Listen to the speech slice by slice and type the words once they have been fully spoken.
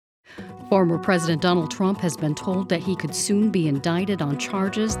Former President Donald Trump has been told that he could soon be indicted on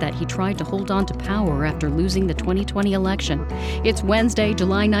charges that he tried to hold on to power after losing the 2020 election. It's Wednesday,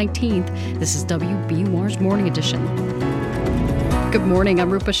 July 19th. This is WBUR's Morning Edition. Good morning, I'm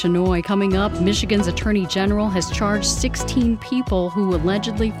Rupa Shenoy. Coming up, Michigan's Attorney General has charged 16 people who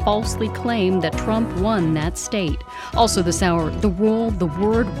allegedly falsely claimed that Trump won that state. Also this hour, the role the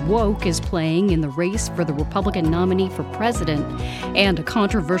word woke is playing in the race for the Republican nominee for president, and a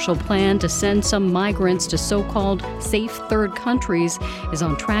controversial plan to send some migrants to so-called safe third countries is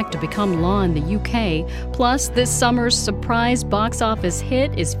on track to become law in the UK. Plus, this summer's surprise box office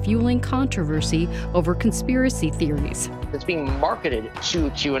hit is fueling controversy over conspiracy theories. It's being marketed to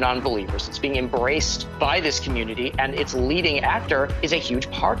QAnon believers. It's being embraced by this community, and its leading actor is a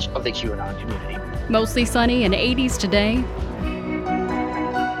huge part of the QAnon community. Mostly sunny and 80s today.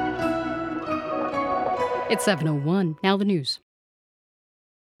 It's 7:01. Now the news.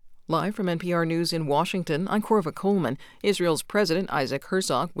 Live from NPR News in Washington, I'm Corva Coleman. Israel's President Isaac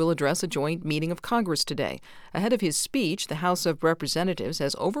Herzog will address a joint meeting of Congress today. Ahead of his speech, the House of Representatives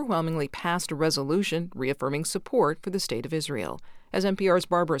has overwhelmingly passed a resolution reaffirming support for the State of Israel. As NPR's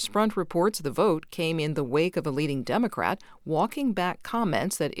Barbara Sprunt reports, the vote came in the wake of a leading Democrat walking back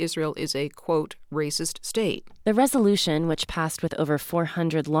comments that Israel is a, quote, racist state. The resolution, which passed with over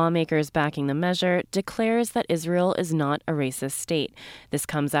 400 lawmakers backing the measure, declares that Israel is not a racist state. This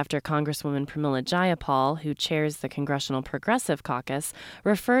comes after Congresswoman Pramila Jayapal, who chairs the Congressional Progressive Caucus,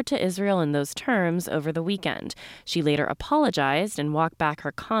 referred to Israel in those terms over the weekend. She later apologized and walked back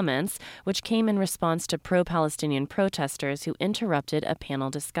her comments, which came in response to pro-Palestinian protesters who interrupted a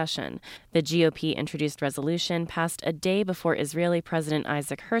panel discussion. The GOP-introduced resolution passed a day before Israeli President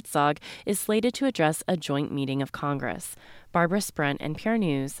Isaac Herzog is slated to address a joint meeting of Congress. Barbara Sprunt, NPR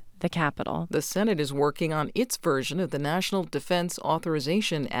News, the Capitol. The Senate is working on its version of the National Defense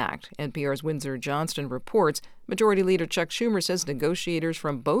Authorization Act. NPR's Windsor Johnston reports Majority Leader Chuck Schumer says negotiators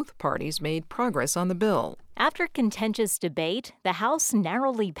from both parties made progress on the bill. After contentious debate, the House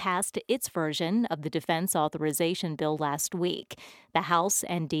narrowly passed its version of the defense authorization bill last week. The House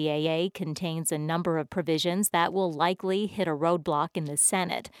NDAA contains a number of provisions that will likely hit a roadblock in the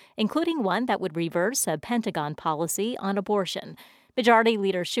Senate, including one that would reverse a Pentagon policy on abortion. Majority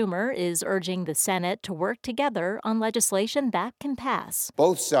Leader Schumer is urging the Senate to work together on legislation that can pass.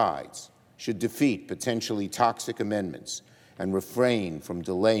 Both sides should defeat potentially toxic amendments and refrain from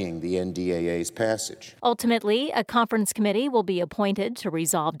delaying the NDAA's passage. Ultimately, a conference committee will be appointed to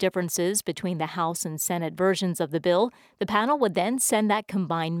resolve differences between the House and Senate versions of the bill. The panel would then send that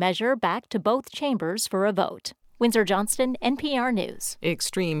combined measure back to both chambers for a vote. Windsor Johnston, NPR News.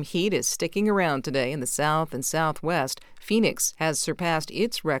 Extreme heat is sticking around today in the south and southwest. Phoenix has surpassed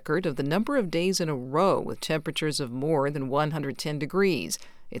its record of the number of days in a row with temperatures of more than 110 degrees.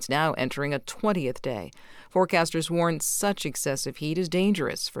 It's now entering a 20th day. Forecasters warn such excessive heat is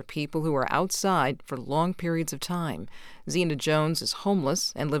dangerous for people who are outside for long periods of time. Zena Jones is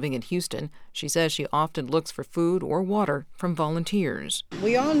homeless and living in Houston. She says she often looks for food or water from volunteers.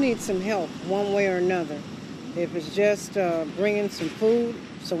 We all need some help one way or another. If it's just bringing some food,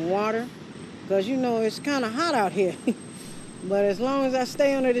 some water, because, it's kind of hot out here. But as long as I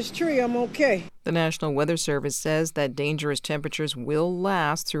stay under this tree, I'm okay. The National Weather Service says that dangerous temperatures will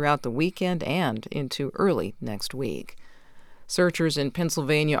last throughout the weekend and into early next week. Searchers in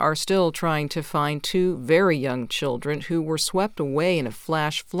Pennsylvania are still trying to find two very young children who were swept away in a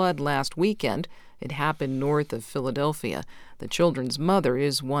flash flood last weekend. It happened north of Philadelphia. The children's mother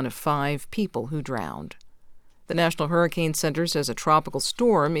is one of 5 people who drowned. The National Hurricane Center says a tropical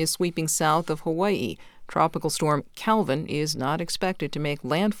storm is sweeping south of Hawaii. Tropical storm Calvin is not expected to make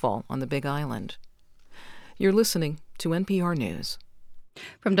landfall on the Big Island. You're listening to NPR News.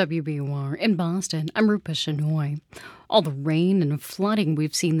 From WBUR in Boston, I'm Rupa Shenoy. All the rain and flooding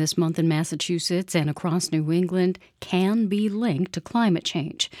we've seen this month in Massachusetts and across New England can be linked to climate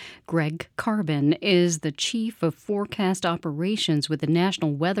change. Greg Carbon is the chief of forecast operations with the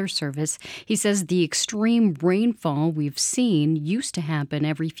National Weather Service. He says the extreme rainfall we've seen used to happen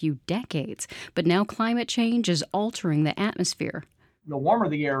every few decades, but now climate change is altering the atmosphere. The warmer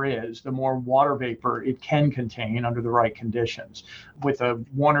the air is, the more water vapor it can contain under the right conditions. With a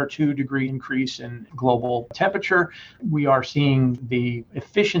 1 or 2 degree increase in global temperature, we are seeing the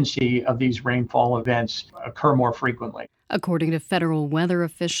efficiency of these rainfall events occur more frequently. According to federal weather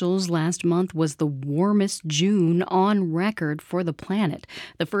officials, last month was the warmest June on record for the planet.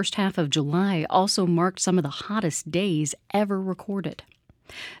 The first half of July also marked some of the hottest days ever recorded.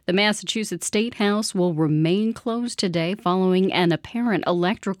 The Massachusetts State House will remain closed today following an apparent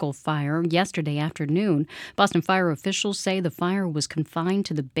electrical fire yesterday afternoon. Boston fire officials say the fire was confined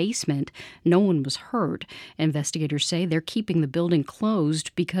to the basement. No one was hurt. Investigators say they're keeping the building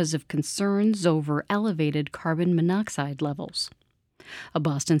closed because of concerns over elevated carbon monoxide levels. A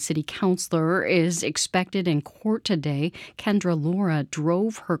Boston City Councilor is expected in court today. Kendra Laura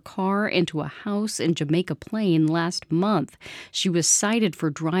drove her car into a house in Jamaica Plain last month. She was cited for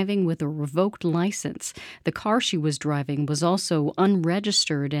driving with a revoked license. The car she was driving was also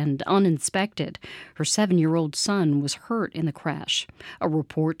unregistered and uninspected. Her 7-year-old son was hurt in the crash. A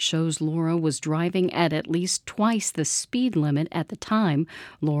report shows Laura was driving at least twice the speed limit at the time.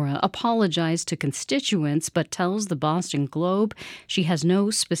 Laura apologized to constituents but tells the Boston Globe she has no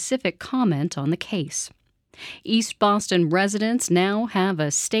specific comment on the case. East Boston residents now have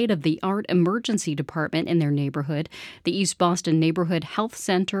a state-of-the-art emergency department in their neighborhood. The East Boston Neighborhood Health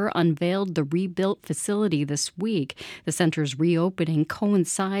Center unveiled the rebuilt facility this week. The center's reopening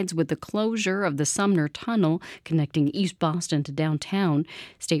coincides with the closure of the Sumner Tunnel connecting East Boston to downtown.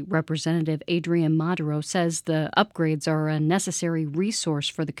 State Representative Adrian Madero says the upgrades are a necessary resource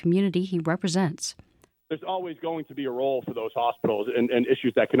for the community he represents. There's always going to be a role for those hospitals and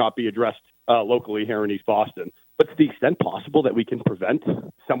issues that cannot be addressed locally here in East Boston. But to the extent possible that we can prevent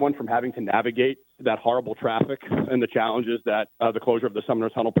someone from having to navigate that horrible traffic and the challenges that the closure of the Sumner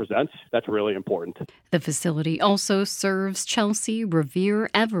Tunnel presents, that's really important. The facility also serves Chelsea, Revere,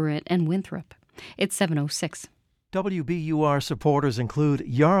 Everett, and Winthrop. It's 7:06. WBUR supporters include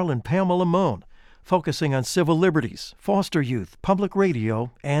Jarl and Pamela Moan, focusing on civil liberties, foster youth, public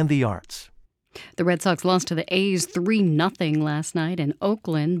radio, and the arts. The Red Sox lost to the A's 3-0 last night in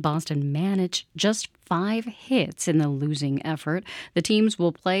Oakland. Boston managed just 5 hits in the losing effort. The teams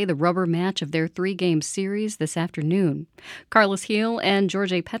will play the rubber match of their 3-game series this afternoon. Carlos Gil and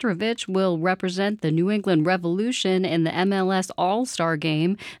George Petrovich will represent the New England Revolution in the MLS All-Star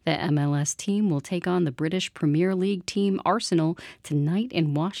Game. The MLS team will take on the British Premier League team Arsenal tonight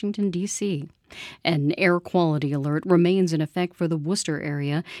in Washington, D.C. An air quality alert remains in effect for the Worcester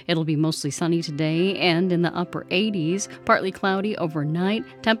area. It'll be mostly sunny today and in the upper 80s, partly cloudy overnight.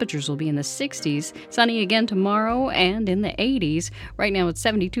 Temperatures will be in the 60s, sunny again tomorrow and in the 80s. Right now it's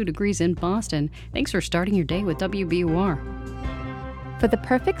 72 degrees in Boston. Thanks for starting your day with WBUR. For the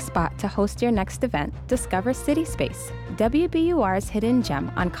perfect spot to host your next event, discover City Space, WBUR's hidden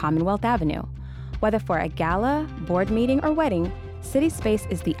gem on Commonwealth Avenue. Whether for a gala, board meeting, or wedding, City Space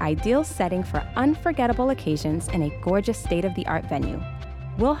is the ideal setting for unforgettable occasions in a gorgeous state-of-the-art venue.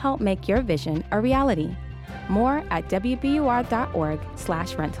 We'll help make your vision a reality. More at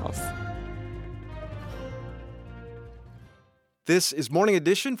wbur.org/rentals. This is Morning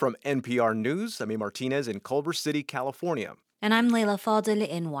Edition from NPR News. I'm A. Martinez in Culver City, California. And I'm Leila Fadel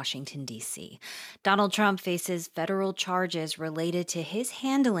in Washington, D.C. Donald Trump faces federal charges related to his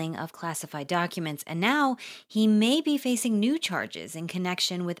handling of classified documents, and now he may be facing new charges in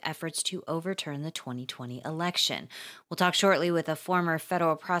connection with efforts to overturn the 2020 election. We'll talk shortly with a former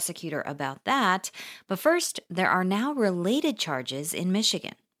federal prosecutor about that, but first, there are now related charges in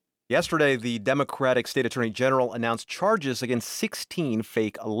Michigan. Yesterday, the Democratic State Attorney General announced charges against 16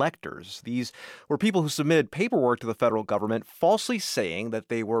 fake electors. These were people who submitted paperwork to the federal government falsely saying that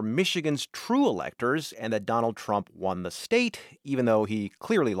they were Michigan's true electors and that Donald Trump won the state, even though he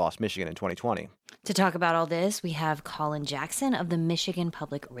clearly lost Michigan in 2020. To talk about all this, we have Colin Jackson of the Michigan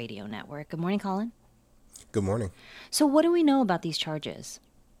Public Radio Network. Good morning, Colin. Good morning. So what do we know about these charges?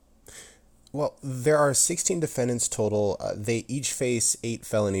 Well, there are 16 defendants total. They each face 8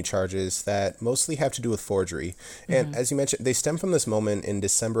 felony charges that mostly have to do with forgery. And as you mentioned, they stem from this moment in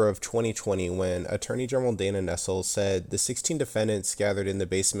December of 2020 when Attorney General Dana Nessel said the 16 defendants gathered in the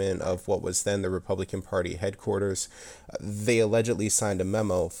basement of what was then the Republican Party headquarters. They allegedly signed a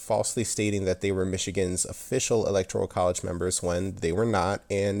memo falsely stating that they were Michigan's official Electoral College members when they were not,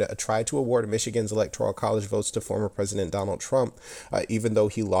 and tried to award Michigan's Electoral College votes to former President Donald Trump, even though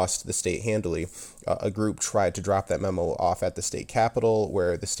he lost the state handily. A group tried to drop that memo off at the state capitol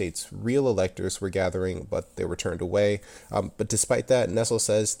where the state's real electors were gathering, but they were turned away. But despite that, Nessel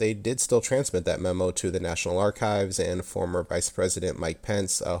says they did still transmit that memo to the National Archives and former Vice President Mike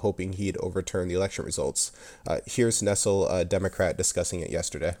Pence, hoping he'd overturn the election results. Here's Nessel, a Democrat, discussing it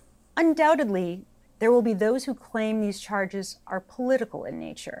yesterday. Undoubtedly, there will be those who claim these charges are political in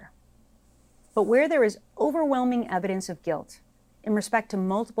nature. But where there is overwhelming evidence of guilt in respect to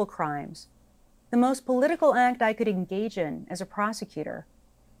multiple crimes, the most political act I could engage in as a prosecutor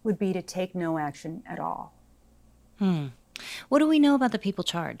would be to take no action at all. What do we know about the people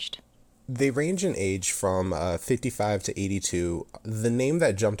charged? They range in age from 55 to 82. The name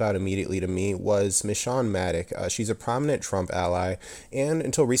that jumped out immediately to me was Michonne Maddock. She's a prominent Trump ally and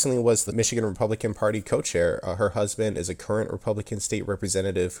until recently was the Michigan Republican Party co-chair. Her husband is a current Republican state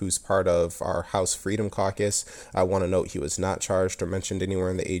representative who's part of our House Freedom Caucus. I want to note he was not charged or mentioned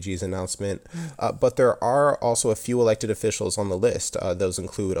anywhere in the AG's announcement. But there are also a few elected officials on the list. Those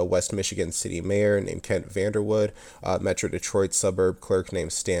include a West Michigan city mayor named Kent Vanderwood, Metro Detroit suburb clerk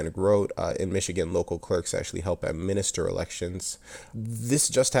named Stan Grote. In Michigan, local clerks actually help administer elections. This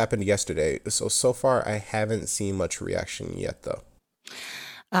just happened yesterday, so far I haven't seen much reaction yet, though.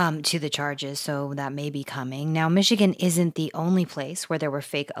 To the charges, so that may be coming. Now, Michigan isn't the only place where there were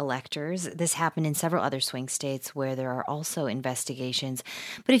fake electors. This happened in several other swing states where there are also investigations.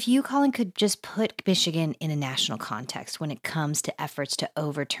 But if you, Colin, could just put Michigan in a national context when it comes to efforts to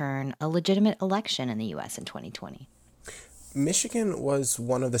overturn a legitimate election in the U.S. in 2020. Michigan was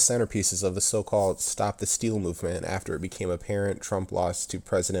one of the centerpieces of the so-called Stop the Steal movement after it became apparent Trump lost to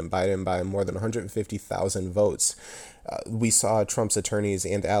President Biden by more than 150,000 votes. We saw Trump's attorneys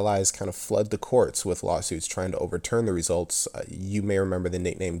and allies kind of flood the courts with lawsuits trying to overturn the results. You may remember the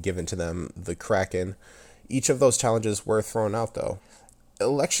nickname given to them, the Kraken. Each of those challenges were thrown out, though.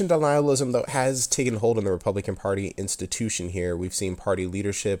 Election denialism, though, has taken hold in the Republican Party institution here. We've seen party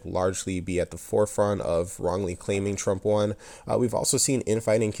leadership largely be at the forefront of wrongly claiming Trump won. We've also seen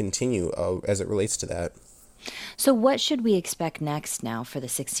infighting continue as it relates to that. So what should we expect next now for the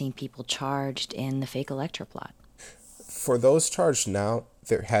 16 people charged in the fake elector plot? For those charged now,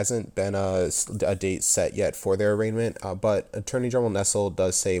 there hasn't been a date set yet for their arraignment, but Attorney General Nessel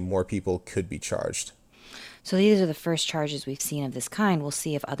does say more people could be charged. So these are the first charges we've seen of this kind. We'll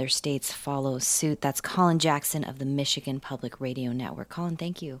see if other states follow suit. That's Colin Jackson of the Michigan Public Radio Network. Colin,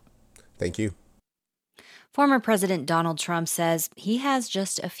 thank you. Thank you. Former President Donald Trump says he has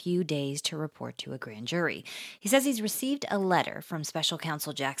just a few days to report to a grand jury. He says he's received a letter from special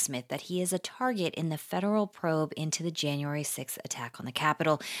counsel Jack Smith that he is a target in the federal probe into the January 6th attack on the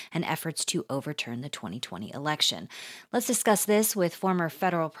Capitol and efforts to overturn the 2020 election. Let's discuss this with former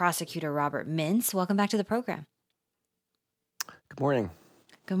federal prosecutor Robert Mintz. Welcome back to the program. Good morning.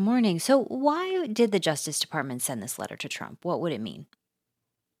 Good morning. So why did the Justice Department send this letter to Trump? What would it mean?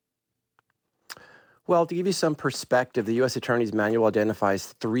 Well, to give you some perspective, the U.S. Attorney's Manual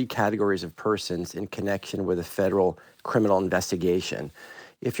identifies 3 categories of persons in connection with a federal criminal investigation.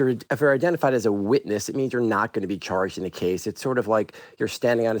 If you're identified as a witness, it means you're not going to be charged in a case. It's sort of like you're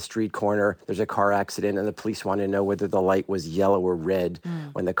standing on a street corner, there's a car accident, and the police want to know whether the light was yellow or red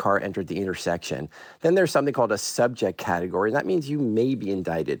when the car entered the intersection. Then there's something called a subject category, and that means you may be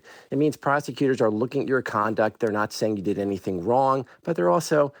indicted. It means prosecutors are looking at your conduct. They're not saying you did anything wrong, but they're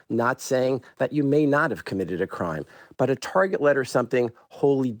also not saying that you may not have committed a crime. But a target letter is something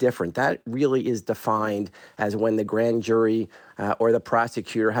wholly different. That really is defined as when the grand jury or the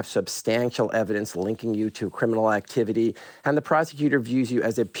prosecutor have substantial evidence linking you to criminal activity, and the prosecutor views you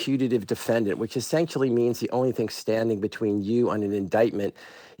as a putative defendant, which essentially means the only thing standing between you and an indictment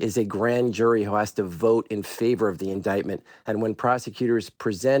is a grand jury who has to vote in favor of the indictment. And when prosecutors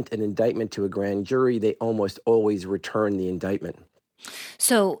present an indictment to a grand jury, they almost always return the indictment.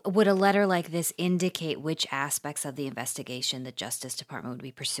 So would a letter like this indicate which aspects of the investigation the Justice Department would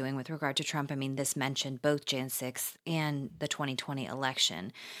be pursuing with regard to Trump? I mean, this mentioned both Jan 6th and the 2020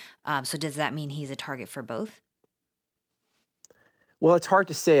 election. So does that mean he's a target for both? Well, it's hard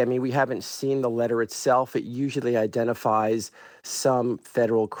to say. I mean, we haven't seen the letter itself. It usually identifies some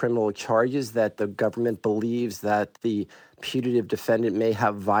federal criminal charges that the government believes that the putative defendant may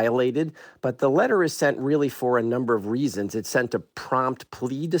have violated. But the letter is sent really for a number of reasons. It's sent to prompt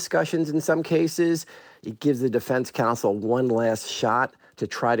plea discussions in some cases. It gives the defense counsel one last shot to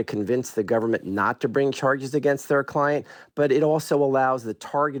try to convince the government not to bring charges against their client, but it also allows the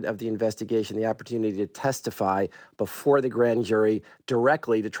target of the investigation the opportunity to testify before the grand jury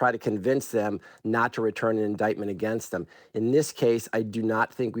directly to try to convince them not to return an indictment against them. In this case, I do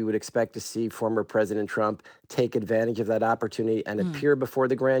not think we would expect to see former President Trump take advantage of that opportunity and appear before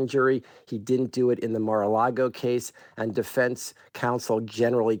the grand jury. He didn't do it in the Mar-a-Lago case, and defense counsel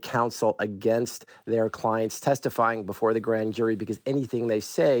generally counsel against their clients testifying before the grand jury because anything they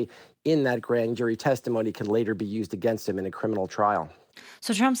say in that grand jury testimony can later be used against them in a criminal trial.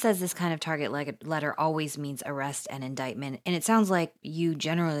 So Trump says this kind of target letter always means arrest and indictment, and it sounds like you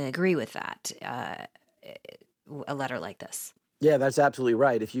generally agree with that, a letter like this. Yeah, that's absolutely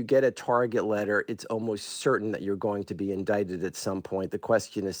right. If you get a target letter, it's almost certain that you're going to be indicted at some point. The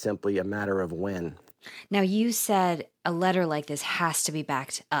question is simply a matter of when. Now, you said a letter like this has to be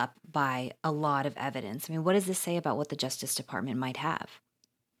backed up by a lot of evidence. I mean, what does this say about what the Justice Department might have?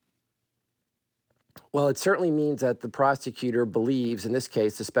 Well, it certainly means that the prosecutor believes, in this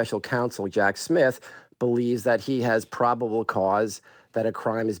case, the special counsel, Jack Smith, believes that he has probable cause that a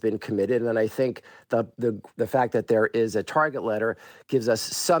crime has been committed. And I think the fact that there is a target letter gives us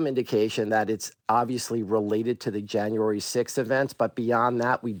some indication that it's obviously related to the January 6th events. But beyond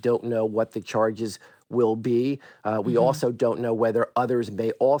that, we don't know what the charges will be. We also don't know whether others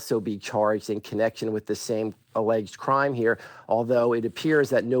may also be charged in connection with the same alleged crime here, although it appears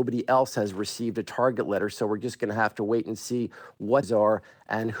that nobody else has received a target letter. So we're just going to have to wait and see what those are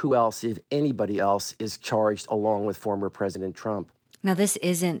and who else, if anybody else, is charged along with former President Trump. Now, this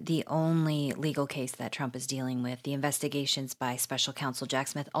isn't the only legal case that Trump is dealing with. The investigations by special counsel Jack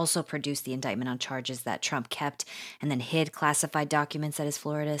Smith also produced the indictment on charges that Trump kept and then hid classified documents at his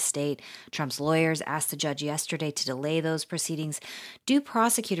Florida estate. Trump's lawyers asked the judge yesterday to delay those proceedings. Do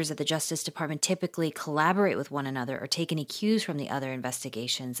prosecutors at the Justice Department typically collaborate with one another or take any cues from the other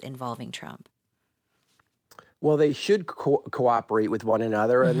investigations involving Trump? Well, they should cooperate with one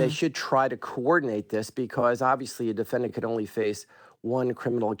another, and they should try to coordinate this because obviously a defendant could only face one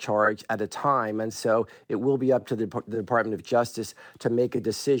criminal charge at a time. And so it will be up to the Department of Justice to make a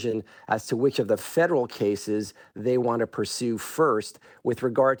decision as to which of the federal cases they want to pursue first with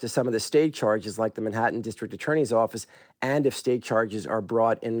regard to some of the state charges like the Manhattan District Attorney's Office, and if state charges are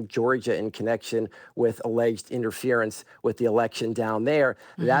brought in Georgia in connection with alleged interference with the election down there.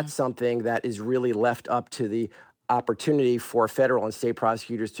 That's something that is really left up to the opportunity for federal and state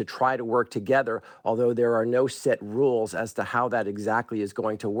prosecutors to try to work together, although there are no set rules as to how that exactly is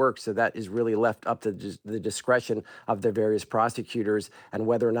going to work. So that is really left up to the discretion of the various prosecutors and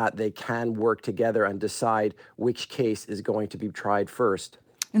whether or not they can work together and decide which case is going to be tried first.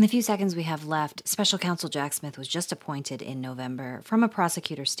 In the few seconds we have left, Special Counsel Jack Smith was just appointed in November. From a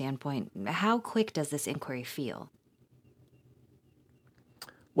prosecutor's standpoint, how quick does this inquiry feel?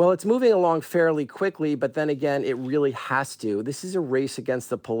 Well, it's moving along fairly quickly, but then again, it really has to. This is a race against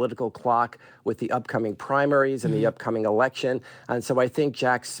the political clock with the upcoming primaries and the upcoming election. And so I think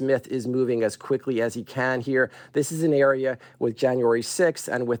Jack Smith is moving as quickly as he can here. This is an area with January 6th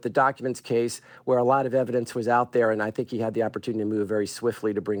and with the documents case where a lot of evidence was out there, and I think he had the opportunity to move very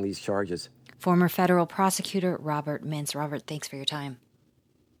swiftly to bring these charges. Former federal prosecutor Robert Mintz. Robert, thanks for your time.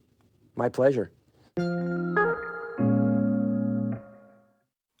 My pleasure.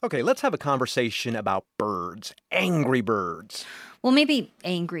 Okay, let's have a conversation about birds. Angry birds. Well, maybe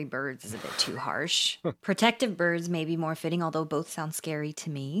angry birds is a bit too harsh. Protective birds may be more fitting, although both sound scary to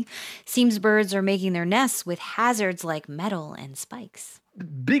me. Seems birds are making their nests with hazards like metal and spikes. The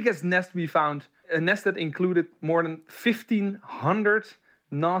biggest nest we found, a nest that included more than 1,500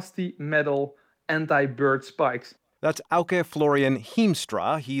 nasty metal anti-bird spikes. That's Auke Florian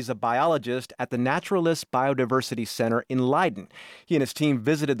Heemstra. He's a biologist at the Naturalist Biodiversity Center in Leiden. He and his team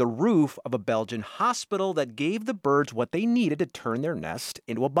visited the roof of a Belgian hospital that gave the birds what they needed to turn their nest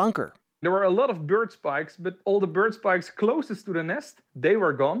into a bunker. There were a lot of bird spikes, but all the bird spikes closest to the nest, they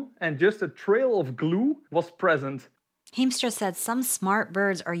were gone, and just a trail of glue was present. Heemstra said some smart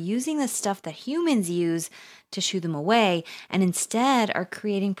birds are using the stuff that humans use to shoo them away, and instead are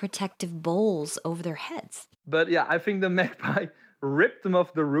creating protective bowls over their heads. But yeah, I think the magpie ripped them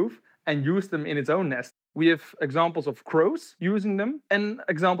off the roof and used them in its own nest. We have examples of crows using them and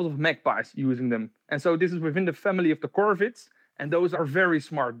examples of magpies using them. And so this is within the family of the corvids, and those are very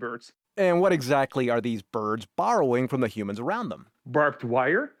smart birds. And what exactly are these birds borrowing from the humans around them? Barbed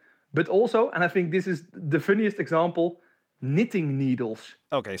wire, but also, and I think this is the funniest example, knitting needles.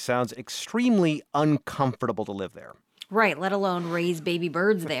 Okay, sounds extremely uncomfortable to live there. Right, let alone raise baby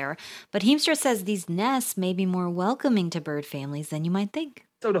birds there. But Heemstra says these nests may be more welcoming to bird families than you might think.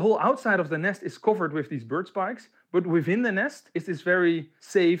 So the whole outside of the nest is covered with these bird spikes, but within the nest is this very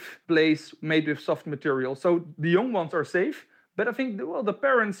safe place made with soft material. So the young ones are safe, but I think, the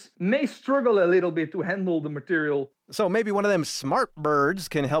parents may struggle a little bit to handle the material. So maybe one of them smart birds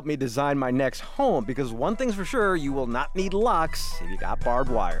can help me design my next home, because one thing's for sure, you will not need locks if you got barbed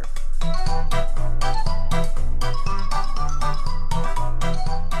wire.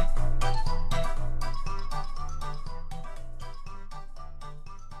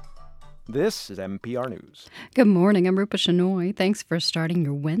 This is NPR News. Good morning. I'm Rupa Shenoy. Thanks for starting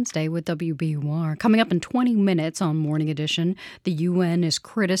your Wednesday with WBUR. Coming up in 20 minutes on Morning Edition, the UN is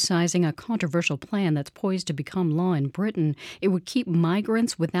criticizing a controversial plan that's poised to become law in Britain. It would keep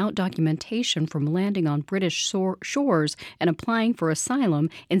migrants without documentation from landing on British shores and applying for asylum,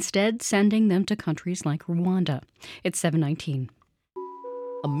 instead sending them to countries like Rwanda. It's 7:19.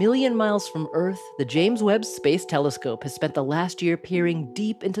 A million miles from Earth, the James Webb Space Telescope has spent the last year peering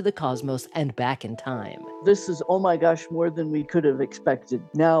deep into the cosmos and back in time. This is, oh my gosh, more than we could have expected.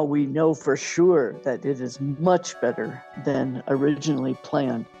 Now we know for sure that it is much better than originally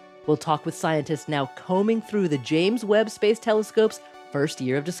planned. We'll talk with scientists now combing through the James Webb Space Telescope's first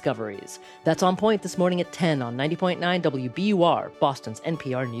year of discoveries. That's On Point this morning at 10 on 90.9 WBUR, Boston's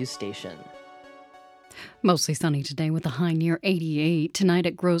NPR news station. Mostly sunny today with a high near 88. Tonight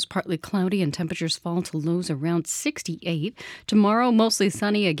it grows partly cloudy and temperatures fall to lows around 68. Tomorrow mostly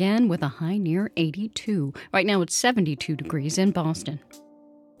sunny again with a high near 82. Right now it's 72 degrees in Boston.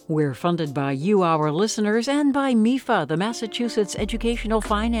 We're funded by you, our listeners, and by MIFA, the Massachusetts Educational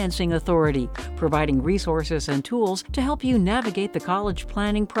Financing Authority, providing resources and tools to help you navigate the college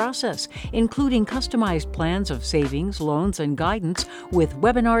planning process, including customized plans of savings, loans, and guidance with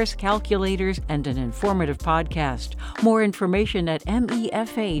webinars, calculators, and an informative podcast. More information at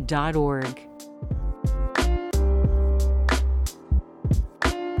mefa.org.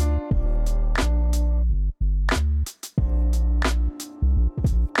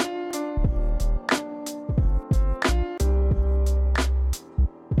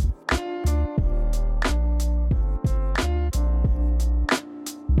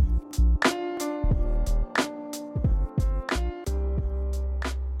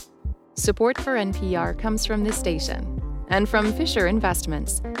 Support for NPR comes from this station and from Fisher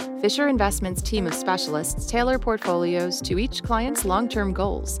Investments. Fisher Investments' team of specialists tailor portfolios to each client's long-term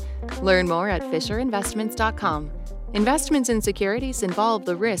goals. Learn more at fisherinvestments.com. Investments in securities involve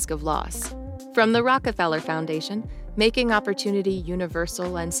the risk of loss. From the Rockefeller Foundation, making opportunity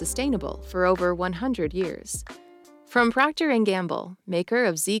universal and sustainable for over 100 years. From Procter & Gamble, maker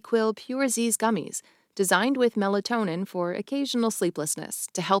of ZzzQuil Pure Z's gummies, designed with melatonin for occasional sleeplessness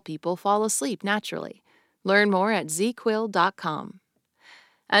to help people fall asleep naturally. Learn more at zzquill.com.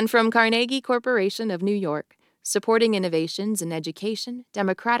 And from Carnegie Corporation of New York, supporting innovations in education,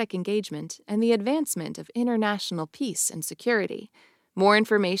 democratic engagement, and the advancement of international peace and security. More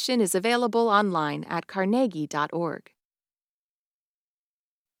information is available online at carnegie.org.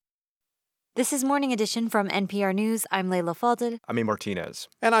 This is Morning Edition from NPR News. I'm Leila Fadel. I'm A. Martinez.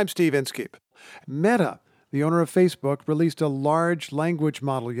 And I'm Steve Inskeep. Meta, the owner of Facebook, released a large language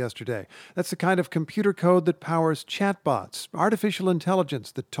model yesterday. That's the kind of computer code that powers chatbots, artificial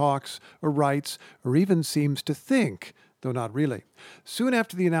intelligence that talks or writes or even seems to think, though not really. Soon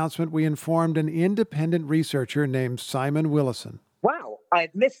after the announcement, we informed an independent researcher named Simon Willison. Wow,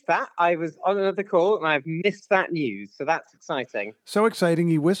 I'd missed that. I was on another call and I've missed that news, so that's exciting. So exciting,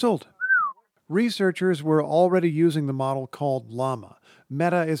 he whistled. Researchers were already using the model called Llama.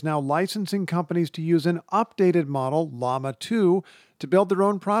 Meta is now licensing companies to use an updated model, Llama 2, to build their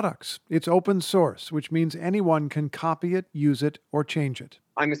own products. It's open source, which means anyone can copy it, use it, or change it.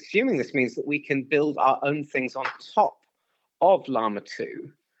 I'm assuming this means that we can build our own things on top of Llama 2.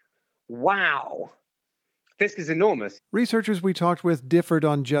 Wow. This is enormous. Researchers we talked with differed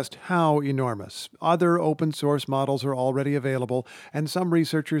on just how enormous. Other open source models are already available, and some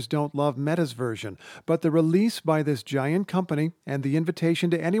researchers don't love Meta's version. But the release by this giant company and the invitation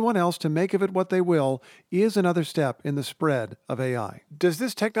to anyone else to make of it what they will is another step in the spread of AI. Does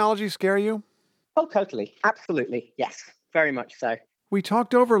this technology scare you? Oh, totally. Absolutely. Yes, very much so. We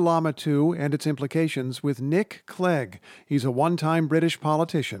talked over Llama 2 and its implications with Nick Clegg. He's a one-time British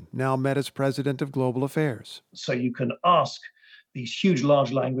politician, now Meta's president of global affairs. So you can ask these huge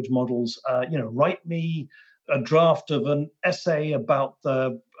large language models, write me a draft of an essay about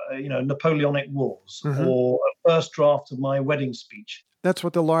the, Napoleonic Wars, or a first draft of my wedding speech. That's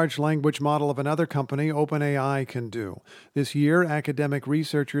what the large language model of another company, OpenAI, can do. This year, academic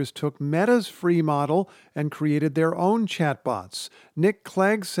researchers took Meta's free model and created their own chatbots. Nick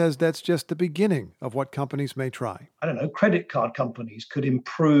Clegg says that's just the beginning of what companies may try. Credit card companies could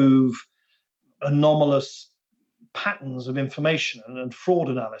improve anomalous patterns of information and fraud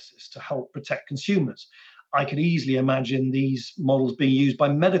analysis to help protect consumers. I could easily imagine these models being used by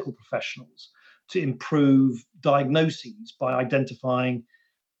medical professionals to improve diagnoses by identifying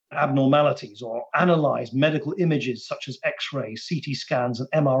abnormalities or analyze medical images such as X-rays, CT scans, and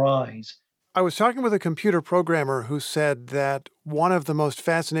MRIs. I was talking with a computer programmer who said that one of the most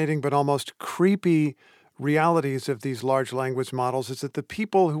fascinating but almost creepy realities of these large language models is that the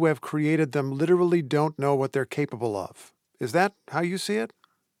people who have created them literally don't know what they're capable of. Is that how you see it?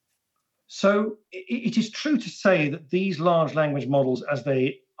 So it is true to say that these large language models, as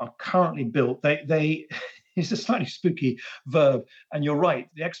they are currently built, they it's a slightly spooky verb, and you're right,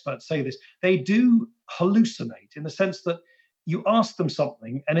 the experts say this, they do hallucinate in the sense that you ask them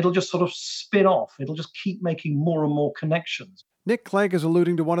something and it'll just sort of spin off. It'll just keep making more and more connections. Nick Clegg is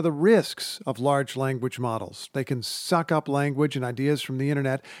alluding to one of the risks of large language models. They can suck up language and ideas from the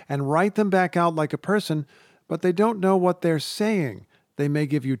internet and write them back out like a person, but they don't know what they're saying. They may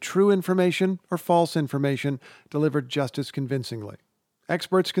give you true information or false information delivered just as convincingly.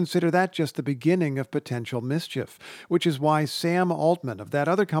 Experts consider that just the beginning of potential mischief, which is why Sam Altman of that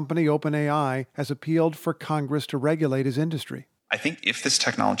other company, OpenAI, has appealed for Congress to regulate his industry. I think if this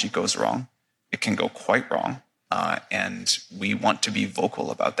technology goes wrong, it can go quite wrong. And we want to be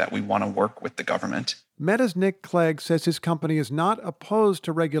vocal about that. We want to work with the government. Meta's Nick Clegg says his company is not opposed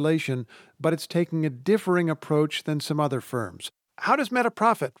to regulation, but it's taking a differing approach than some other firms. How does Meta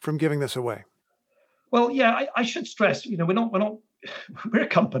profit from giving this away? Well, yeah, I should stress, we're a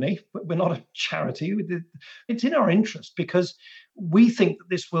company, but we're not a charity. It's in our interest because we think that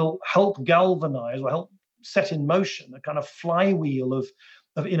this will help galvanize or help set in motion a kind of flywheel of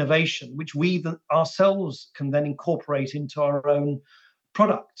innovation, which we ourselves can then incorporate into our own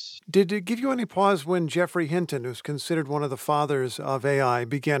products. Did it give you any pause when Geoffrey Hinton, who's considered one of the fathers of AI,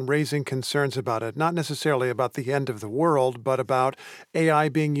 began raising concerns about it? Not necessarily about the end of the world, but about AI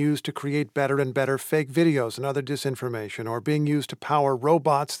being used to create better and better fake videos and other disinformation, or being used to power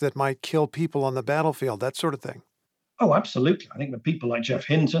robots that might kill people on the battlefield, that sort of thing. Oh, absolutely. I think that people like Jeff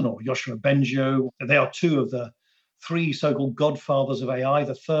Hinton or Yoshua Bengio, they are two of the three so-called godfathers of AI.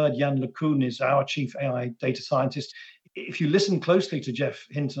 The third, Jan LeCun, is our chief AI data scientist. If you listen closely to Jeff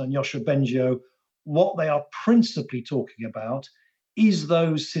Hinton and Yoshua Bengio, what they are principally talking about is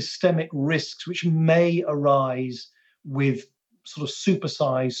those systemic risks which may arise with sort of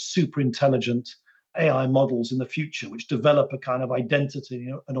supersized, super intelligent AI models in the future, which develop a kind of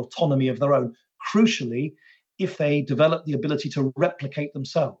identity, an autonomy of their own. Crucially, if they develop the ability to replicate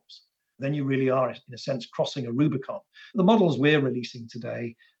themselves, then you really are, in a sense, crossing a Rubicon. The models we're releasing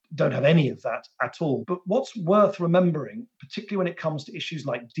today don't have any of that at all. But what's worth remembering, particularly when it comes to issues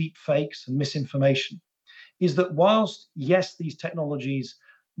like deep fakes and misinformation, is that whilst, yes, these technologies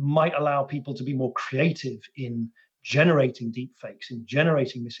might allow people to be more creative in generating deep fakes, in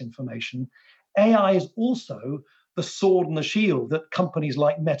generating misinformation, AI is also the sword and the shield that companies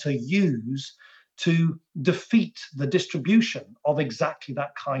like Meta use to defeat the distribution of exactly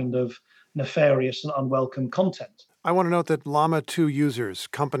that kind of nefarious and unwelcome content. I want to note that Llama 2 users,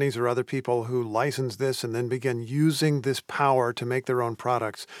 companies or other people who license this and then begin using this power to make their own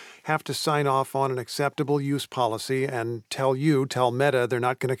products, have to sign off on an acceptable use policy and tell Meta, they're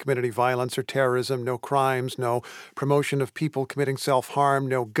not going to commit any violence or terrorism, no crimes, no promotion of people committing self-harm,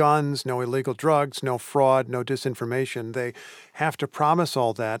 no guns, no illegal drugs, no fraud, no disinformation. They have to promise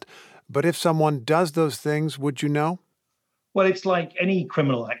all that. But if someone does those things, would you know? Well, it's like any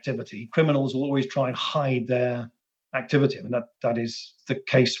criminal activity. Criminals will always try and hide their activity. I mean, that is the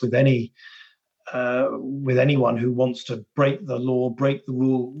case with anyone who wants to break the law, break the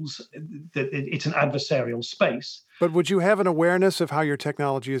rules. It's an adversarial space. But would you have an awareness of how your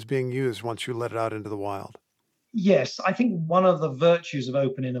technology is being used once you let it out into the wild? Yes, I think one of the virtues of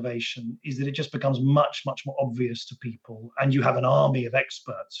open innovation is that it just becomes much, much more obvious to people. And you have an army of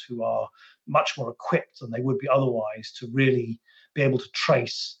experts who are much more equipped than they would be otherwise to really be able to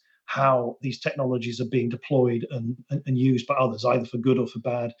trace how these technologies are being deployed and used by others, either for good or for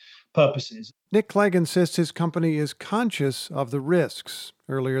bad purposes. Nick Clegg insists his company is conscious of the risks.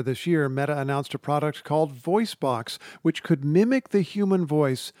 Earlier this year, Meta announced a product called VoiceBox, which could mimic the human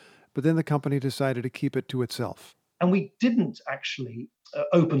voice, but then the company decided to keep it to itself. And we didn't actually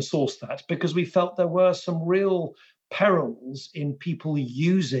open source that because we felt there were some real perils in people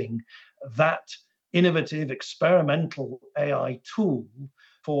using that innovative experimental AI tool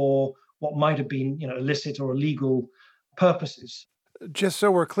for what might have been, illicit or illegal purposes. Just so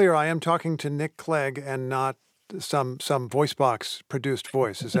we're clear, I am talking to Nick Clegg and not some VoiceBox produced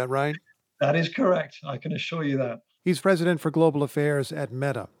voice. Is that right? That is correct. I can assure you that. He's president for global affairs at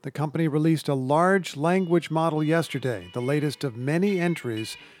Meta. The company released a large language model yesterday, the latest of many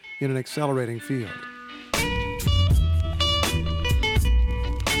entries in an accelerating field.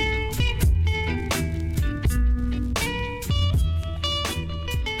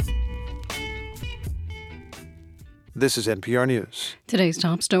 This is NPR News. Today's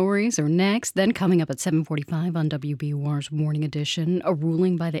top stories are next. Then coming up at 7:45 on WBUR's Morning Edition, a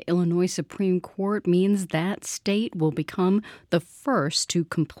ruling by the Illinois Supreme Court means that state will become the first to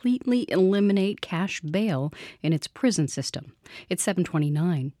completely eliminate cash bail in its prison system. It's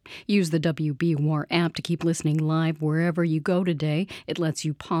 7:29. Use the WBUR app to keep listening live wherever you go today. It lets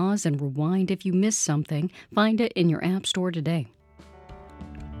you pause and rewind if you miss something. Find it in your app store today.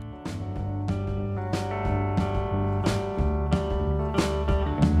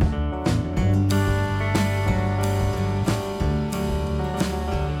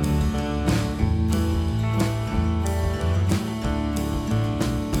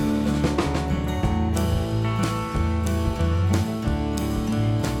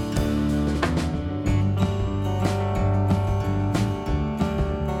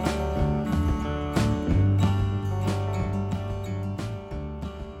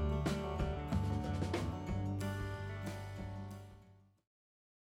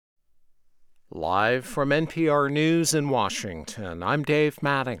 Live from NPR News in Washington, I'm Dave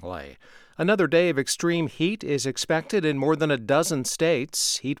Mattingly. Another day of extreme heat is expected in more than a dozen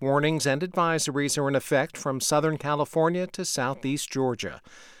states. Heat warnings and advisories are in effect from Southern California to Southeast Georgia.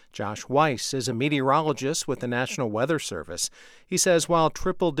 Josh Weiss is a meteorologist with the National Weather Service. He says while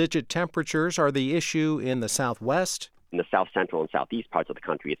triple-digit temperatures are the issue in the Southwest, in the south central and southeast parts of the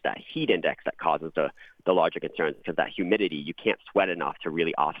country, it's that heat index that causes the larger concerns, because that humidity, you can't sweat enough to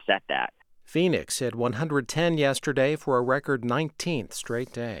really offset that. Phoenix hit 110 yesterday for a record 19th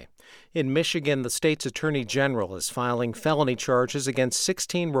straight day. In Michigan, the state's attorney general is filing felony charges against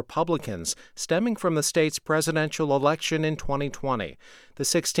 16 Republicans stemming from the state's presidential election in 2020. The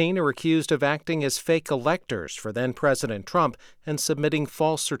 16 are accused of acting as fake electors for then-President Trump and submitting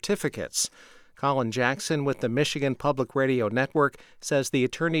false certificates. Colin Jackson with the Michigan Public Radio Network says the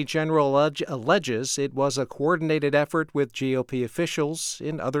attorney general alleges it was a coordinated effort with GOP officials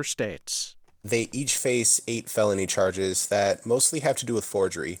in other states. They each face 8 felony charges that mostly have to do with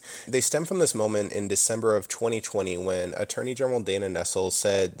forgery. They stem from this moment in December of 2020 when Attorney General Dana Nessel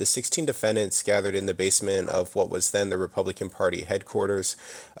said the 16 defendants gathered in the basement of what was then the Republican Party headquarters.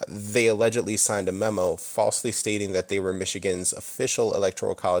 They allegedly signed a memo falsely stating that they were Michigan's official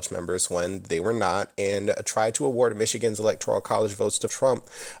Electoral College members when they were not, and tried to award Michigan's Electoral College votes to Trump,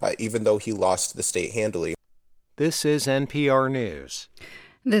 even though he lost the state handily. This is NPR News.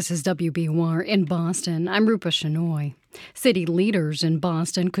 This is WBUR in Boston. I'm Rupa Shenoy. City leaders in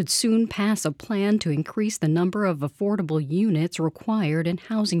Boston could soon pass a plan to increase the number of affordable units required in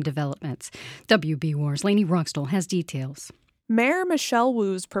housing developments. WBUR's Lainey Ruxtel has details. Mayor Michelle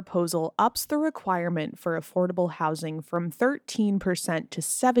Wu's proposal ups the requirement for affordable housing from 13% to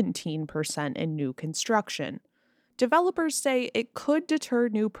 17% in new construction. Developers say it could deter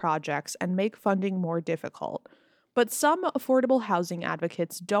new projects and make funding more difficult. But some affordable housing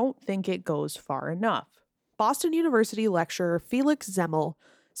advocates don't think it goes far enough. Boston University lecturer Felix Zemmel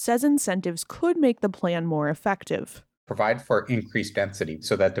says incentives could make the plan more effective. Provide for increased density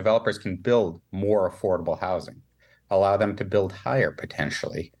so that developers can build more affordable housing, allow them to build higher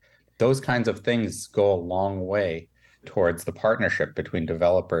potentially. Those kinds of things go a long way towards the partnership between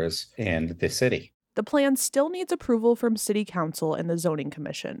developers and the city. The plan still needs approval from City Council and the Zoning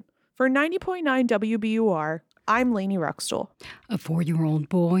Commission. For 90.9 WBUR, I'm Lainey Ruxtel. A 4-year-old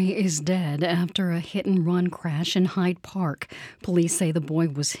boy is dead after a hit-and-run crash in Hyde Park. Police say the boy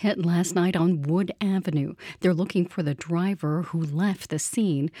was hit last night on Wood Avenue. They're looking for the driver who left the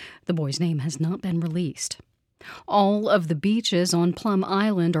scene. The boy's name has not been released. All of the beaches on Plum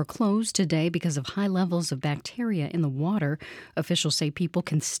Island are closed today because of high levels of bacteria in the water. Officials say people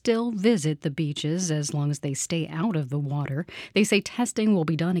can still visit the beaches as long as they stay out of the water. They say testing will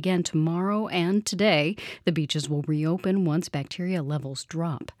be done again tomorrow and today. The beaches will reopen once bacteria levels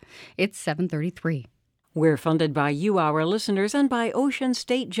drop. It's 7:33. We're funded by you, our listeners, and by Ocean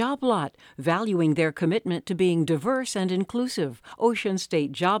State Job Lot, valuing their commitment to being diverse and inclusive.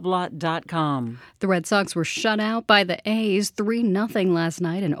 OceanStateJobLot.com. The Red Sox were shut out by the A's 3-0 last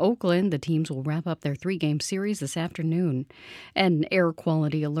night in Oakland. The teams will wrap up their 3-game series this afternoon. An air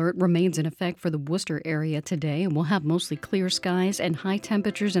quality alert remains in effect for the Worcester area today, and we'll have mostly clear skies and high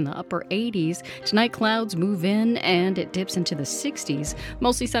temperatures in the upper 80s. Tonight, clouds move in, and it dips into the 60s.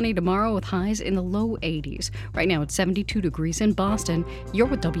 Mostly sunny tomorrow with highs in the low 80s. Right now it's 72 degrees in Boston. You're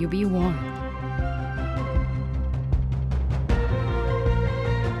with WBUR.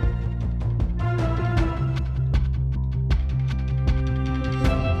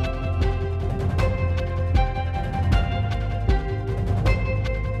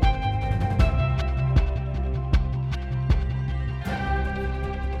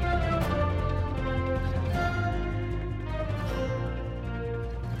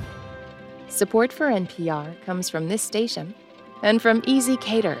 Support for NPR comes from this station and from Easy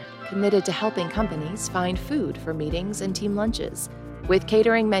Cater, committed to helping companies find food for meetings and team lunches. With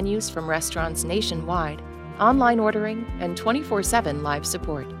catering menus from restaurants nationwide, online ordering, and 24/7 live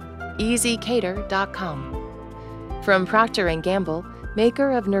support. EasyCater.com. From Procter & Gamble,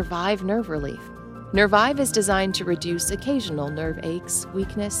 maker of Nervive Nerve Relief. Nervive is designed to reduce occasional nerve aches,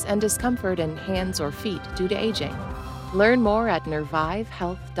 weakness, and discomfort in hands or feet due to aging. Learn more at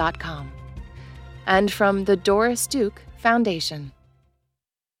nervivehealth.com. And from the Doris Duke Foundation.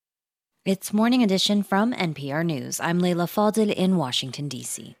 It's Morning Edition from NPR News. I'm Leila Fadel in Washington,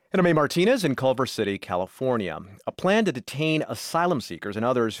 D.C. And I'm May Martinez in Culver City, California. A plan to detain asylum seekers and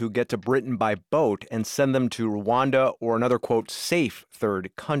others who get to Britain by boat and send them to Rwanda or another, quote, safe third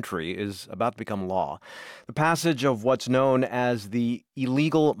country is about to become law. The passage of what's known as the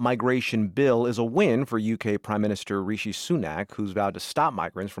Illegal Migration Bill is a win for UK Prime Minister Rishi Sunak, who's vowed to stop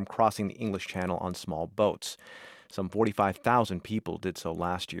migrants from crossing the English Channel on small boats. Some 45,000 people did so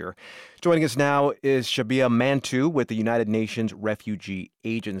last year. Joining us now is Shabia Mantu with the United Nations Refugee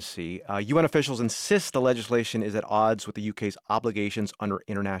Agency. UN officials insist the legislation is at odds with the UK's obligations under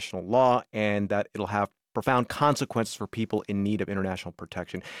international law and that it'll have profound consequences for people in need of international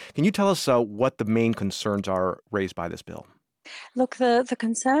protection. Can you tell us what the main concerns are raised by this bill? Look, the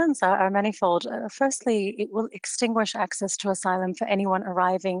concerns are manifold. Firstly, it will extinguish access to asylum for anyone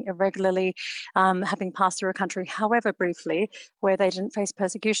arriving irregularly, having passed through a country, however briefly, where they didn't face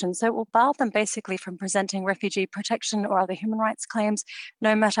persecution. So it will bar them basically from presenting refugee protection or other human rights claims,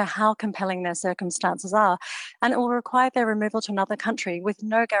 no matter how compelling their circumstances are. And it will require their removal to another country with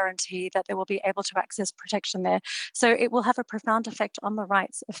no guarantee that they will be able to access protection there. So it will have a profound effect on the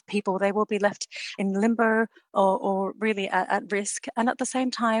rights of people. They will be left in limbo or really at risk. And at the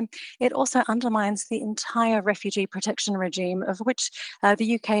same time, it also undermines the entire refugee protection regime, of which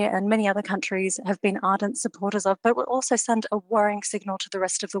the UK and many other countries have been ardent supporters of, but will also send a worrying signal to the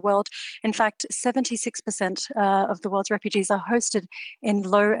rest of the world. In fact, 76% of the world's refugees are hosted in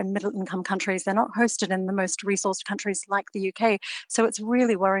low and middle income countries. They're not hosted in the most resourced countries like the UK. So it's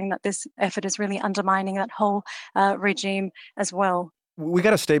really worrying that this effort is really undermining that whole regime as well. We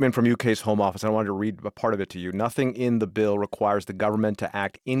got a statement from UK's Home Office. I wanted to read a part of it to you. Nothing in the bill requires the government to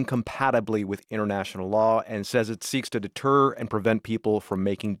act incompatibly with international law and says it seeks to deter and prevent people from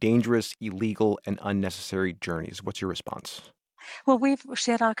making dangerous, illegal, and unnecessary journeys. What's your response? Well, we've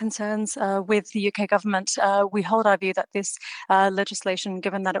shared our concerns with the UK government. We hold our view that this legislation,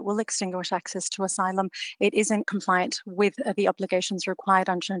 given that it will extinguish access to asylum, it isn't compliant with the obligations required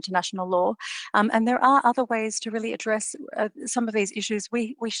under international law. And there are other ways to really address some of these issues.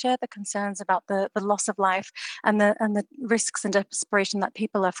 We share the concerns about the loss of life and the risks and desperation that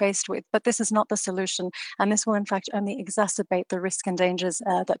people are faced with. But this is not the solution. And this will, in fact, only exacerbate the risk and dangers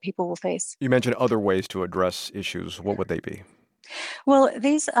that people will face. You mentioned other ways to address issues. What would they be? Well,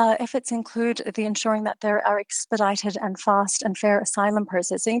 these efforts include the ensuring that there are expedited and fast and fair asylum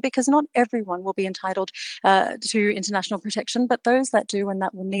processing, because not everyone will be entitled to international protection, but those that do and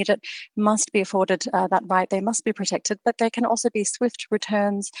that will need it must be afforded that right. They must be protected, but there can also be swift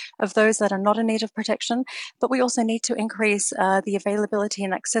returns of those that are not in need of protection. But we also need to increase the availability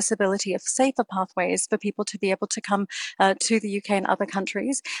and accessibility of safer pathways for people to be able to come to the UK and other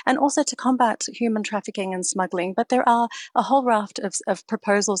countries, and also to combat human trafficking and smuggling. But there are a whole raft of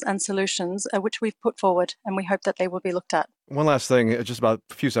proposals and solutions which we've put forward, and we hope that they will be looked at. One last thing, just about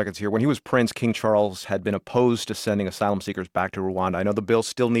a few seconds here. When he was Prince, King Charles had been opposed to sending asylum seekers back to Rwanda. I know the bill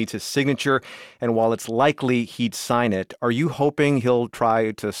still needs his signature, and while it's likely he'd sign it, are you hoping he'll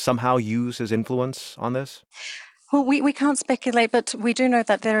try to somehow use his influence on this? Well, we can't speculate, but we do know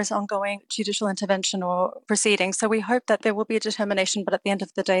that there is ongoing judicial intervention or proceedings. So we hope that there will be a determination, but at the end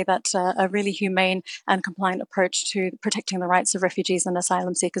of the day, that a really humane and compliant approach to protecting the rights of refugees and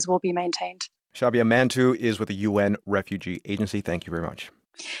asylum seekers will be maintained. Shabia Mantu is with the UN Refugee Agency. Thank you very much.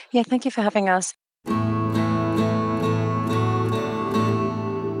 Yeah, thank you for having us.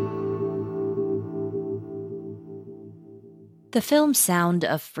 The film Sound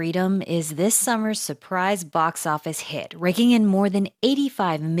of Freedom is this summer's surprise box office hit, raking in more than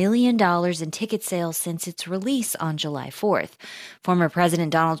 $85 million in ticket sales since its release on July 4th. Former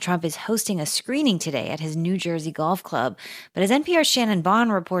President Donald Trump is hosting a screening today at his New Jersey golf club. But as NPR's Shannon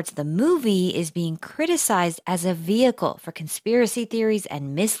Bond reports, the movie is being criticized as a vehicle for conspiracy theories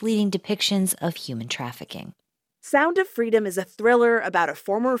and misleading depictions of human trafficking. Sound of Freedom is a thriller about a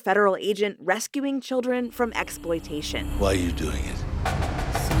former federal agent rescuing children from exploitation. Why are you doing it?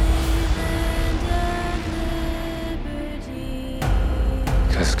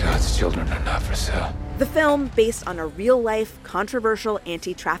 Because God's children are not for sale. The film, based on a real-life, controversial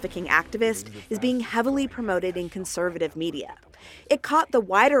anti-trafficking activist, is being heavily promoted in conservative media. It caught the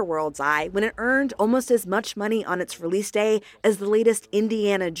wider world's eye when it earned almost as much money on its release day as the latest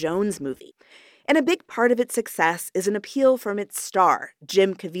Indiana Jones movie. And a big part of its success is an appeal from its star,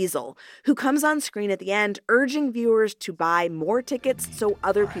 Jim Caviezel, who comes on screen at the end urging viewers to buy more tickets so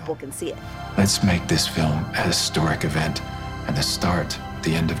other people can see it. Let's make this film a historic event and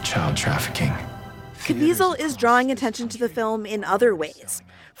the end of child trafficking. Caviezel is drawing attention to the film in other ways.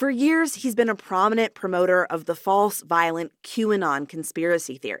 For years, he's been a prominent promoter of the false, violent QAnon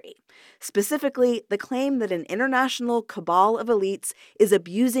conspiracy theory. Specifically, the claim that an international cabal of elites is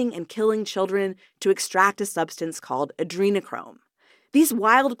abusing and killing children to extract a substance called adrenochrome. These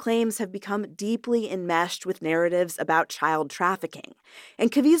wild claims have become deeply enmeshed with narratives about child trafficking,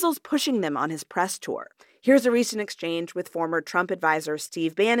 and Caviezel's pushing them on his press tour. Here's a recent exchange with former Trump advisor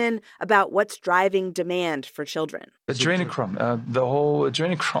Steve Bannon about what's driving demand for children. Adrenochrome, the whole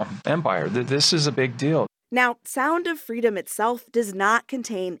adrenochrome empire, this is a big deal. Now, Sound of Freedom itself does not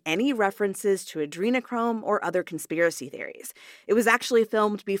contain any references to adrenochrome or other conspiracy theories. It was actually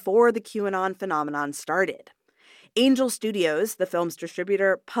filmed before the QAnon phenomenon started. Angel Studios, the film's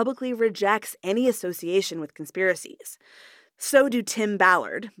distributor, publicly rejects any association with conspiracies. So do Tim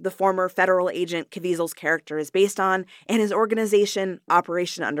Ballard, the former federal agent Caviezel's character is based on, and his organization,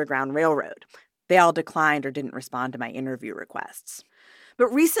 Operation Underground Railroad. They all declined or didn't respond to my interview requests.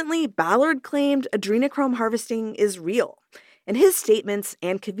 But recently, Ballard claimed adrenochrome harvesting is real. And his statements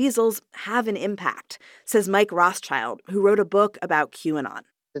and Caviezel's have an impact, says Mike Rothschild, who wrote a book about QAnon.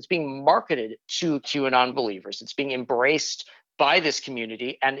 It's being marketed to QAnon believers. It's being embraced by this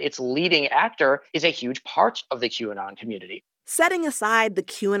community, and its leading actor is a huge part of the QAnon community. Setting aside the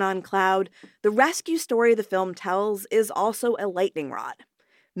QAnon cloud, the rescue story the film tells is also a lightning rod.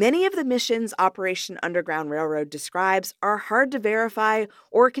 Many of the missions Operation Underground Railroad describes are hard to verify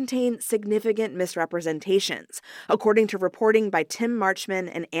or contain significant misrepresentations, according to reporting by Tim Marchman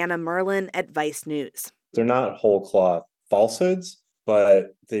and Anna Merlin at Vice News. They're not whole cloth falsehoods,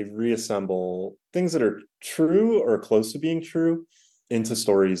 but they reassemble things that are true or close to being true into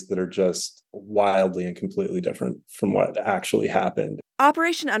stories that are just wildly and completely different from what actually happened.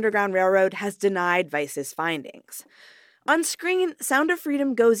 Operation Underground Railroad has denied Vice's findings. On screen, Sound of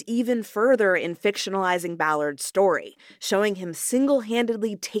Freedom goes even further in fictionalizing Ballard's story, showing him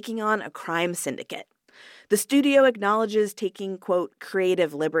single-handedly taking on a crime syndicate. The studio acknowledges taking, quote,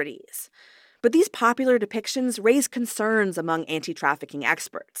 creative liberties. But these popular depictions raise concerns among anti-trafficking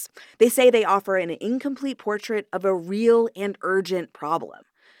experts. They say they offer an incomplete portrait of a real and urgent problem.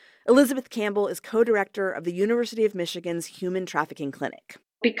 Elizabeth Campbell is co-director of the University of Michigan's Human Trafficking Clinic.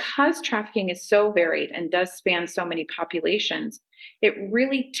 Because trafficking is so varied and does span so many populations, it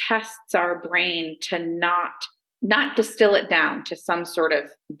really tests our brain to not distill it down to some sort of,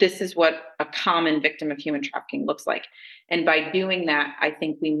 this is what a common victim of human trafficking looks like. And by doing that, I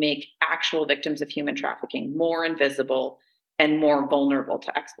think we make actual victims of human trafficking more invisible and more vulnerable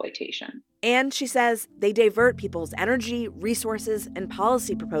to exploitation. And she says they divert people's energy, resources, and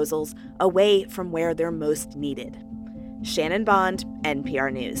policy proposals away from where they're most needed. Shannon Bond,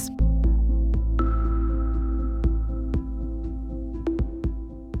 NPR News.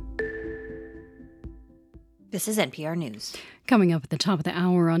 This is NPR News. Coming up at the top of the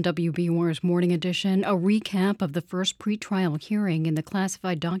hour on WBUR's Morning Edition, a recap of the first pretrial hearing in the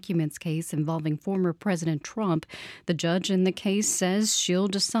classified documents case involving former President Trump. The judge in the case says she'll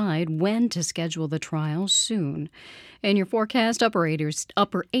decide when to schedule the trial soon. In your forecast, upper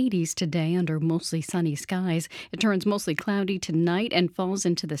 80s today under mostly sunny skies. It turns mostly cloudy tonight and falls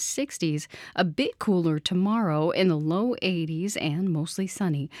into the 60s. A bit cooler tomorrow in the low 80s and mostly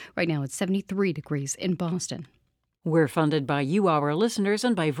sunny. Right now it's 73 degrees in Boston. We're funded by you, our listeners,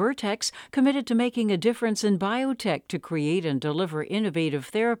 and by Vertex, committed to making a difference in biotech to create and deliver innovative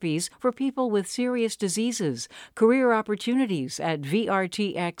therapies for people with serious diseases. Career opportunities at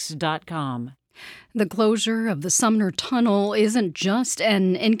vrtx.com. The closure of the Sumner Tunnel isn't just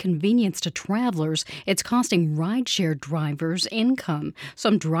an inconvenience to travelers, it's costing rideshare drivers income.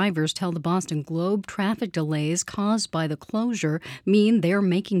 Some drivers tell the Boston Globe traffic delays caused by the closure mean they're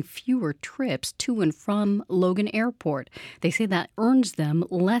making fewer trips to and from Logan Airport. They say that earns them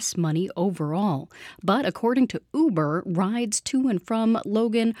less money overall. But according to Uber, rides to and from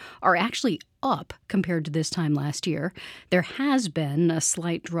Logan are actually up compared to this time last year. There has been a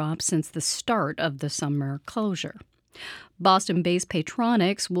slight drop since the start of the summer closure. Boston-based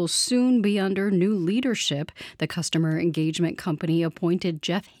Paytronics will soon be under new leadership. The customer engagement company appointed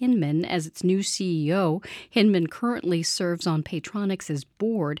Jeff Hinman as its new CEO. Hinman currently serves on Paytronics'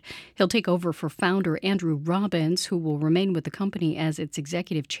 board. He'll take over for founder Andrew Robbins, who will remain with the company as its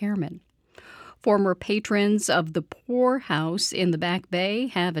executive chairman. Former patrons of the Pour House in the Back Bay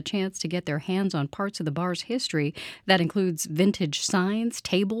have a chance to get their hands on parts of the bar's history. That includes vintage signs,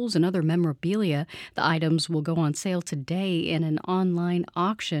 tables, and other memorabilia. The items will go on sale today in an online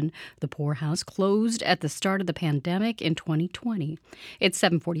auction. The Pour House closed at the start of the pandemic in 2020. It's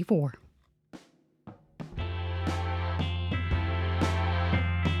 7:44.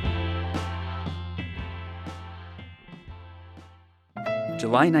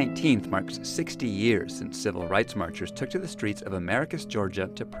 July 19th marks 60 years since civil rights marchers took to the streets of Americus, Georgia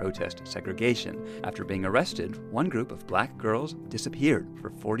to protest segregation. After being arrested, one group of black girls disappeared for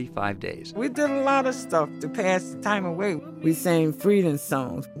 45 days. We did a lot of stuff to pass the time away. We sang freedom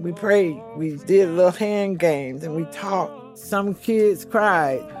songs, we prayed, we did little hand games, and we talked. Some kids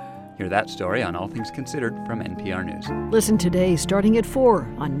cried. Hear that story on All Things Considered from NPR News. Listen today starting at 4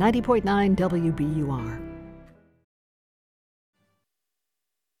 on 90.9 WBUR.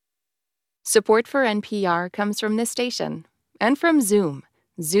 Support for NPR comes from this station and from Zoom.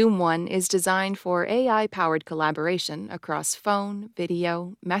 Zoom One is designed for AI-powered collaboration across phone,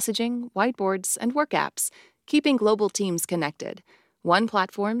 video, messaging, whiteboards, and work apps, keeping global teams connected. One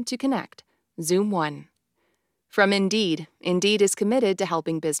platform to connect. Zoom One. From Indeed, Indeed is committed to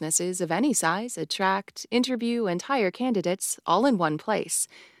helping businesses of any size attract, interview, and hire candidates all in one place.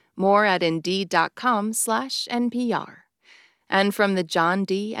 More at Indeed.com/NPR. And from the John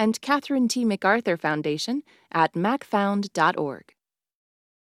D. and Catherine T. MacArthur Foundation at macfound.org.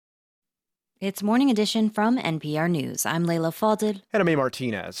 It's Morning Edition from NPR News. I'm Leila Fadel. And I'm A.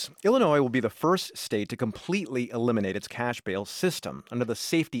 Martinez. Illinois will be the first state to completely eliminate its cash bail system. Under the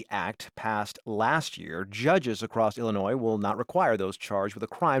SAFETY Act passed last year, judges across Illinois will not require those charged with a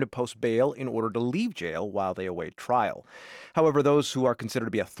crime to post bail in order to leave jail while they await trial. However, those who are considered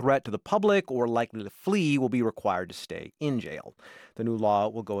to be a threat to the public or likely to flee will be required to stay in jail. The new law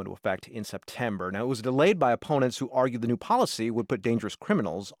will go into effect in September. Now, it was delayed by opponents who argued the new policy would put dangerous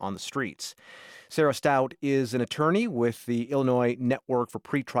criminals on the streets. Sarah Stout is an attorney with the Illinois Network for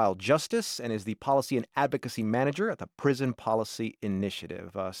Pretrial Justice and is the Policy and Advocacy Manager at the Prison Policy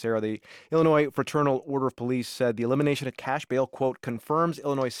Initiative. Sarah, the Illinois Fraternal Order of Police said the elimination of cash bail, quote, confirms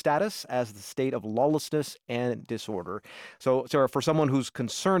Illinois' status as the state of lawlessness and disorder. So, Sarah, for someone who's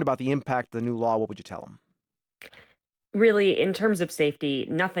concerned about the impact of the new law, what would you tell them? Really, in terms of safety,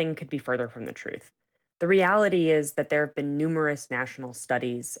 nothing could be further from the truth. The reality is that there have been numerous national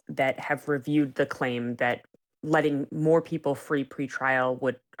studies that have reviewed the claim that letting more people free pretrial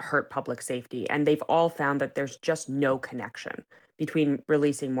would hurt public safety. And they've all found that there's just no connection between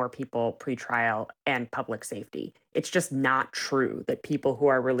releasing more people pretrial and public safety. It's just not true that people who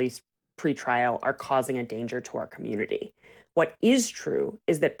are released pretrial are causing a danger to our community. What is true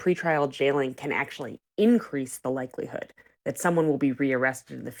is that pretrial jailing can actually increase the likelihood that someone will be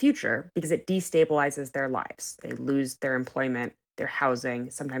rearrested in the future because it destabilizes their lives. They lose their employment, their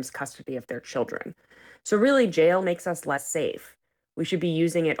housing, sometimes custody of their children. So really, jail makes us less safe. We should be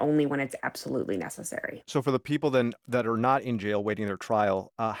using it only when it's absolutely necessary. So for the people then that are not in jail waiting their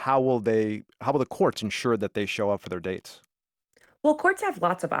trial, how will the courts ensure that they show up for their dates? Well, courts have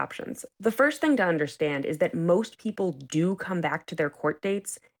lots of options. The first thing to understand is that most people do come back to their court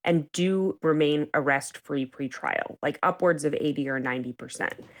dates and do remain arrest-free pretrial, like upwards of 80 or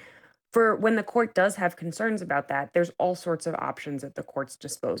 90%. For when the court does have concerns about that, there's all sorts of options at the court's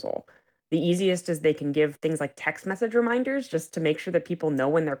disposal. The easiest is they can give things like text message reminders just to make sure that people know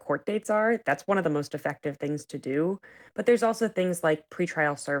when their court dates are. That's one of the most effective things to do. But there's also things like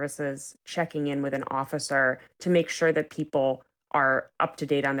pretrial services, checking in with an officer to make sure that people are up to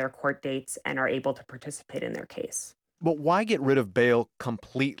date on their court dates and are able to participate in their case. But why get rid of bail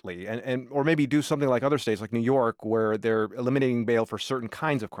completely and or maybe do something like other states like New York where they're eliminating bail for certain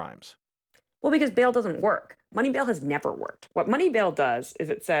kinds of crimes? Well, because bail doesn't work. Money bail has never worked. What money bail does is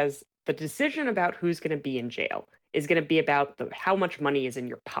it says the decision about who's going to be in jail is going to be about how much money is in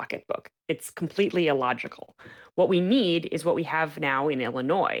your pocketbook. It's completely illogical. What we need is what we have now in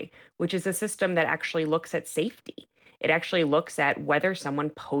Illinois, which is a system that actually looks at safety. It actually looks at whether someone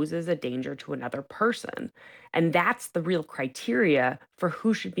poses a danger to another person. And that's the real criteria for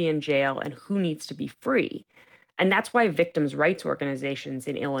who should be in jail and who needs to be free. And that's why victims' rights organizations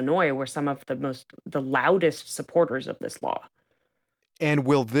in Illinois were some of the loudest supporters of this law. And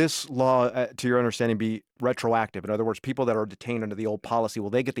will this law, to your understanding, be retroactive? In other words, people that are detained under the old policy, will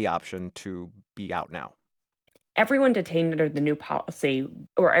they get the option to be out now? Everyone detained under the new policy,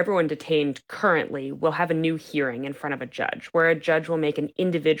 or everyone detained currently, will have a new hearing in front of a judge, where a judge will make an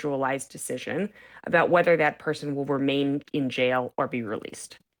individualized decision about whether that person will remain in jail or be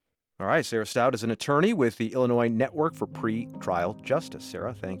released. All right, Sarah Stout is an attorney with the Illinois Network for Pretrial Justice.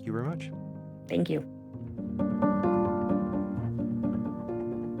 Sarah, thank you very much. Thank you.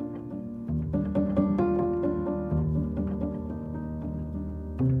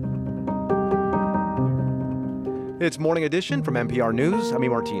 It's Morning Edition from NPR News. I'm E.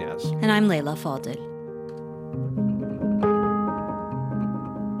 Martinez. And I'm Leila Fadel.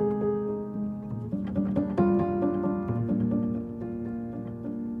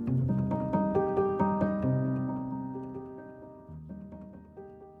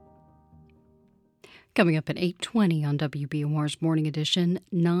 Coming up at 8:20 on WBUR's Morning Edition,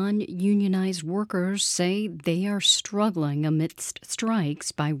 non-unionized workers say they are struggling amidst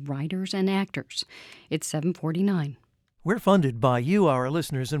strikes by writers and actors. It's 7:49. We're funded by you, our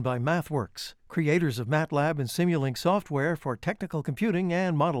listeners, and by MathWorks, creators of MATLAB and Simulink software for technical computing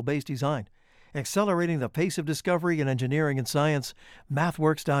and model-based design. Accelerating the pace of discovery in engineering and science,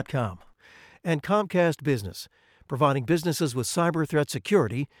 MathWorks.com. And Comcast Business, providing businesses with cyber threat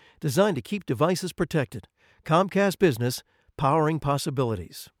security designed to keep devices protected. Comcast Business, powering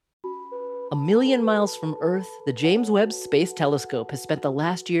possibilities. A million miles from Earth, the James Webb Space Telescope has spent the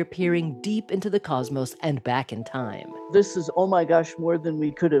last year peering deep into the cosmos and back in time. This is, oh my gosh, more than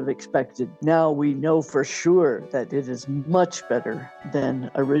we could have expected. Now we know for sure that it is much better than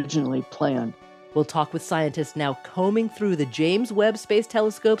originally planned. We'll talk with scientists now combing through the James Webb Space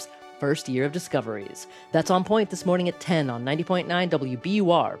Telescope's first year of discoveries. That's On Point this morning at 10 on 90.9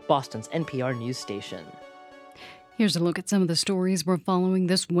 WBUR, Boston's NPR news station. Here's a look at some of the stories we're following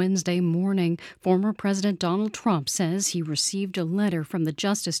this Wednesday morning. Former President Donald Trump says he received a letter from the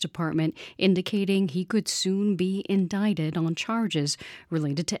Justice Department indicating he could soon be indicted on charges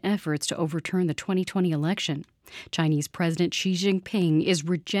related to efforts to overturn the 2020 election. Chinese President Xi Jinping is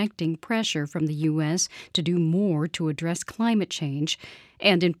rejecting pressure from the U.S. to do more to address climate change.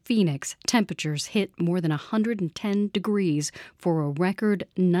 And in Phoenix, temperatures hit more than 110 degrees for a record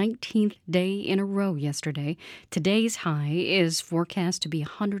 19th day in a row yesterday. Today's high is forecast to be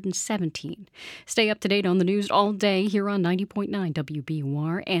 117. Stay up to date on the news all day here on 90.9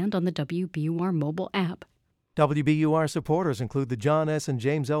 WBUR and on the WBUR mobile app. WBUR supporters include the John S. and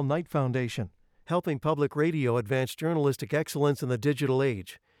James L. Knight Foundation, helping public radio advance journalistic excellence in the digital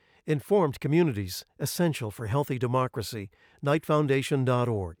age. Informed communities, essential for healthy democracy.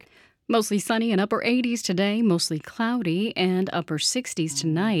 KnightFoundation.org. Mostly sunny and upper 80s today, mostly cloudy and upper 60s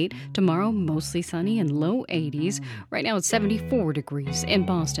tonight. Tomorrow, mostly sunny and low 80s. Right now it's 74 degrees in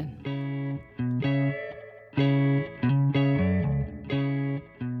Boston.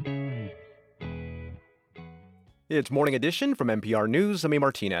 It's Morning Edition from NPR News. I'm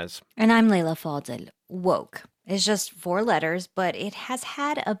Martinez. And I'm Leila Fadel. Woke. It's just 4 letters, but it has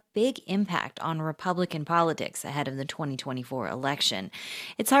had a big impact on Republican politics ahead of the 2024 election.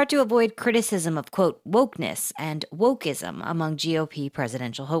 It's hard to avoid criticism of, quote, wokeness and wokeism among GOP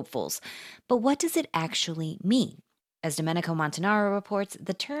presidential hopefuls. But what does it actually mean? As Domenico Montanaro reports,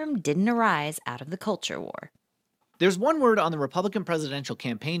 the term didn't arise out of the culture war. There's one word on the Republican presidential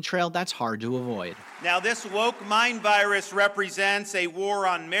campaign trail that's hard to avoid. Now, this woke mind virus represents a war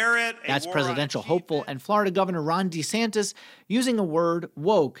on merit. That's presidential hopeful and Florida Governor Ron DeSantis using a word,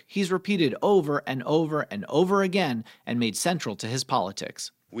 woke, he's repeated over and over and over again and made central to his politics.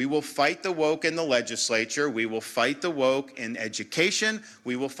 We will fight the woke in the legislature. We will fight the woke in education.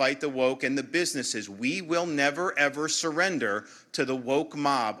 We will fight the woke in the businesses. We will never, ever surrender to the woke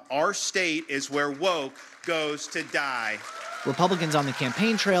mob. Our state is where woke goes to die. Republicans on the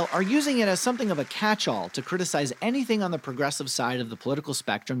campaign trail are using it as something of a catch-all to criticize anything on the progressive side of the political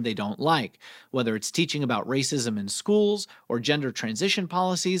spectrum they don't like, whether it's teaching about racism in schools or gender transition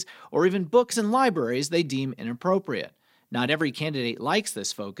policies or even books and libraries they deem inappropriate. Not every candidate likes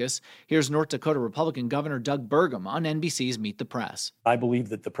this focus. Here's North Dakota Republican Governor Doug Burgum on NBC's Meet the Press. I believe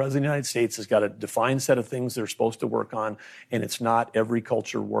that the President of the United States has got a defined set of things they're supposed to work on, and it's not every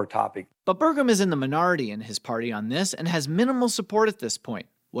culture war topic. But Burgum is in the minority in his party on this and has minimal support at this point.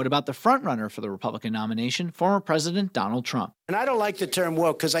 What about the frontrunner for the Republican nomination, former President Donald Trump? And I don't like the term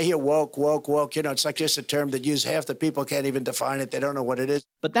woke because I hear woke. You know, it's like just a term that half the people can't even define it. They don't know what it is.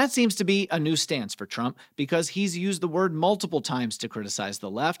 But that seems to be a new stance for Trump because he's used the word multiple times to criticize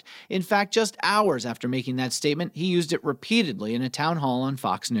the left. In fact, just hours after making that statement, he used it repeatedly in a town hall on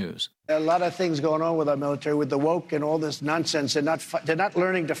Fox News. A lot of things going on with our military, with the woke and all this nonsense. They're not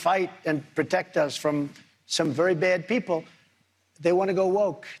learning to fight and protect us from some very bad people. They want to go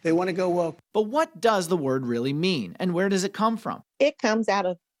woke. They want to go woke. But what does the word really mean, and where does it come from? It comes out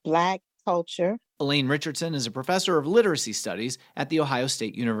of Black culture. Elaine Richardson is a professor of literacy studies at The Ohio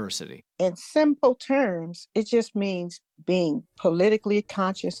State University. In simple terms, it just means being politically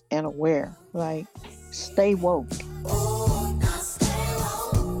conscious and aware, like stay woke.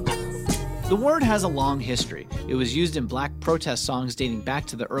 The word has a long history. It was used in black protest songs dating back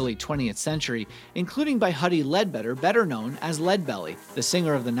to the early 20th century, including by Huddie Ledbetter, better known as Leadbelly, the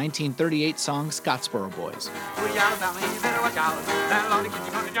singer of the 1938 song Scottsboro Boys.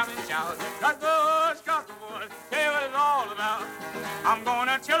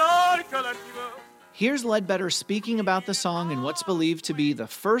 Here's Ledbetter speaking about the song in what's believed to be the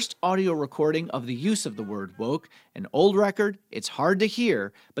first audio recording of the use of the word woke. An old record, it's hard to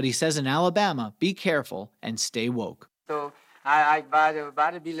hear, but he says in Alabama, be careful and stay woke. So I advise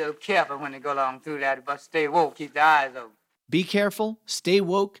everybody to be a little careful when they go along through that, but stay woke, keep their eyes open. Be careful, stay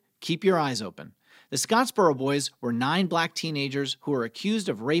woke, keep your eyes open. The Scottsboro Boys were 9 black teenagers who were accused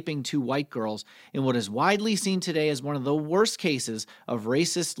of raping 2 white girls in what is widely seen today as one of the worst cases of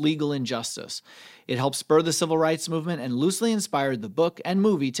racist legal injustice. It helped spur the civil rights movement and loosely inspired the book and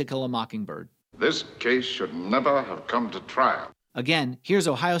movie To Kill a Mockingbird. This case should never have come to trial. Again, here's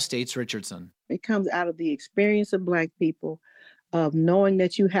Ohio State's Richardson. It comes out of the experience of Black people, of knowing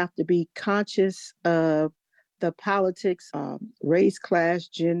that you have to be conscious of the politics, race, class,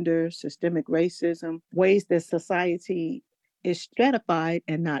 gender, systemic racism, ways that society is stratified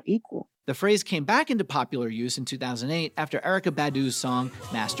and not equal. The phrase came back into popular use in 2008 after Erykah Badu's song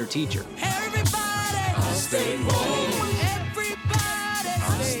Master Teacher. Everybody, stay woke.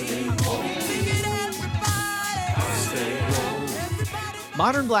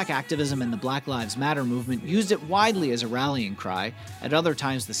 Modern black activism and the Black Lives Matter movement used it widely as a rallying cry. At other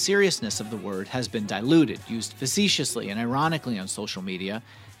times, the seriousness of the word has been diluted, used facetiously and ironically on social media.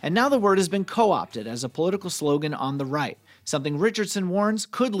 And now the word has been co-opted as a political slogan on the right, something Richardson warns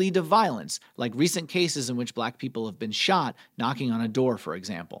could lead to violence, like recent cases in which black people have been shot knocking on a door, for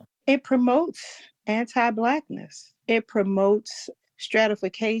example. It promotes anti-Blackness. It promotes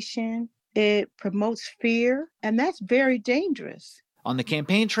stratification. It promotes fear, and that's very dangerous. On the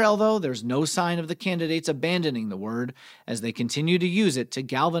campaign trail, though, there's no sign of the candidates abandoning the word as they continue to use it to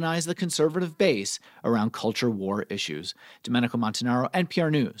galvanize the conservative base around culture war issues. Domenico Montanaro, NPR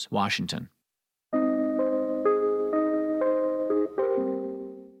News, Washington.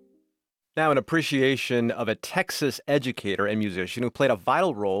 Now, an appreciation of a Texas educator and musician who played a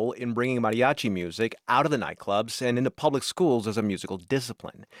vital role in bringing mariachi music out of the nightclubs and into public schools as a musical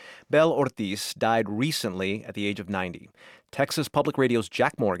discipline. Bel Ortiz died recently at the age of 90. Texas Public Radio's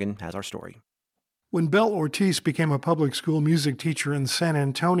Jack Morgan has our story. When Bel Ortiz became a public school music teacher in San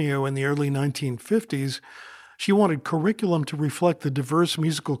Antonio in the early 1950s, she wanted curriculum to reflect the diverse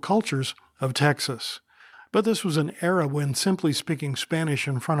musical cultures of Texas. But this was an era when simply speaking Spanish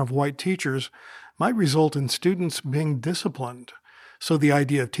in front of white teachers might result in students being disciplined. So the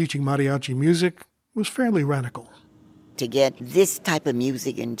idea of teaching mariachi music was fairly radical. To get this type of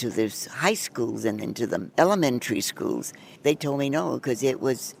music into the high schools and into the elementary schools, they told me no, because it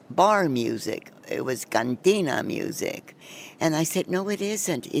was bar music. It was cantina music. And I said, no, it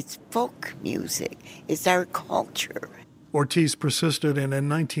isn't. It's folk music. It's our culture. Ortiz persisted, and in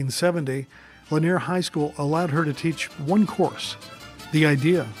 1970, Lanier High School allowed her to teach one course. The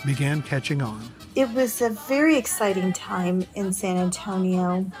idea began catching on. It was a very exciting time in San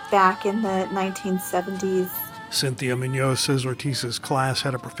Antonio back in the 1970s. Cynthia Munoz says Ortiz's class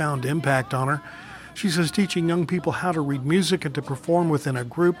had a profound impact on her. She says teaching young people how to read music and to perform within a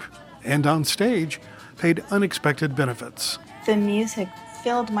group and on stage paid unexpected benefits. The music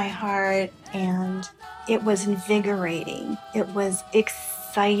filled my heart, and it was invigorating. It was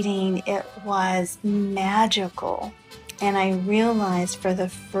exciting. It was magical. And I realized for the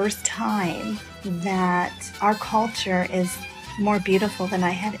first time that our culture is more beautiful than I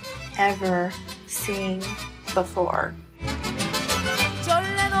had ever seen before.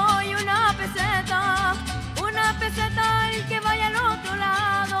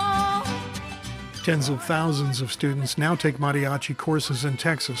 Tens of thousands of students now take mariachi courses in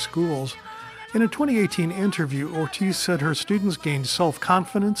Texas schools. In a 2018 interview, Ortiz said her students gained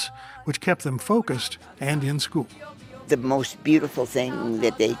self-confidence, which kept them focused and in school. The most beautiful thing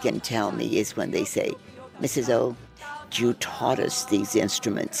that they can tell me is when they say, Mrs. O, you taught us these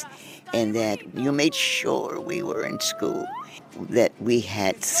instruments, and that you made sure we were in school, that we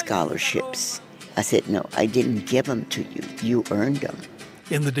had scholarships. I said, no, I didn't give them to you. You earned them.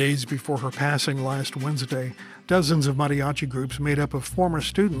 In the days before her passing last Wednesday, dozens of mariachi groups made up of former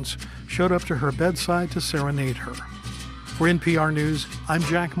students showed up to her bedside to serenade her. For NPR News, I'm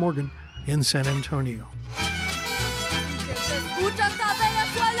Jack Morgan in San Antonio.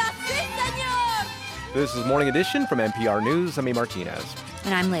 This is Morning Edition from NPR News. I'm A. Martinez.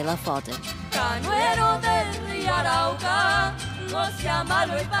 And I'm Layla Falden.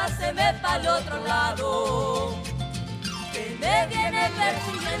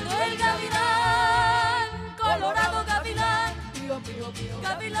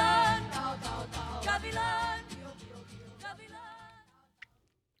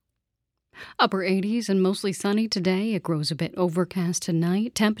 Upper 80s and mostly sunny today. It grows a bit overcast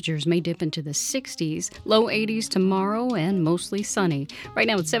tonight. Temperatures may dip into the 60s. Low 80s tomorrow and mostly sunny. Right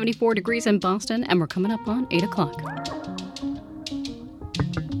now it's 74 degrees in Boston, and we're coming up on 8 o'clock.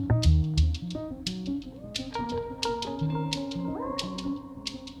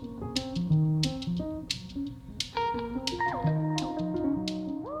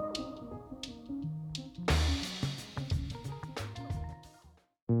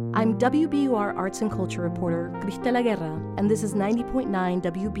 I'm WBUR Arts and Culture reporter Cristela Guerra, and this is 90.9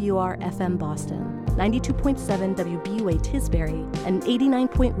 WBUR FM Boston, 92.7 WBUA Tisbury, and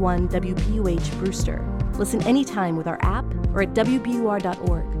 89.1 WBUH Brewster. Listen anytime with our app or at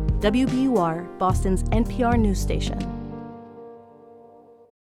WBUR.org. WBUR, Boston's NPR news station.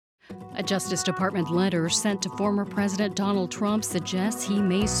 A Justice Department letter sent to former President Donald Trump suggests he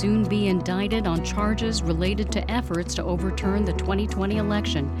may soon be indicted on charges related to efforts to overturn the 2020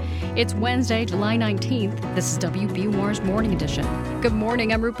 election. It's Wednesday, July 19th. This is WBUR's Morning Edition. Good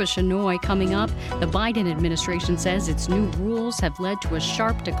morning, I'm Rupa Shenoy. Coming up, the Biden administration says its new rules have led to a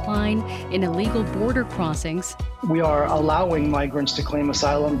sharp decline in illegal border crossings. We are allowing migrants to claim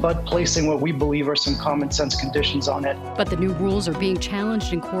asylum, but placing what we believe are some common sense conditions on it. But the new rules are being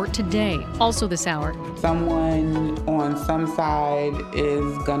challenged in court today. Also this hour, someone on some side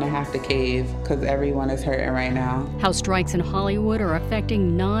is gonna have to cave because everyone is hurting right now. How strikes in Hollywood are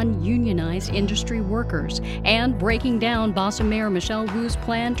affecting non-unionized industry workers, and breaking down Boston Mayor Michelle Wu's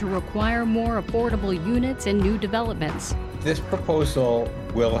plan to require more affordable units in new developments. This proposal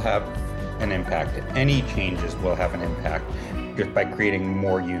will have an impact. Any changes will have an impact just by creating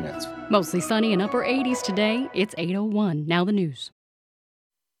more units. Mostly sunny and upper 80s today. It's 8:01. Now the news.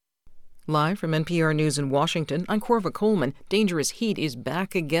 Live from NPR News in Washington, I'm Corva Coleman. Dangerous heat is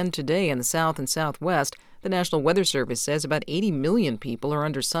back again today in the south and southwest. The National Weather Service says about 80 million people are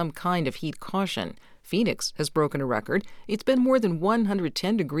under some kind of heat caution. Phoenix has broken a record. It's been more than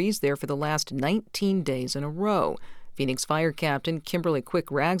 110 degrees there for the last 19 days in a row. Phoenix Fire Captain Kimberly Quick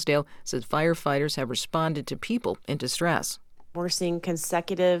Ragsdale says firefighters have responded to people in distress. We're seeing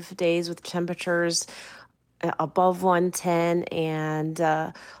consecutive days with temperatures above 110, and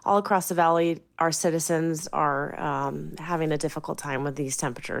all across the valley, our citizens are having a difficult time with these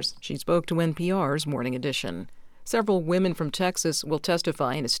temperatures. She spoke to NPR's Morning Edition. Several women from Texas will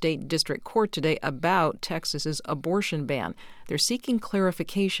testify in a state district court today about Texas's abortion ban. They're seeking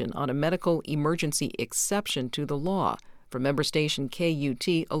clarification on a medical emergency exception to the law. From member station KUT,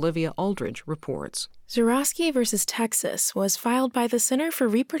 Olivia Aldridge reports. Zurowski v. Texas was filed by the Center for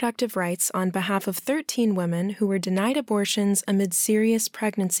Reproductive Rights on behalf of 13 women who were denied abortions amid serious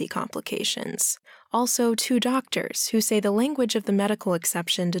pregnancy complications. Also, 2 doctors who say the language of the medical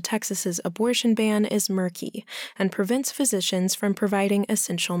exception to Texas's abortion ban is murky and prevents physicians from providing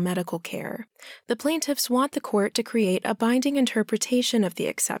essential medical care. The plaintiffs want the court to create a binding interpretation of the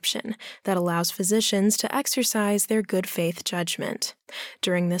exception that allows physicians to exercise their good faith judgment.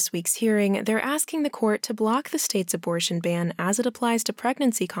 During this week's hearing, they're asking the court to block the state's abortion ban as it applies to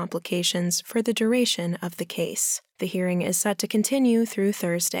pregnancy complications for the duration of the case. The hearing is set to continue through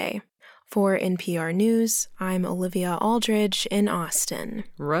Thursday. For NPR News, I'm Olivia Aldridge in Austin.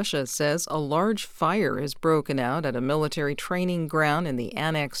 Russia says a large fire has broken out at a military training ground in the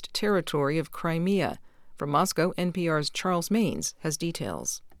annexed territory of Crimea. From Moscow, NPR's Charles Maines has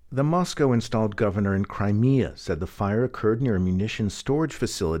details. The Moscow-installed governor in Crimea said the fire occurred near a munitions storage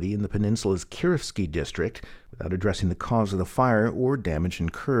facility in the peninsula's Kirovsky district without addressing the cause of the fire or damage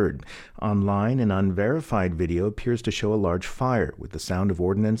incurred. Online, an unverified video appears to show a large fire with the sound of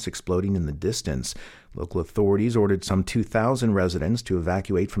ordnance exploding in the distance. Local authorities ordered some 2,000 residents to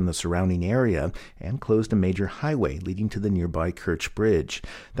evacuate from the surrounding area and closed a major highway leading to the nearby Kerch Bridge.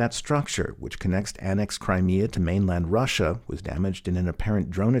 That structure, which connects annexed Crimea to mainland Russia, was damaged in an apparent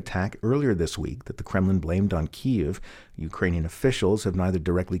drone attack earlier this week that the Kremlin blamed on Kyiv. Ukrainian officials have neither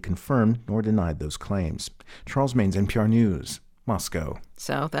directly confirmed nor denied those claims. Charles Maines, NPR News, Moscow.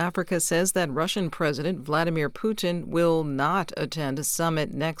 South Africa says that Russian President Vladimir Putin will not attend a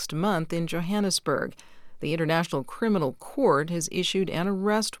summit next month in Johannesburg. The International Criminal Court has issued an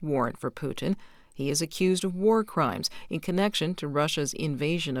arrest warrant for Putin. He is accused of war crimes in connection to Russia's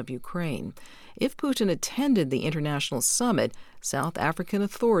invasion of Ukraine. If Putin attended the international summit, South African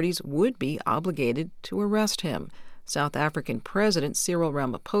authorities would be obligated to arrest him. South African President Cyril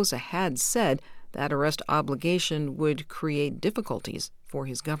Ramaphosa had said that arrest obligation would create difficulties for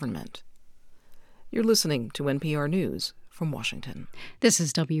his government. You're listening to NPR News. from Washington. This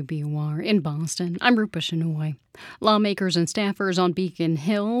is WBUR in Boston. I'm Rupa Shenoy. Lawmakers and staffers on Beacon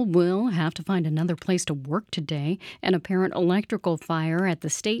Hill will have to find another place to work today. An apparent electrical fire at the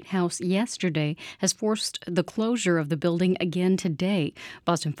State House yesterday has forced the closure of the building again today.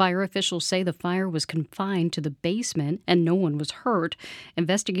 Boston fire officials say the fire was confined to the basement and no one was hurt.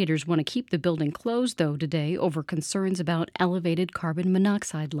 Investigators want to keep the building closed, though, today over concerns about elevated carbon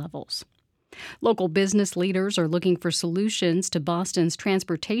monoxide levels. Local business leaders are looking for solutions to Boston's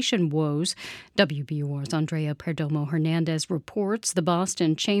transportation woes. WBUR's Andrea Perdomo-Hernandez reports the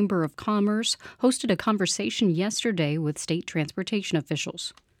Boston Chamber of Commerce hosted a conversation yesterday with state transportation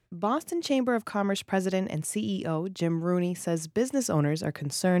officials. Boston Chamber of Commerce President and CEO Jim Rooney says business owners are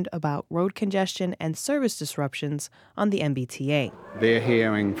concerned about road congestion and service disruptions on the MBTA. They're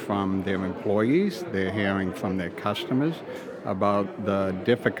hearing from their employees, they're hearing from their customers about the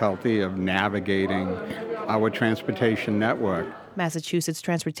difficulty of navigating our transportation network. Massachusetts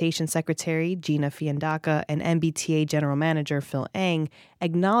Transportation Secretary Gina Fiandaca and MBTA General Manager Phil Eng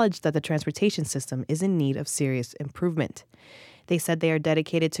acknowledged that the transportation system is in need of serious improvement. They said they are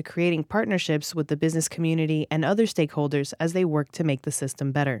dedicated to creating partnerships with the business community and other stakeholders as they work to make the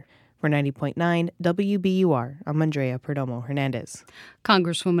system better. For 90.9 WBUR, I'm Andrea Perdomo-Hernandez.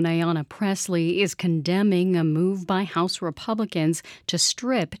 Congresswoman Ayanna Pressley is condemning a move by House Republicans to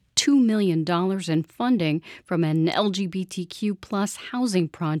strip $2 million in funding from an LGBTQ plus housing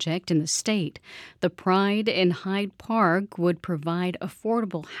project in the state. The Pride in Hyde Park would provide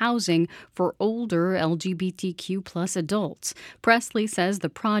affordable housing for older LGBTQ plus adults. Pressley says the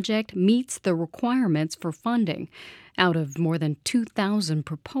project meets the requirements for funding. Out of more than 2,000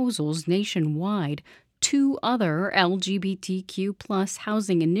 proposals nationwide, 2 other LGBTQ plus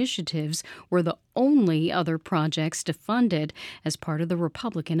housing initiatives were the only other projects defunded as part of the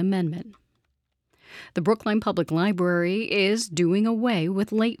Republican amendment. The Brookline Public Library is doing away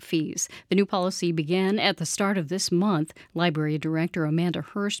with late fees. The new policy began at the start of this month. Library Director Amanda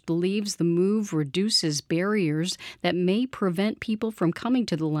Hurst believes the move reduces barriers that may prevent people from coming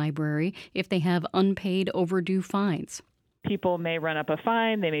to the library if they have unpaid overdue fines. People may run up a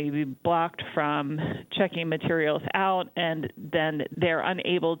fine, they may be blocked from checking materials out, and then they're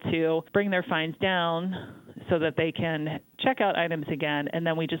unable to bring their fines down so that they can check out items again, and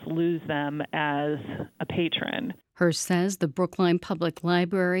then we just lose them as a patron. Hurst says the Brookline Public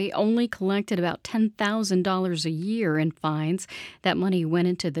Library only collected about $10,000 a year in fines. That money went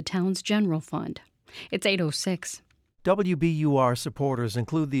into the town's general fund. It's 8:06. WBUR supporters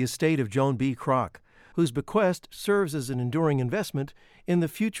include the estate of Joan B. Kroc, whose bequest serves as an enduring investment in the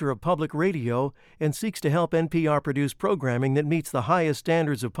future of public radio and seeks to help NPR produce programming that meets the highest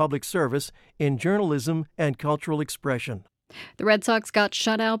standards of public service in journalism and cultural expression. The Red Sox got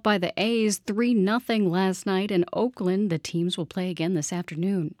shut out by the A's 3-0 last night in Oakland. The teams will play again this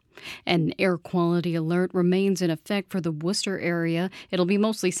afternoon. An air quality alert remains in effect for the Worcester area. It'll be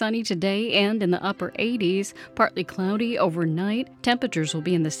mostly sunny today and in the upper 80s, partly cloudy overnight. Temperatures will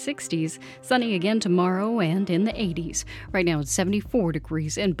be in the 60s, sunny again tomorrow and in the 80s. Right now it's 74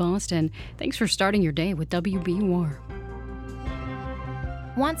 degrees in Boston. Thanks for starting your day with WBUR.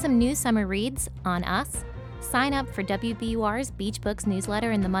 Want some new summer reads on us? Sign up for WBUR's Beach Books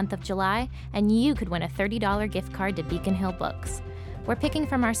newsletter in the month of July, and you could win a $30 gift card to Beacon Hill Books. We're picking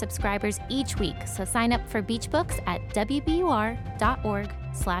from our subscribers each week, so sign up for Beach Books at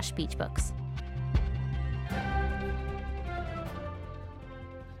wbur.org/beachbooks.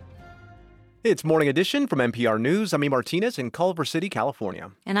 It's Morning Edition from NPR News. I'm E. Martinez in Culver City, California.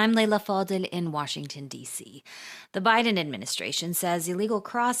 And I'm Leila Fadel in Washington, D.C. The Biden administration says illegal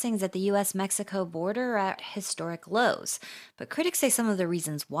crossings at the U.S.-Mexico border are at historic lows. But critics say some of the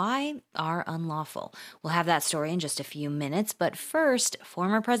reasons why are unlawful. We'll have that story in just a few minutes. But first,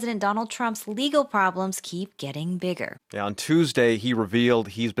 former President Donald Trump's legal problems keep getting bigger. Yeah, on Tuesday, he revealed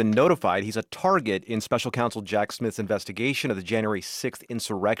he's been notified he's a target in Special Counsel Jack Smith's investigation of the January 6th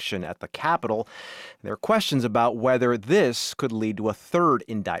insurrection at the Capitol. There are questions about whether this could lead to a third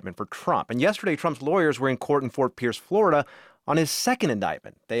indictment for Trump. And yesterday, Trump's lawyers were in court in Fort Pierce, Florida, on his second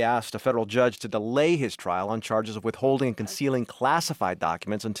indictment. They asked a federal judge to delay his trial on charges of withholding and concealing classified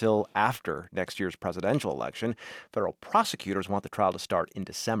documents until after next year's presidential election. Federal prosecutors want the trial to start in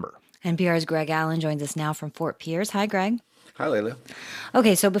December. NPR's Greg Allen joins us now from Fort Pierce. Hi, Greg. Hi, Leila.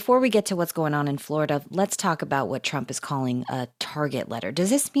 Okay, so before we get to what's going on in Florida, let's talk about what Trump is calling a target letter. Does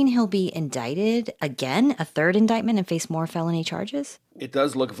this mean he'll be indicted again, a third indictment, and face more felony charges? It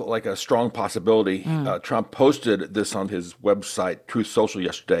does look like a strong possibility. Trump posted this on his website, Truth Social,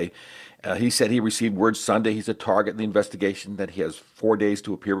 yesterday. He said he received word Sunday he's a target in the investigation, that he has 4 days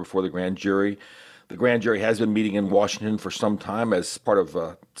to appear before the grand jury. The grand jury has been meeting in Washington for some time as part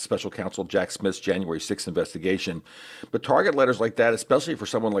of Special Counsel Jack Smith's January 6th investigation. But target letters like that, especially for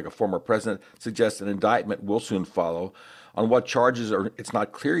someone like a former president, suggest an indictment will soon follow. On what charges, it's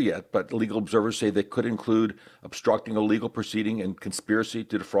not clear yet, but legal observers say they could include obstructing a legal proceeding and conspiracy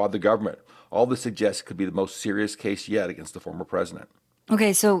to defraud the government. All this suggests it could be the most serious case yet against the former president.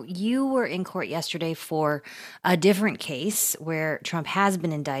 Okay, so you were in court yesterday for a different case where Trump has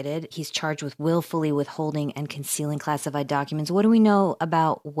been indicted. He's charged with willfully withholding and concealing classified documents. What do we know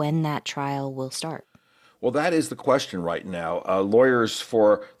about when that trial will start? Well, that is the question right now. Lawyers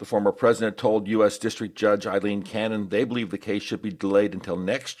for the former president told U.S. District Judge Eileen Cannon they believe the case should be delayed until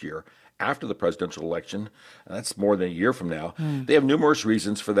next year, after the presidential election. That's more than a year from now. They have numerous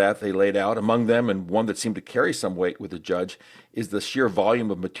reasons for that they laid out. Among them, and one that seemed to carry some weight with the judge, is the sheer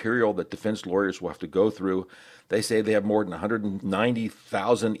volume of material that defense lawyers will have to go through. They say they have more than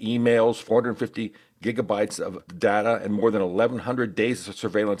 190,000 emails, 450 gigabytes of data, and more than 1,100 days of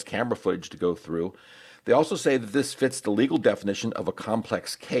surveillance camera footage to go through. They also say that this fits the legal definition of a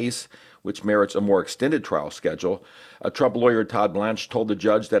complex case, which merits a more extended trial schedule. Trump lawyer Todd Blanche told the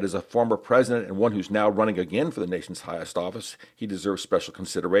judge that as a former president and one who's now running again for the nation's highest office, he deserves special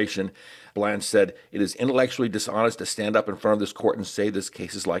consideration. Blanche said, "It is intellectually dishonest to stand up in front of this court and say this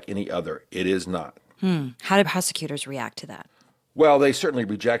case is like any other. It is not." How do prosecutors react to that? Well, they certainly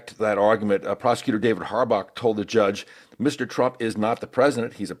reject that argument. Prosecutor David Harbach told the judge, Mr. Trump is not the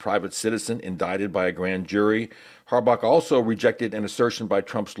president. He's a private citizen indicted by a grand jury. Harbach also rejected an assertion by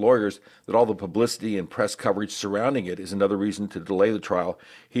Trump's lawyers that all the publicity and press coverage surrounding it is another reason to delay the trial.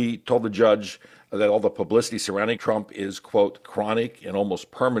 He told the judge that all the publicity surrounding Trump is, quote, chronic and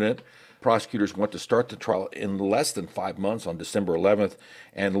almost permanent. Prosecutors want to start the trial in less than 5 months on December 11th,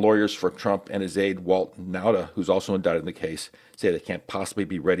 and lawyers for Trump and his aide, Walt Nauta, who's also indicted in the case, say they can't possibly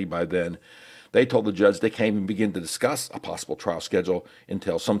be ready by then. They told the judge they can't even begin to discuss a possible trial schedule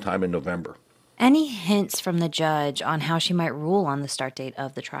until sometime in November. Any hints from the judge on how she might rule on the start date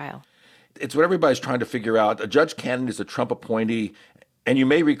of the trial? It's what everybody's trying to figure out. Judge Cannon is a Trump appointee, and you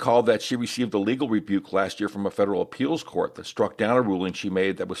may recall that she received a legal rebuke last year from a federal appeals court that struck down a ruling she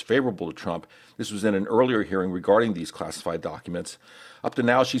made that was favorable to Trump. This was in an earlier hearing regarding these classified documents. Up to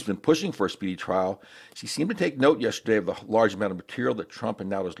now, she's been pushing for a speedy trial. She seemed to take note yesterday of the large amount of material that Trump and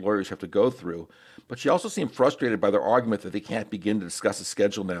now his lawyers have to go through. But she also seemed frustrated by their argument that they can't begin to discuss a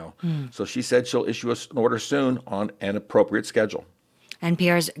schedule now. So she said she'll issue an order soon on an appropriate schedule.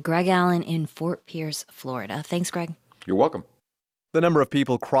 NPR's Greg Allen in Fort Pierce, Florida. Thanks, Greg. You're welcome. The number of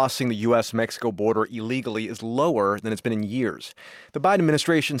people crossing the U.S.-Mexico border illegally is lower than it's been in years. The Biden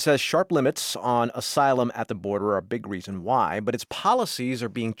administration says sharp limits on asylum at the border are a big reason why, but its policies are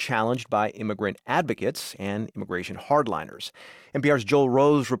being challenged by immigrant advocates and immigration hardliners. NPR's Joel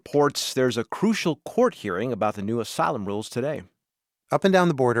Rose reports there's a crucial court hearing about the new asylum rules today. Up and down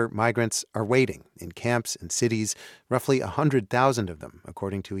the border, migrants are waiting in camps and cities, roughly 100,000 of them,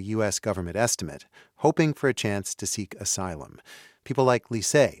 according to a U.S. government estimate, hoping for a chance to seek asylum. People like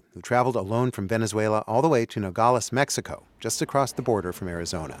Lisey, who traveled alone from Venezuela all the way to Nogales, Mexico, just across the border from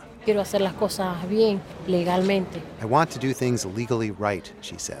Arizona. Quiero hacer las cosas bien, legalmente. I want to do things legally right,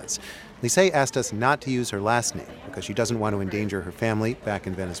 she says. Lisey asked us not to use her last name because she doesn't want to endanger her family back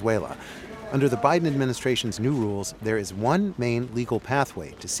in Venezuela. Under the Biden administration's new rules, there is one main legal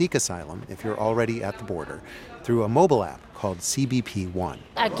pathway to seek asylum if you're already at the border, through a mobile app called CBP One.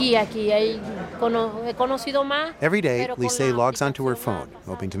 Aquí he conocido más. Every day, Lisey logs onto her phone,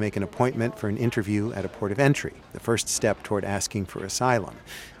 hoping to make an appointment for an interview at a port of entry, the first step toward asking for asylum.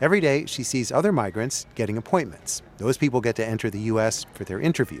 Every day, she sees other migrants getting appointments. Those people get to enter the U.S. for their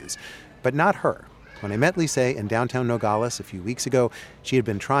interviews, but not her. When I met Lisey in downtown Nogales a few weeks ago, she had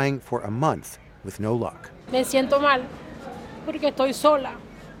been trying for a month with no luck. Me siento mal porque estoy sola.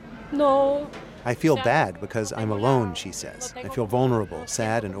 No. I feel bad because I'm alone, she says. I feel vulnerable,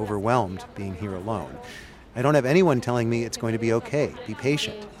 sad, and overwhelmed being here alone. I don't have anyone telling me it's going to be okay. Be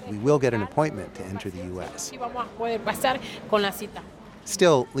patient. We will get an appointment to enter the U.S.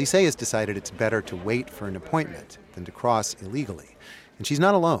 Still, Lisey has decided it's better to wait for an appointment than to cross illegally. And she's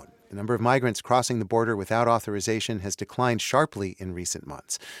not alone. The number of migrants crossing the border without authorization has declined sharply in recent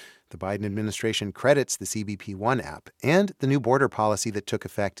months. The Biden administration credits the CBP One app and the new border policy that took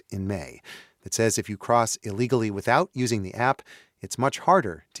effect in May that says if you cross illegally without using the app, it's much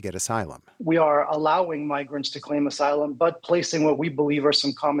harder to get asylum. We are allowing migrants to claim asylum, but placing what we believe are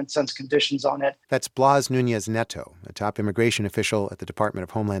some common sense conditions on it. That's Blas Nunez Neto, a top immigration official at the Department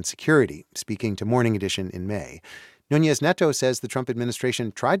of Homeland Security, speaking to Morning Edition in May. Nunez Neto says the Trump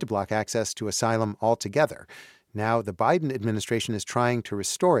administration tried to block access to asylum altogether. Now the Biden administration is trying to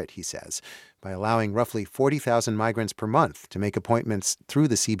restore it, he says, by allowing roughly 40,000 migrants per month to make appointments through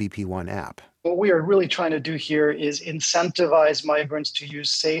the CBP One app. What we are really trying to do here is incentivize migrants to use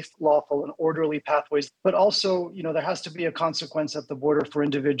safe, lawful, and orderly pathways. But also, there has to be a consequence at the border for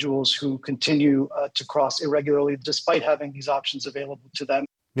individuals who continue to cross irregularly despite having these options available to them.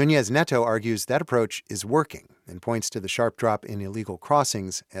 Nunez Neto argues that approach is working and points to the sharp drop in illegal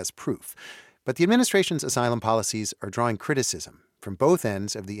crossings as proof. But the administration's asylum policies are drawing criticism from both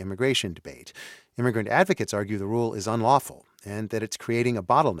ends of the immigration debate. Immigrant advocates argue the rule is unlawful and that it's creating a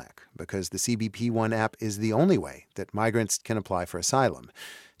bottleneck because the CBP One app is the only way that migrants can apply for asylum.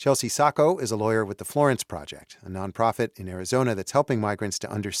 Chelsea Sacco is a lawyer with the Florence Project, a nonprofit in Arizona that's helping migrants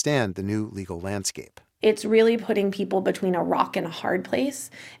to understand the new legal landscape. It's really putting people between a rock and a hard place.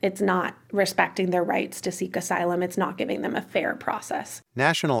 It's not respecting their rights to seek asylum. It's not giving them a fair process.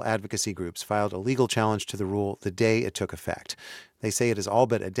 National advocacy groups filed a legal challenge to the rule the day it took effect. They say it is all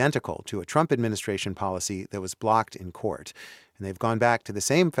but identical to a Trump administration policy that was blocked in court. And they've gone back to the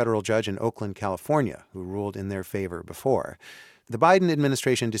same federal judge in Oakland, California, who ruled in their favor before. The Biden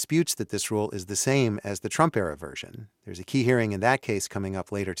administration disputes that this rule is the same as the Trump-era version. There's a key hearing in that case coming up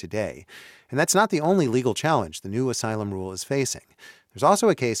later today. And that's not the only legal challenge the new asylum rule is facing. There's also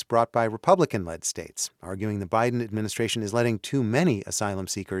a case brought by Republican-led states, arguing the Biden administration is letting too many asylum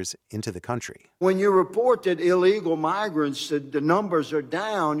seekers into the country. When you report that illegal migrants, the numbers are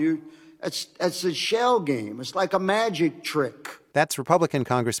down, it's a shell game. It's like a magic trick. That's Republican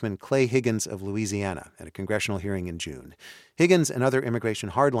Congressman Clay Higgins of Louisiana at a congressional hearing in June. Higgins and other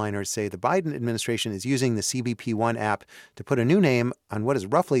immigration hardliners say the Biden administration is using the CBP One app to put a new name on what is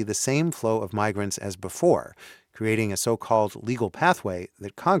roughly the same flow of migrants as before, creating a so-called legal pathway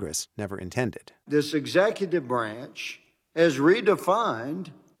that Congress never intended. This executive branch has redefined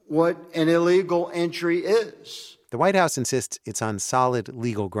what an illegal entry is. The White House insists it's on solid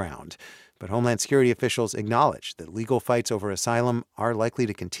legal ground. But Homeland Security officials acknowledge that legal fights over asylum are likely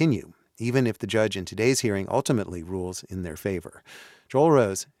to continue, even if the judge in today's hearing ultimately rules in their favor. Joel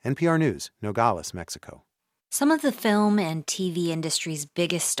Rose, NPR News, Nogales, Mexico. Some of the film and TV industry's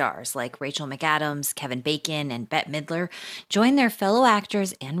biggest stars, like Rachel McAdams, Kevin Bacon, and Bette Midler, join their fellow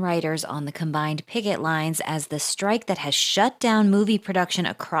actors and writers on the combined picket lines as the strike that has shut down movie production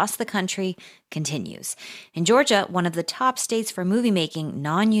across the country continues. In Georgia, one of the top states for movie making,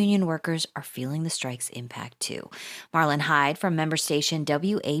 non-union workers are feeling the strike's impact too. Marlon Hyde from member station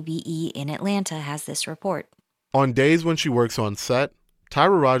WABE in Atlanta has this report. On days when she works on set,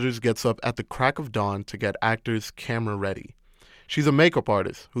 Tyra Rogers gets up at the crack of dawn to get actors camera ready. She's a makeup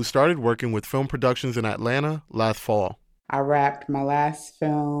artist who started working with film productions in Atlanta last fall. I wrapped my last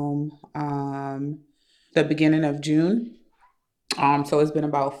film the beginning of June. So it's been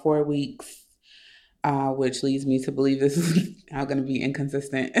about 4 weeks, which leads me to believe this is now going to be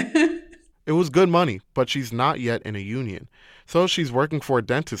inconsistent. It was good money, but she's not yet in a union. So she's working for a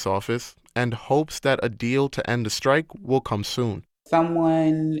dentist's office and hopes that a deal to end the strike will come soon.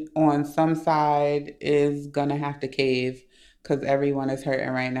 Someone on some side is going to have to cave because everyone is hurting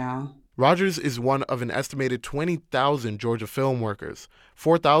right now. Rogers is one of an estimated 20,000 Georgia film workers.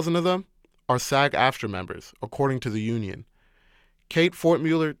 4,000 of them are SAG-AFTRA members, according to the union. Kate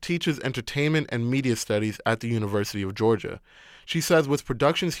Fortmuller teaches entertainment and media studies at the University of Georgia. She says with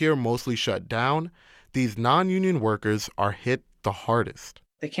productions here mostly shut down, these non-union workers are hit the hardest.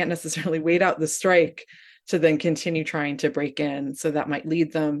 They can't necessarily wait out the strike to then continue trying to break in. So that might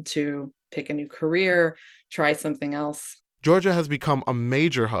lead them to pick a new career, try something else. Georgia has become a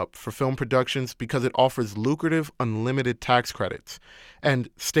major hub for film productions because it offers lucrative, unlimited tax credits. And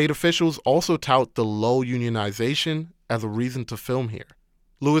state officials also tout the low unionization as a reason to film here.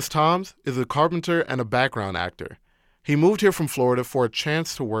 Louis Toms is a carpenter and a background actor. He moved here from Florida for a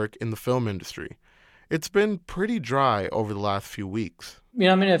chance to work in the film industry. It's been pretty dry over the last few weeks.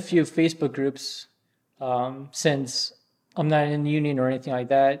 I'm in a few Facebook groups since I'm not in the union or anything like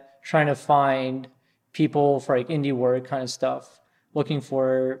that, trying to find people for like indie work kind of stuff, looking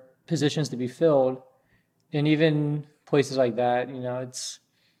for positions to be filled. And even places like that,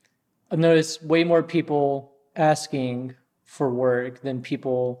 I've noticed way more people asking for work than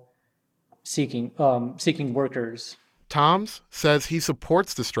people seeking workers. Toms says he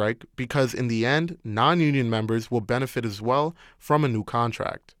supports the strike because in the end, non-union members will benefit as well from a new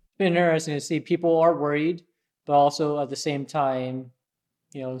contract. It's been interesting to see people are worried, but also at the same time,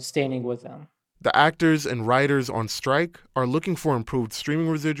 standing with them. The actors and writers on strike are looking for improved streaming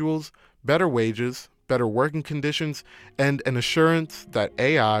residuals, better wages, better working conditions, and an assurance that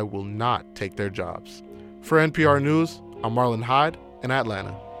AI will not take their jobs. For NPR News, I'm Marlon Hyde in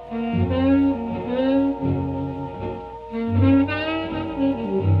Atlanta.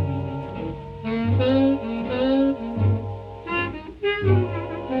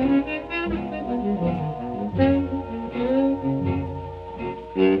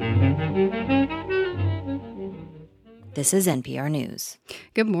 This is NPR News.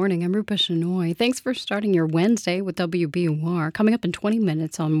 Good morning. I'm Rupa Shenoy. Thanks for starting your Wednesday with WBUR. Coming up in 20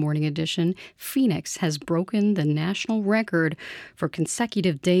 minutes on Morning Edition, Phoenix has broken the national record for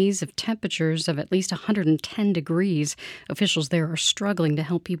consecutive days of temperatures of at least 110 degrees. Officials there are struggling to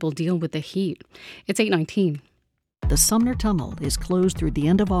help people deal with the heat. It's 8:19. The Sumner Tunnel is closed through the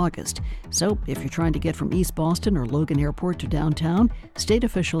end of August, so if you're trying to get from East Boston or Logan Airport to downtown, state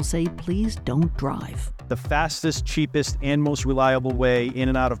officials say please don't drive. The fastest, cheapest, and most reliable way in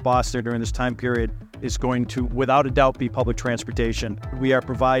and out of Boston during this time period is going to, without a doubt, be public transportation. We are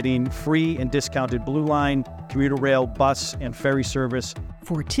providing free and discounted Blue Line, commuter rail, bus, and ferry service.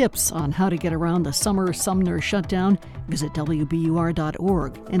 For tips on how to get around the summer Sumner shutdown, visit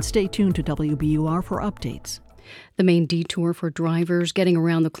WBUR.org and stay tuned to WBUR for updates. The main detour for drivers getting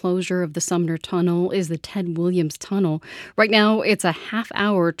around the closure of the Sumner Tunnel is the Ted Williams Tunnel. Right now, it's a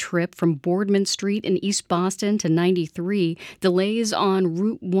half-hour trip from Boardman Street in East Boston to 93. Delays on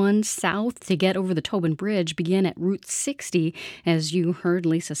Route 1 south to get over the Tobin Bridge begin at Route 60. As you heard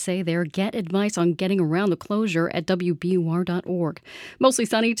Lisa say there, get advice on getting around the closure at WBUR.org. Mostly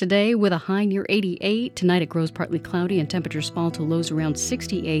sunny today with a high near 88. Tonight it grows partly cloudy and temperatures fall to lows around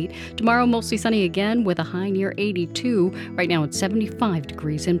 68. Tomorrow, mostly sunny again with a high near 82. Right now it's 75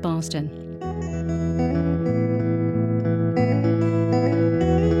 degrees in Boston.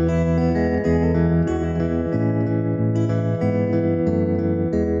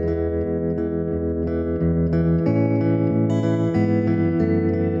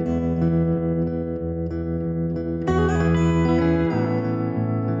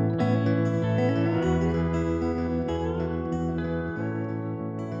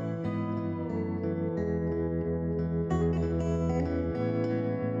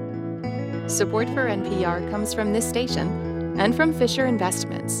 Support for NPR comes from this station and from Fisher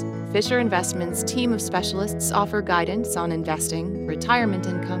Investments. Fisher Investments' team of specialists offer guidance on investing, retirement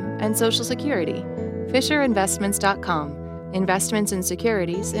income, and Social Security. FisherInvestments.com. Investments in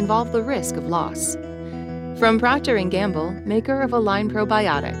securities involve the risk of loss. From Procter & Gamble, maker of Align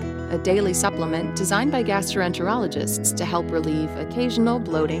Probiotic, a daily supplement designed by gastroenterologists to help relieve occasional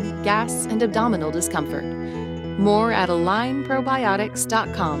bloating, gas, and abdominal discomfort. More at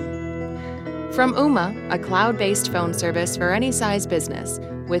AlignProbiotics.com. From Ooma, a cloud-based phone service for any size business,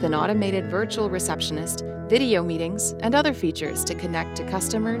 with an automated virtual receptionist, video meetings, and other features to connect to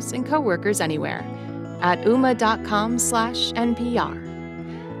customers and coworkers anywhere at ooma.com/NPR.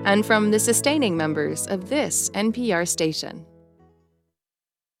 And from the sustaining members of this NPR station.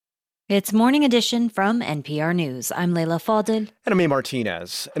 It's Morning Edition from NPR News. I'm Leila Fadel. And I'm A.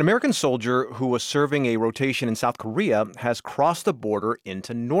 Martinez. An American soldier who was serving a rotation in South Korea has crossed the border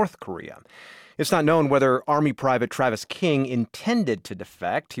into North Korea. It's not known whether Army Private Travis King intended to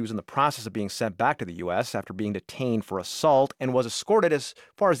defect. He was in the process of being sent back to the U.S. after being detained for assault and was escorted as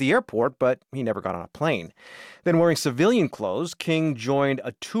far as the airport, but he never got on a plane. Then, wearing civilian clothes, King joined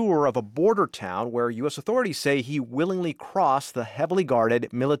a tour of a border town where U.S. authorities say he willingly crossed the heavily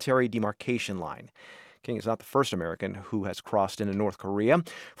guarded military demarcation line. King is not the first American who has crossed into North Korea.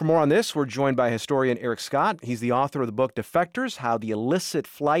 For more on this, we're joined by historian Eric Scott. He's the author of the book Defectors, How the Illicit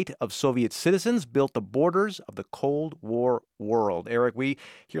Flight of Soviet Citizens Built the Borders of the Cold War World. Eric, we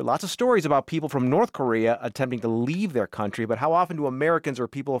hear lots of stories about people from North Korea attempting to leave their country, but how often do Americans or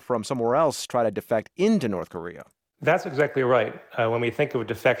people from somewhere else try to defect into North Korea? That's exactly right. When we think of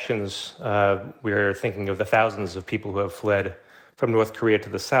defections, we're thinking of the thousands of people who have fled from North Korea to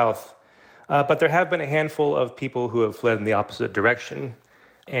the south. But there have been a handful of people who have fled in the opposite direction.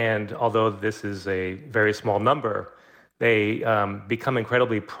 And although this is a very small number, they become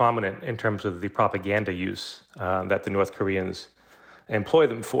incredibly prominent in terms of the propaganda use that the North Koreans employ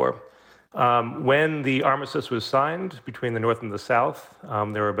them for. When the armistice was signed between the North and the South,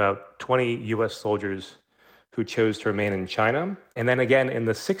 there were about 20 U.S. soldiers who chose to remain in China. And then again in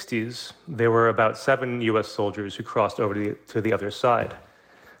the 60s, there were about 7 U.S. soldiers who crossed over to the other side.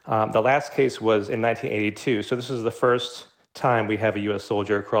 The last case was in 1982, so this is the first time we have a U.S.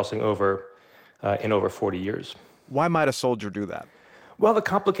 soldier crossing over in over 40 years. Why might a soldier do that? Well, the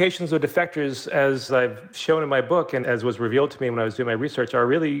complications of defectors, as I've shown in my book and as was revealed to me when I was doing my research, are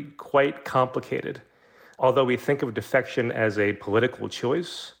really quite complicated. Although we think of defection as a political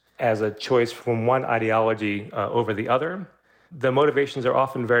choice, as a choice from one ideology over the other, the motivations are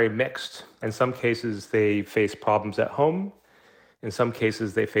often very mixed. In some cases, they face problems at home. In some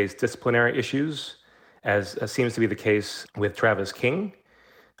cases, they face disciplinary issues, as seems to be the case with Travis King.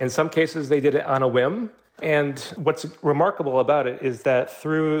 In some cases, they did it on a whim. And what's remarkable about it is that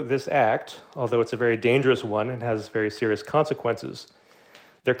through this act, although it's a very dangerous one and has very serious consequences,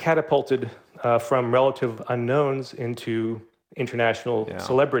 they're catapulted from relative unknowns into international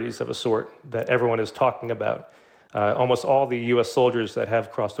celebrities of a sort that everyone is talking about. Almost all the U.S. soldiers that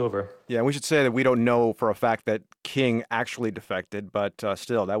have crossed over. Yeah, and we should say that we don't know for a fact that King actually defected, but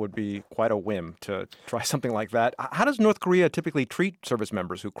still, that would be quite a whim to try something like that. How does North Korea typically treat service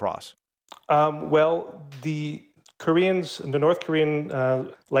members who cross? Well, the North Korean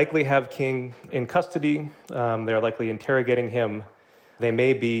likely have King in custody. They're likely interrogating him. They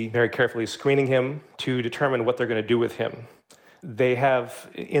may be very carefully screening him to determine what they're going to do with him. They have,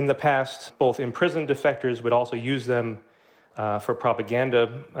 in the past, both imprisoned defectors, but also used them for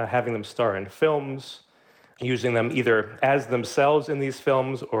propaganda, having them star in films, using them either as themselves in these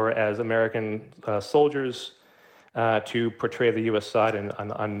films or as American soldiers to portray the U.S. side in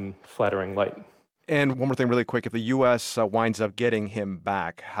an unflattering light. And one more thing really quick. If the U.S. Winds up getting him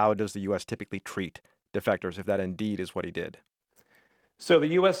back, how does the U.S. typically treat defectors if that indeed is what he did? So the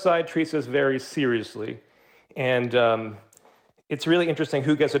U.S. side treats this very seriously. And it's really interesting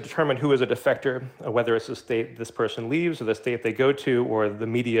who gets to determine who is a defector, whether it's the state this person leaves or the state they go to or the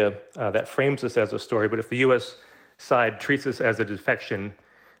media that frames this as a story. But if the U.S. side treats this as a defection,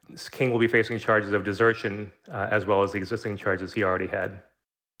 King will be facing charges of desertion as well as the existing charges he already had.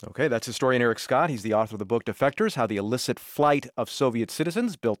 Okay, that's historian Eric Scott. He's the author of the book Defectors, How the Illicit Flight of Soviet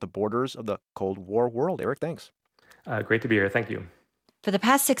Citizens Built the Borders of the Cold War World. Eric, thanks. Great to be here. Thank you. For the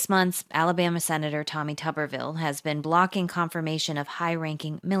past 6 months, Alabama Senator Tommy Tuberville has been blocking confirmation of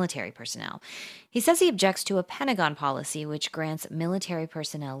high-ranking military personnel. He says he objects to a Pentagon policy which grants military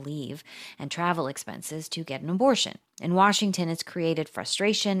personnel leave and travel expenses to get an abortion. In Washington, it's created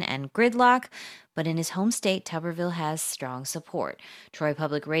frustration and gridlock, but in his home state, Tuberville has strong support. Troy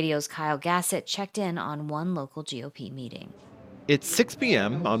Public Radio's Kyle Gassett checked in on one local GOP meeting. It's 6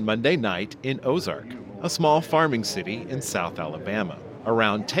 p.m. on Monday night in Ozark, a small farming city in South Alabama.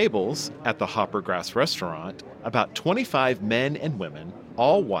 Around tables at the Hoppergrass restaurant, about 25 men and women,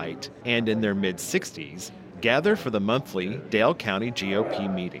 all white and in their mid-60s, gather for the monthly Dale County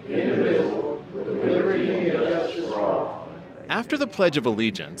GOP meeting. After the Pledge of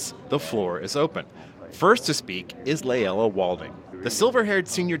Allegiance, the floor is open. First to speak is Layla Walding. The silver-haired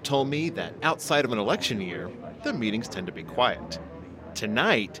senior told me that outside of an election year, the meetings tend to be quiet.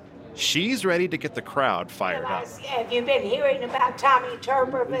 Tonight, she's ready to get the crowd fired up. Have you been hearing about Tommy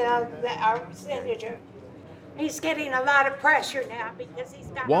Tuberville, our senator? He's getting a lot of pressure now because he's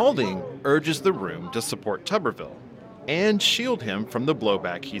got... Walding urges the room to support Tuberville and shield him from the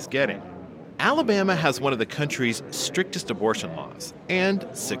blowback he's getting. Alabama has one of the country's strictest abortion laws and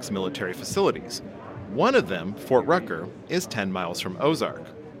 6 military facilities. One of them, Fort Rucker, is 10 miles from Ozark.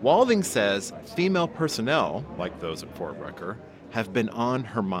 Walding says female personnel, like those at Fort Rucker, have been on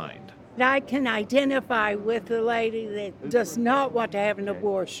her mind. I can identify with the lady that does not want to have an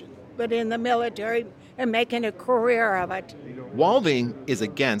abortion, but in the military and making a career of it. Walding is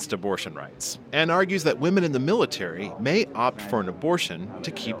against abortion rights and argues that women in the military may opt for an abortion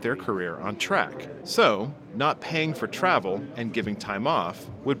to keep their career on track. So, not paying for travel and giving time off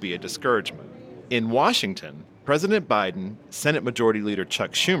would be a discouragement. In Washington, President Biden, Senate Majority Leader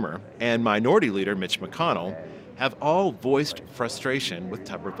Chuck Schumer, and Minority Leader Mitch McConnell have all voiced frustration with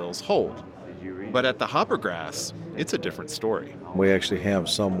Tuberville's hold. But at the Hoppergrass, it's a different story. We actually have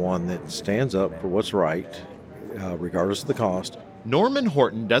someone that stands up for what's right, regardless of the cost. Norman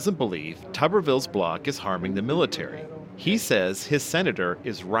Horton doesn't believe Tuberville's block is harming the military. He says his senator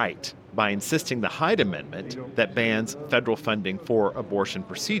is right by insisting the Hyde Amendment that bans federal funding for abortion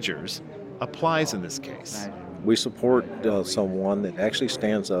procedures applies in this case. We support someone that actually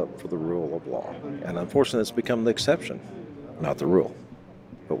stands up for the rule of law. And unfortunately, it's become the exception, not the rule.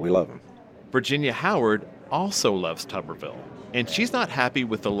 But we love him. Virginia Howard also loves Tuberville, and she's not happy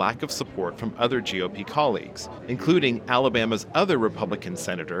with the lack of support from other GOP colleagues, including Alabama's other Republican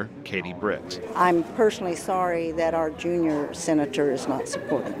senator, Katie Britt. I'm personally sorry that our junior senator is not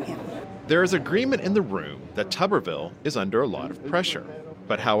supporting him. There is agreement in the room that Tuberville is under a lot of pressure.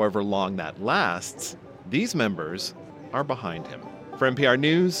 But however long that lasts, these members are behind him. For NPR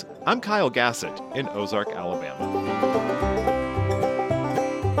News, I'm Kyle Gassett in Ozark, Alabama.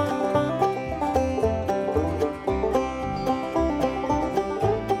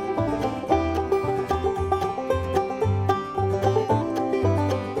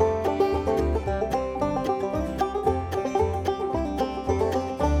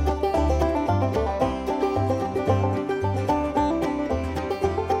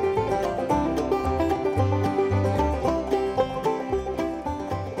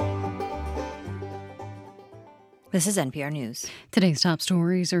 This is NPR News. Today's top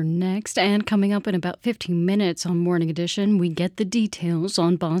stories are next, and coming up in about 15 minutes on Morning Edition, we get the details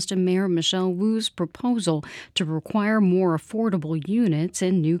on Boston Mayor Michelle Wu's proposal to require more affordable units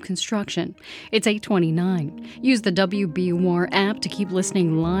in new construction. It's 8:29. Use the WBUR app to keep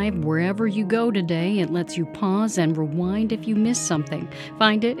listening live wherever you go today. It lets you pause and rewind if you miss something.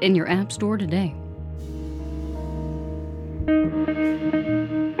 Find it in your app store today.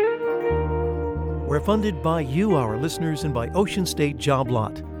 We're funded by you, our listeners, and by Ocean State Job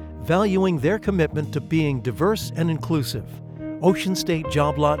Lot, valuing their commitment to being diverse and inclusive.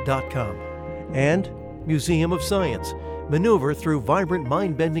 OceanStateJobLot.com. And Museum of Science. Maneuver through vibrant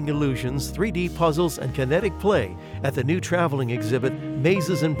mind-bending illusions, 3D puzzles, and kinetic play at the new traveling exhibit,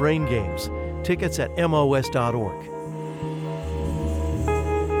 Mazes and Brain Games. Tickets at MOS.org.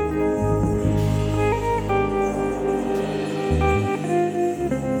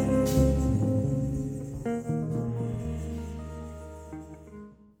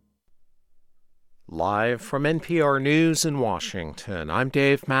 Live from NPR News in Washington, I'm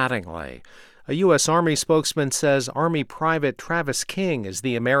Dave Mattingly. A U.S. Army spokesman says Army Private Travis King is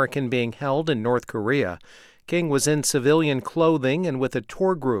the American being held in North Korea. King was in civilian clothing and with a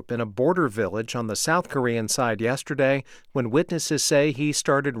tour group in a border village on the South Korean side yesterday when witnesses say he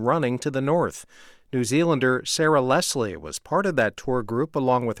started running to the north. New Zealander Sarah Leslie was part of that tour group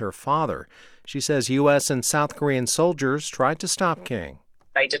along with her father. She says U.S. and South Korean soldiers tried to stop King.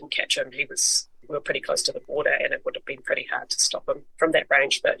 They didn't catch him. We were pretty close to the border, and it would have been pretty hard to stop him from that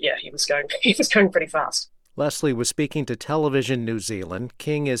range. But yeah, he was going pretty fast. Leslie was speaking to Television New Zealand.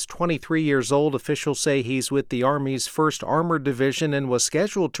 King is 23 years old. Officials say he's with the Army's 1st Armored Division and was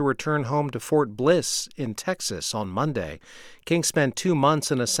scheduled to return home to Fort Bliss in Texas on Monday. King spent 2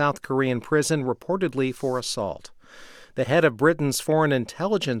 months in a South Korean prison, reportedly for assault. The head of Britain's Foreign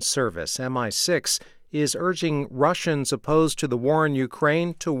Intelligence Service, MI6, is urging Russians opposed to the war in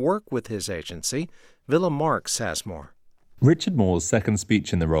Ukraine to work with his agency. Willem Marx has more. Richard Moore's second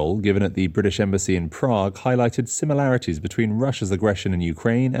speech in the role, given at the British Embassy in Prague, highlighted similarities between Russia's aggression in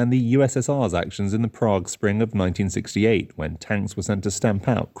Ukraine and the USSR's actions in the Prague Spring of 1968, when tanks were sent to stamp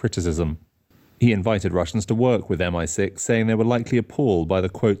out criticism. He invited Russians to work with MI6, saying they were likely appalled by the,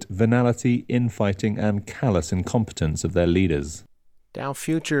 quote, venality, infighting and callous incompetence of their leaders. Dow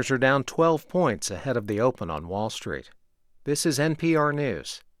futures are down 12 points ahead of the open on Wall Street. This is NPR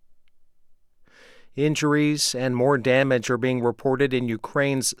News. Injuries and more damage are being reported in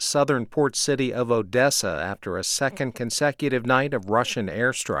Ukraine's southern port city of Odessa after a second consecutive night of Russian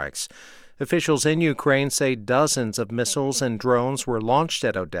airstrikes. Officials in Ukraine say dozens of missiles and drones were launched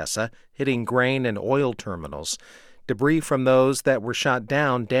at Odessa, hitting grain and oil terminals. Debris from those that were shot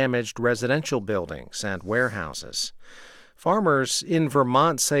down damaged residential buildings and warehouses. Farmers in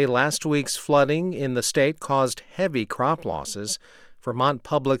Vermont say last week's flooding in the state caused heavy crop losses. Vermont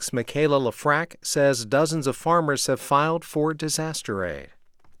Public's Michaela Lafrac says dozens of farmers have filed for disaster aid.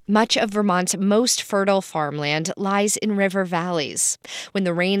 Much of Vermont's most fertile farmland lies in river valleys. When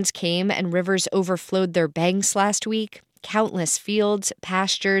the rains came and rivers overflowed their banks last week, countless fields,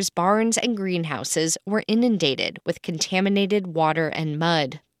 pastures, barns, and greenhouses were inundated with contaminated water and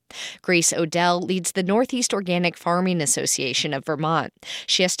mud. Grace Odell leads the Northeast Organic Farming Association of Vermont.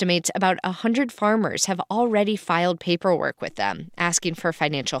 She estimates about 100 farmers have already filed paperwork with them, asking for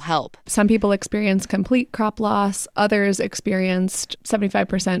financial help. Some people experienced complete crop loss. Others experienced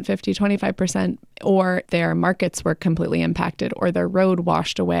 75%, 50, 25%, or their markets were completely impacted or their road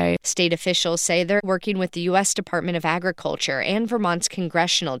washed away. State officials say they're working with the U.S. Department of Agriculture and Vermont's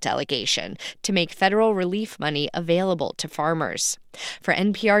congressional delegation to make federal relief money available to farmers. For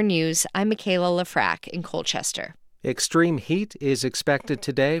NPR News, I'm Michaela Lafrac in Colchester. Extreme heat is expected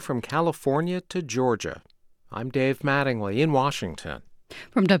today from California to Georgia. I'm Dave Mattingly in Washington.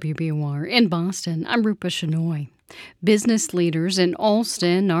 From WBUR in Boston, I'm Rupa Shenoy. Business leaders in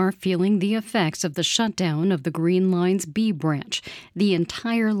Alston are feeling the effects of the shutdown of the Green Line's B branch. The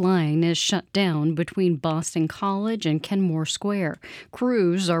entire line is shut down between Boston College and Kenmore Square.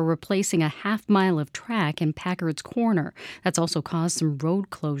 Crews are replacing a half-mile of track in Packard's Corner. That's also caused some road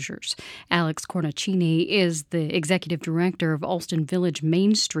closures. Alex Cornacini is the executive director of Alston Village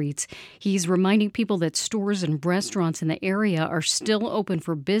Main Streets. He's reminding people that stores and restaurants in the area are still open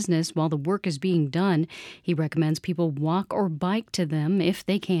for business while the work is being done. He recommends people walk or bike to them if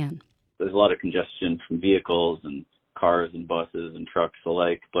they can. There's a lot of congestion from vehicles and cars and buses and trucks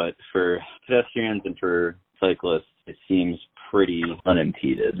alike, but for pedestrians and for cyclists, it seems pretty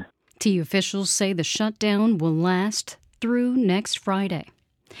unimpeded. T officials say the shutdown will last through next Friday.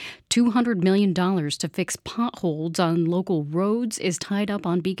 $200 million to fix potholes on local roads is tied up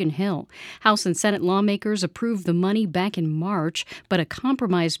on Beacon Hill. House and Senate lawmakers approved the money back in March, but a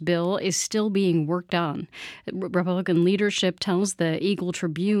compromise bill is still being worked on. Republican leadership tells the Eagle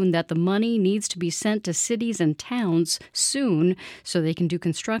Tribune that the money needs to be sent to cities and towns soon so they can do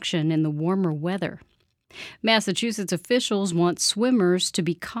construction in the warmer weather. Massachusetts officials want swimmers to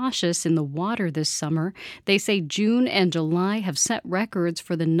be cautious in the water this summer. They say June and July have set records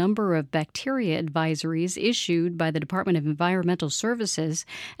for the number of bacteria advisories issued by the Department of Environmental Services.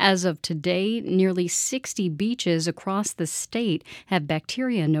 As of today, nearly 60 beaches across the state have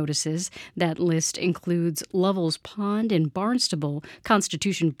bacteria notices. That list includes Lovell's Pond in Barnstable,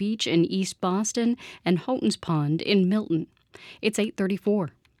 Constitution Beach in East Boston, and Houghton's Pond in Milton. It's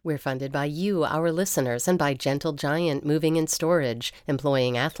 8:34. We're funded by you, our listeners, and by Gentle Giant Moving and Storage,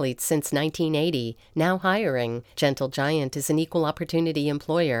 employing athletes since 1980, now hiring. Gentle Giant is an equal opportunity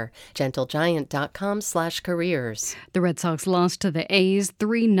employer. GentleGiant.com/careers. The Red Sox lost to the A's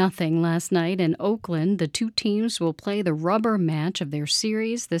 3-0 last night in Oakland. The two teams will play the rubber match of their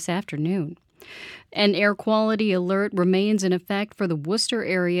series this afternoon. An air quality alert remains in effect for the Worcester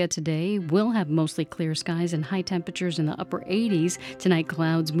area today. We'll have mostly clear skies and high temperatures in the upper 80s. Tonight,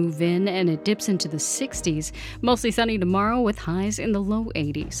 clouds move in and it dips into the 60s. Mostly sunny tomorrow with highs in the low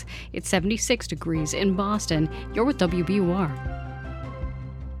 80s. It's 76 degrees in Boston. You're with WBUR.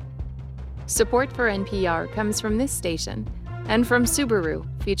 Support for NPR comes from this station and from Subaru,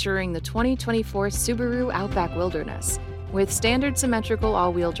 featuring the 2024 Subaru Outback Wilderness. With standard symmetrical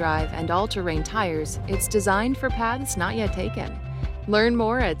all-wheel drive and all-terrain tires, it's designed for paths not yet taken. Learn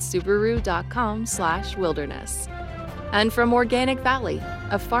more at Subaru.com/wilderness. And from Organic Valley,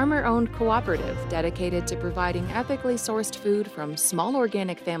 a farmer-owned cooperative dedicated to providing ethically sourced food from small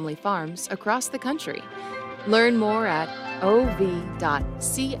organic family farms across the country. Learn more at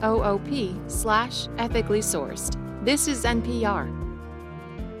ov.coop/ethically sourced. This is NPR.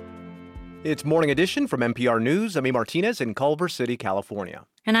 It's Morning Edition from NPR News. I'm A. Martinez in Culver City, California.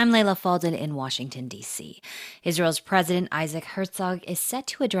 And I'm Leila Fadel in Washington, D.C. Israel's President Isaac Herzog is set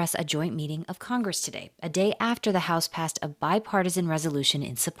to address a joint meeting of Congress today, a day after the House passed a bipartisan resolution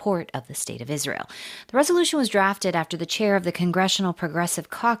in support of the State of Israel. The resolution was drafted after the chair of the Congressional Progressive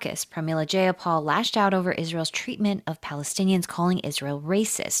Caucus, Pramila Jayapal, lashed out over Israel's treatment of Palestinians, calling Israel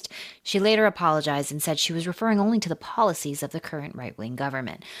racist. She later apologized and said she was referring only to the policies of the current right-wing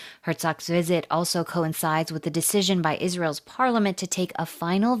government. Herzog's visit also coincides with the decision by Israel's parliament to take a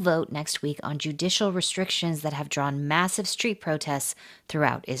final vote next week on judicial restrictions that have drawn massive street protests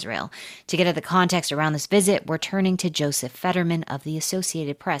throughout Israel. To get at the context around this visit, we're turning to Joseph Fetterman of the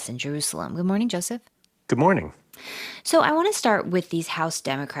Associated Press in Jerusalem. Good morning, Joseph. Good morning. So I want to start with these House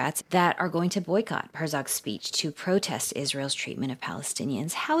Democrats that are going to boycott Herzog's speech to protest Israel's treatment of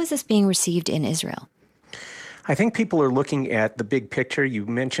Palestinians. How is this being received in Israel? I think people are looking at the big picture. You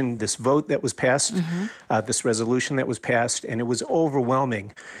mentioned this vote that was passed, this resolution that was passed, and it was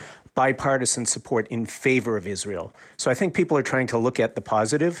overwhelming bipartisan support in favor of Israel. So I think people are trying to look at the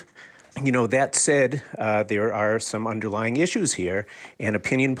positive. You know, that said, there are some underlying issues here, and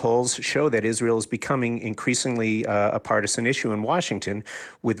opinion polls show that Israel is becoming increasingly a partisan issue in Washington,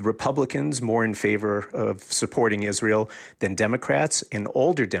 with Republicans more in favor of supporting Israel than Democrats, and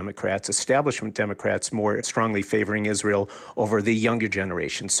older Democrats, establishment Democrats, more strongly favoring Israel over the younger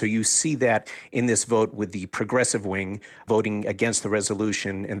generation. So you see that in this vote with the progressive wing voting against the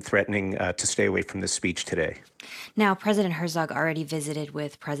resolution and threatening to stay away from this speech today. Now, President Herzog already visited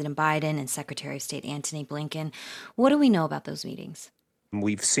with President Biden and Secretary of State Antony Blinken. What do we know about those meetings?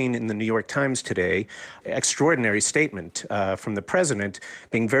 We've seen in the New York Times today extraordinary statement from the president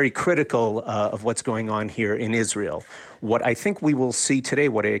being very critical of what's going on here in Israel. What I think we will see today,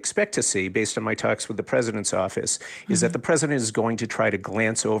 what I expect to see based on my talks with the president's office, is that the president is going to try to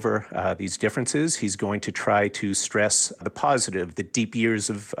glance over these differences. He's going to try to stress the positive, the deep years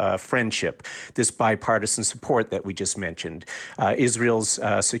of friendship, this bipartisan support that we just mentioned, Israel's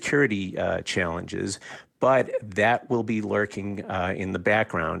security challenges. But that will be lurking in the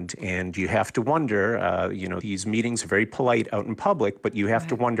background. And you have to wonder, these meetings are very polite out in public, but you have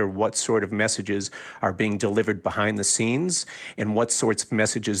to wonder what sort of messages are being delivered behind the scenes and what sorts of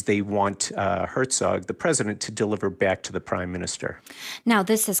messages they want Herzog, the president, to deliver back to the prime minister. Now,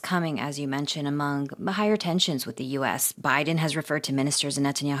 this is coming, as you mentioned, among higher tensions with the U.S. Biden has referred to ministers in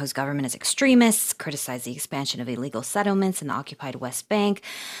Netanyahu's government as extremists, criticized the expansion of illegal settlements in the occupied West Bank.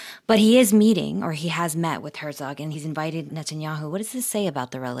 But he is meeting, or he has met with Herzog, and he's invited Netanyahu. What does this say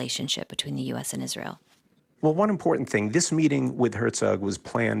about the relationship between the U.S. and Israel? Well, one important thing, this meeting with Herzog was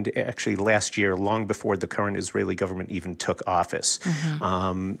planned actually last year, long before the current Israeli government even took office.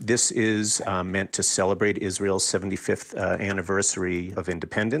 This is meant to celebrate Israel's 75th anniversary of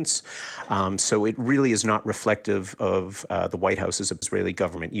independence. So it really is not reflective of the White House's Israeli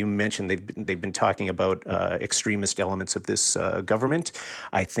government. You mentioned they've been talking about extremist elements of this government.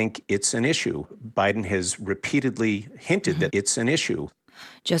 I think it's an issue. Biden has repeatedly hinted that it's an issue.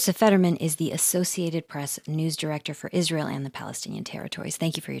 Joseph Fetterman is the Associated Press news director for Israel and the Palestinian territories.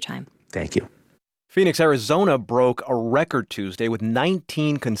 Thank you for your time. Thank you. Phoenix, Arizona broke a record Tuesday with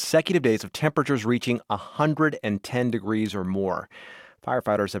 19 consecutive days of temperatures reaching 110 degrees or more.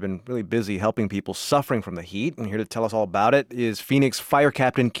 Firefighters have been really busy helping people suffering from the heat, and here to tell us all about it is Phoenix Fire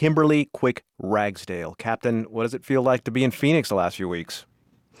Captain Kimberly Quick Ragsdale. Captain, what does it feel like to be in Phoenix the last few weeks?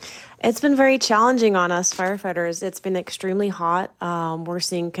 It's been very challenging on us firefighters. It's been extremely hot. We're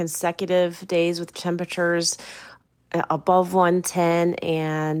seeing consecutive days with temperatures above 110,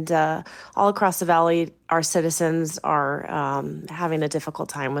 and all across the valley, our citizens are having a difficult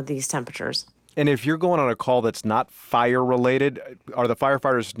time with these temperatures. And if you're going on a call that's not fire-related, are the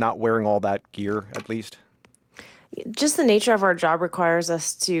firefighters not wearing all that gear, at least? Just the nature of our job requires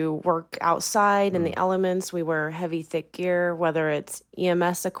us to work outside in the elements. We wear heavy, thick gear, whether it's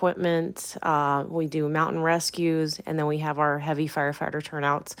EMS equipment, we do mountain rescues, and then we have our heavy firefighter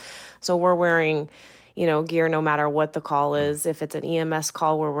turnouts. So we're wearing, gear no matter what the call is. If it's an EMS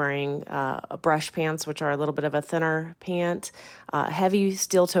call, we're wearing brush pants, which are a little bit of a thinner pant, heavy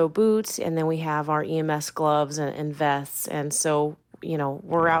steel-toe boots, and then we have our EMS gloves and vests. And so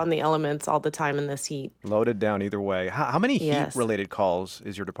we're out in the elements all the time in this heat. Loaded down either way. How many Yes. heat-related calls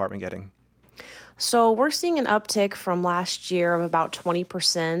is your department getting? So we're seeing an uptick from last year of about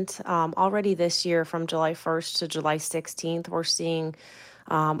 20%. Already this year, from July 1st to July 16th, we're seeing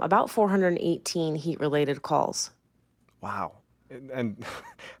about 418 heat-related calls. Wow. And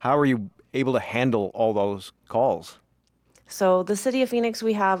how are you able to handle all those calls? So the city of Phoenix,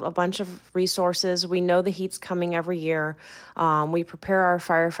 we have a bunch of resources. We know the heat's coming every year. We prepare our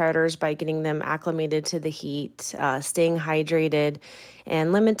firefighters by getting them acclimated to the heat, staying hydrated,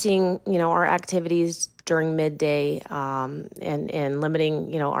 and limiting, our activities during midday, and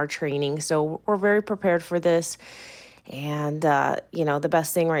limiting, our training. So we're very prepared for this. And, the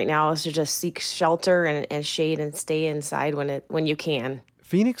best thing right now is to just seek shelter and shade and stay inside when you can.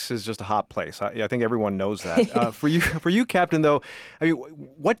 Phoenix is just a hot place. I think everyone knows that. For you, Captain, though, I mean,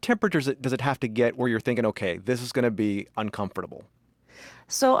 what temperatures does it have to get where you're thinking, okay, this is going to be uncomfortable?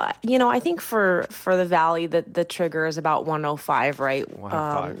 So, I think for the valley, the trigger is about 105, right?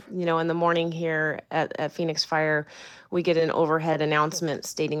 105. In the morning here at Phoenix Fire, we get an overhead announcement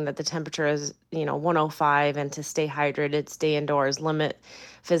stating that the temperature is, 105, and to stay hydrated, stay indoors, limit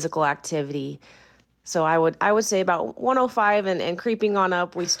physical activity. So I would say about 105 and creeping on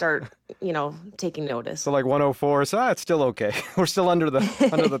up, we start, taking notice. So like 104, so it's still okay. We're still under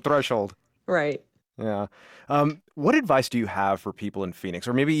the threshold. Right. Yeah. What advice do you have for people in Phoenix,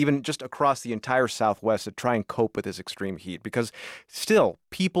 or maybe even just across the entire Southwest, to try and cope with this extreme heat? Because still,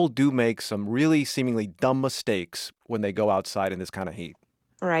 people do make some really seemingly dumb mistakes when they go outside in this kind of heat.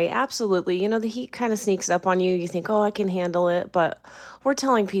 Right, absolutely. The heat kind of sneaks up on you. You think, oh, I can handle it. But we're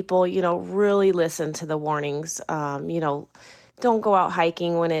telling people, really listen to the warnings. Don't go out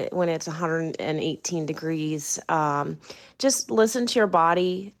hiking when it's 118 degrees. Just listen to your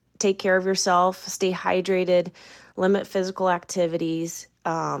body. Take care of yourself. Stay hydrated. Limit physical activities.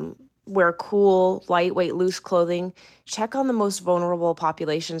 Wear cool, lightweight, loose clothing. Check on the most vulnerable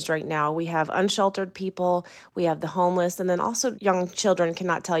populations right now. We have unsheltered people, we have the homeless, and then also young children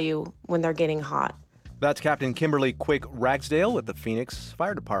cannot tell you when they're getting hot. That's Captain Kimberly Quick Ragsdale with the Phoenix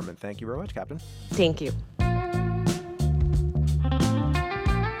Fire Department. Thank you very much, Captain. Thank you.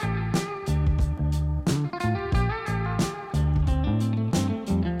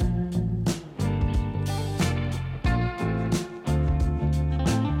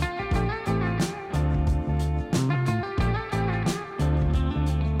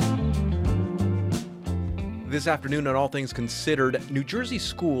 This afternoon on All Things Considered, New Jersey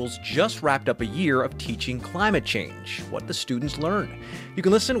schools just wrapped up a year of teaching climate change, what the students learned. You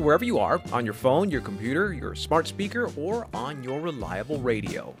can listen wherever you are, on your phone, your computer, your smart speaker, or on your reliable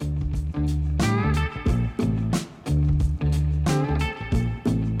radio.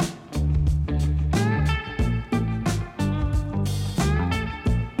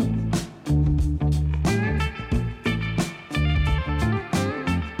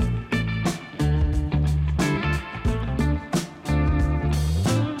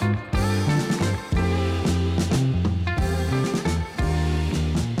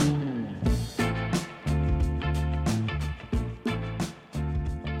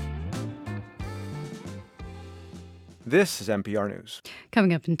 This is NPR News.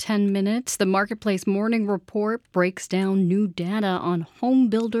 Coming up in 10 minutes, the Marketplace Morning Report breaks down new data on home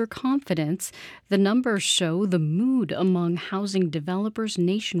builder confidence. The numbers show the mood among housing developers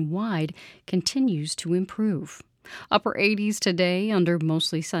nationwide continues to improve. Upper 80s today under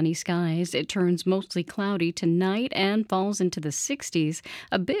mostly sunny skies. It turns mostly cloudy tonight and falls into the 60s.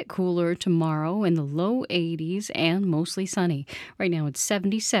 A bit cooler tomorrow in the low 80s and mostly sunny. Right now it's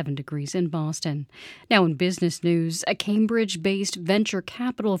 77 degrees in Boston. Now in business news, a Cambridge-based venture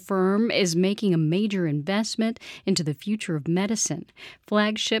capital firm is making a major investment into the future of medicine.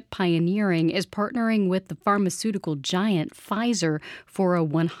 Flagship Pioneering is partnering with the pharmaceutical giant Pfizer for a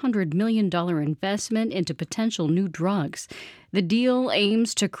 $100 million investment into potential new drugs. The deal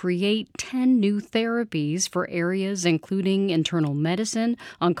aims to create 10 new therapies for areas including internal medicine,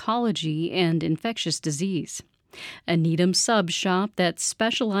 oncology, and infectious disease. A Needham sub shop that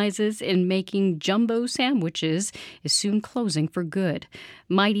specializes in making jumbo sandwiches is soon closing for good.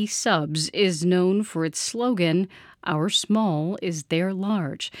 Mighty Subs is known for its slogan, "Our small is their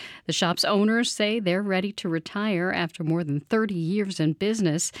large." The shop's owners say they're ready to retire after more than 30 years in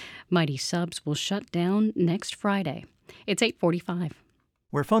business. Mighty Subs will shut down next Friday. It's 8:45.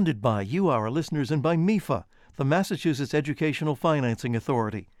 We're funded by you, our listeners, and by MEFA, the Massachusetts Educational Financing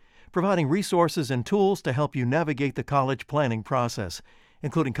Authority, providing resources and tools to help you navigate the college planning process,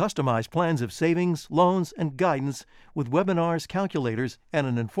 including customized plans of savings, loans, and guidance with webinars, calculators, and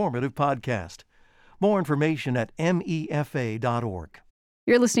an informative podcast. More information at mefa.org.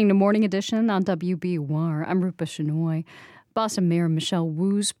 You're listening to Morning Edition on WBUR. I'm Rupa Shenoy. Boston Mayor Michelle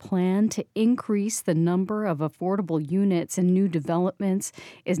Wu's plan to increase the number of affordable units in new developments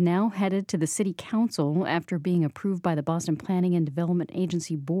is now headed to the City Council after being approved by the Boston Planning and Development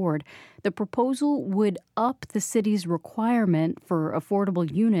Agency Board. The proposal would up the city's requirement for affordable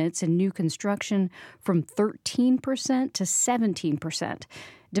units in new construction from 13% to 17%.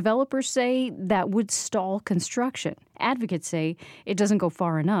 Developers say that would stall construction. Advocates say it doesn't go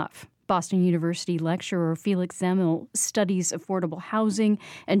far enough. Boston University lecturer Felix Zemmel studies affordable housing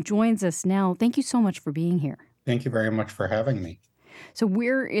and joins us now. Thank you so much for being here. Thank you very much for having me. So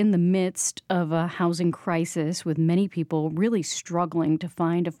we're in the midst of a housing crisis with many people really struggling to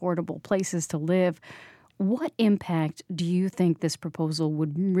find affordable places to live. What impact do you think this proposal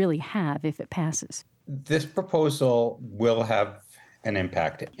would really have if it passes? This proposal will have an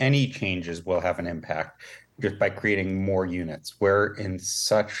impact. Any changes will have an impact just by creating more units. We're in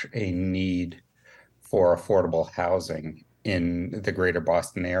such a need for affordable housing in the greater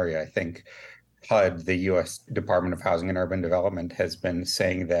Boston area. I think HUD, the U.S. Department of Housing and Urban Development, has been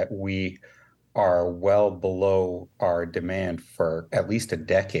saying that we are well below our demand for at least a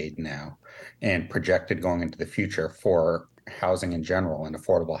decade now and projected going into the future for housing in general and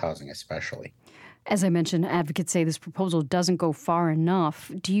affordable housing especially. As I mentioned, advocates say this proposal doesn't go far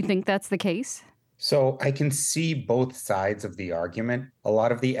enough. Do you think that's the case? So I can see both sides of the argument. A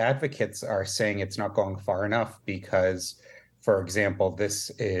lot of the advocates are saying it's not going far enough because, for example,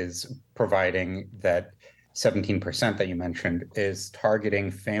 this is providing that 17% that you mentioned is targeting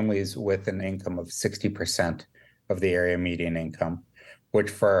families with an income of 60% of the area median income,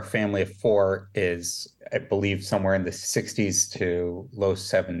 which for a family of four is, I believe, somewhere in the 60s to low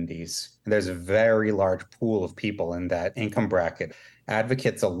 70s. There's a very large pool of people in that income bracket.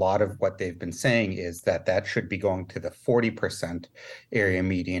 Advocates, a lot of what they've been saying is that that should be going to the 40% area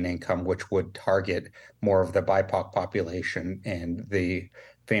median income, which would target more of the BIPOC population and the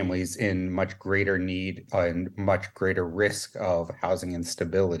families in much greater need and much greater risk of housing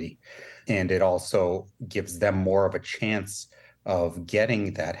instability. And it also gives them more of a chance of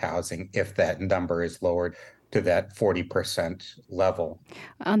getting that housing if that number is lowered to that 40% level.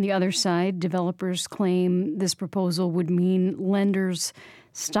 On the other side, developers claim this proposal would mean lenders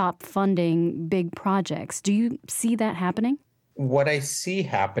stop funding big projects. Do you see that happening? What I see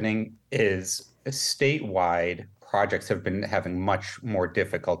happening is statewide projects have been having much more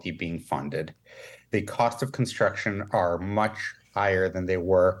difficulty being funded. The cost of construction are much higher than they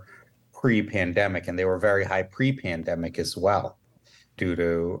were pre-pandemic, and they were very high pre-pandemic as well, due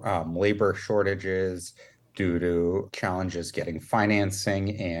to labor shortages, due to challenges getting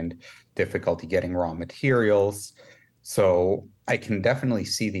financing and difficulty getting raw materials. So I can definitely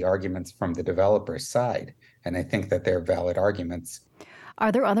see the arguments from the developer's side, and I think that they're valid arguments.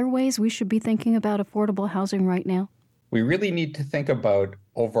 Are there other ways we should be thinking about affordable housing right now? We really need to think about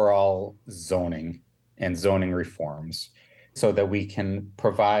overall zoning and zoning reforms so that we can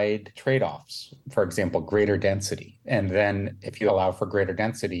provide trade-offs, for example, greater density. And then if you allow for greater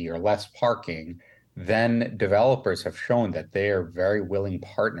density or less parking, then developers have shown that they are very willing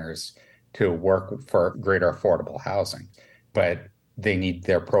partners to work for greater affordable housing, but they need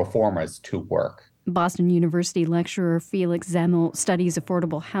their pro formas to work. Boston University lecturer Felix Zemmel studies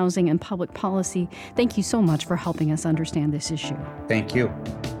affordable housing and public policy. Thank you so much for helping us understand this issue. Thank you.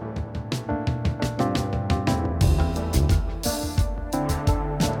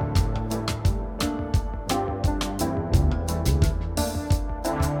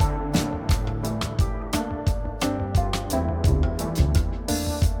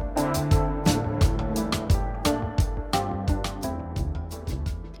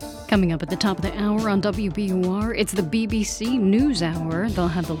 Coming up at the top of the hour on WBUR, it's the BBC News Hour. They'll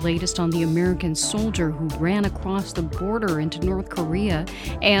have the latest on the American soldier who ran across the border into North Korea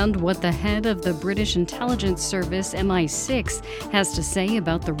and what the head of the British intelligence service, MI6, has to say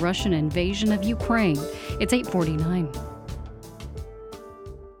about the Russian invasion of Ukraine. It's 8:49.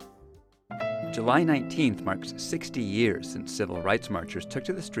 July 19th marks 60 years since civil rights marchers took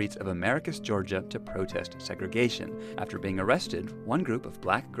to the streets of Americus, Georgia to protest segregation. After being arrested, one group of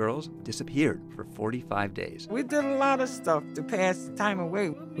black girls disappeared for 45 days. We did a lot of stuff to pass the time away.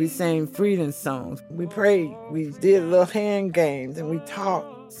 We sang freedom songs, we prayed, we did little hand games, and we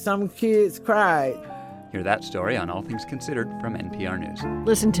talked. Some kids cried. Hear that story on All Things Considered from NPR News.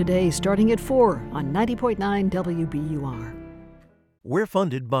 Listen today starting at 4 on 90.9 WBUR. We're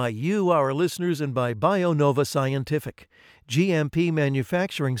funded by you, our listeners, and by BioNova Scientific, GMP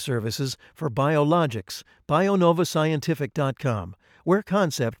manufacturing services for biologics. BioNovaScientific.com, where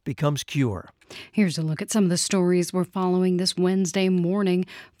concept becomes cure. Here's a look at some of the stories we're following this Wednesday morning.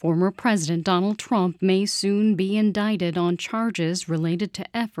 Former President Donald Trump may soon be indicted on charges related to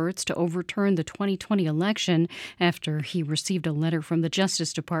efforts to overturn the 2020 election after he received a letter from the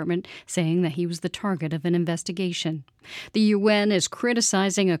Justice Department saying that he was the target of an investigation. The UN is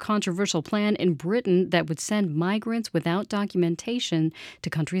criticizing a controversial plan in Britain that would send migrants without documentation to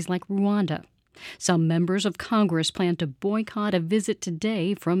countries like Rwanda. Some members of Congress plan to boycott a visit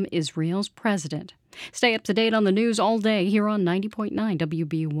today from Israel's president. Stay up to date on the news all day here on 90.9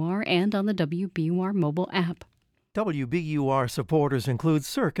 WBUR and on the WBUR mobile app. WBUR supporters include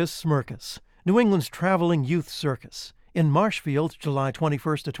Circus Smirkus, New England's traveling youth circus, in Marshfield, July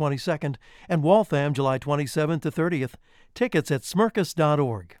 21st to 22nd, and Waltham, July 27th to 30th. Tickets at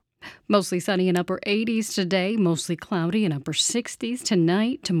smirkus.org. Mostly sunny and upper 80s today, mostly cloudy and upper 60s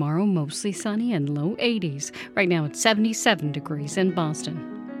tonight. Tomorrow, mostly sunny and low 80s. Right now, it's 77 degrees in Boston.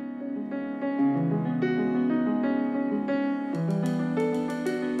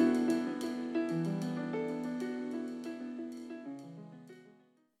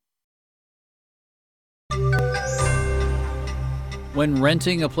 When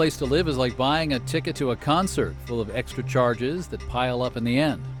renting a place to live is like buying a ticket to a concert full of extra charges that pile up in the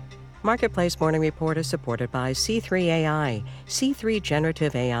end. Marketplace Morning Report is supported by C3 AI. C3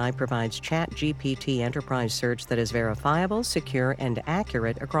 Generative AI provides ChatGPT enterprise search that is verifiable, secure, and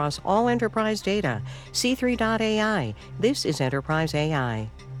accurate across all enterprise data. C3.ai. This is enterprise AI.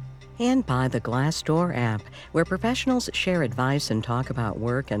 And by the Glassdoor app, where professionals share advice and talk about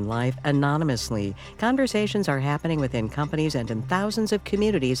work and life anonymously. Conversations are happening within companies and in thousands of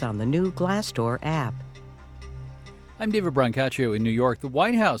communities on the new Glassdoor app. I'm David Brancaccio in New York. The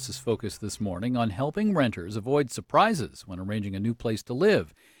White House is focused this morning on helping renters avoid surprises when arranging a new place to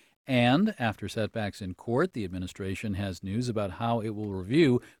live. And after setbacks in court, the administration has news about how it will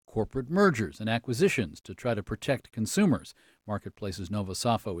review corporate mergers and acquisitions to try to protect consumers. Marketplace's Nova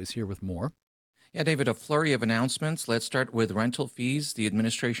Safo is here with more. Yeah, David, a flurry of announcements. Let's start with rental fees. The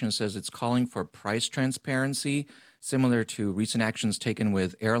administration says it's calling for price transparency, similar to recent actions taken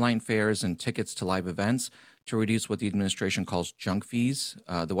with airline fares and tickets to live events, to reduce what the administration calls junk fees.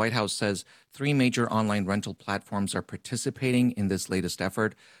 The White House says 3 major online rental platforms are participating in this latest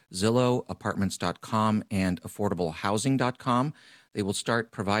effort: Zillow, Apartments.com, and AffordableHousing.com. They will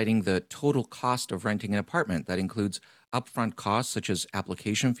start providing the total cost of renting an apartment. That includes upfront costs such as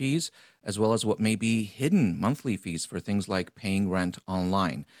application fees, as well as what may be hidden monthly fees for things like paying rent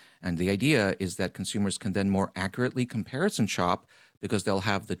online. And the idea is that consumers can then more accurately comparison shop because they'll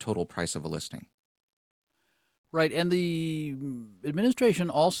have the total price of a listing. Right, and the administration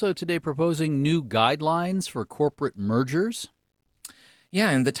also today proposing new guidelines for corporate mergers. Yeah,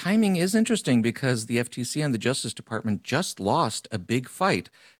 and the timing is interesting because the FTC and the Justice Department just lost a big fight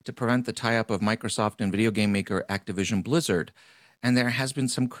to prevent the tie-up of Microsoft and video game maker Activision Blizzard. And there has been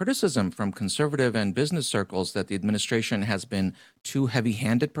some criticism from conservative and business circles that the administration has been too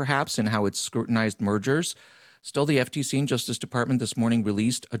heavy-handed, perhaps, in how it's scrutinized mergers. Still, the FTC and Justice Department this morning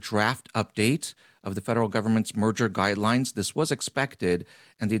released a draft update of the federal government's merger guidelines. This was expected,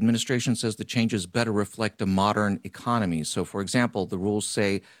 and the administration says the changes better reflect a modern economy. So, for example, the rules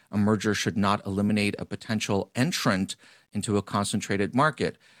say a merger should not eliminate a potential entrant into a concentrated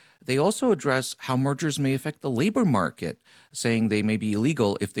market. They also address how mergers may affect the labor market, saying they may be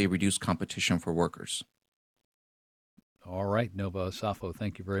illegal if they reduce competition for workers. All right, Nova Osafo,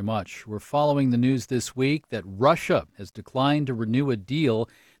 thank you very much. We're following the news this week that Russia has declined to renew a deal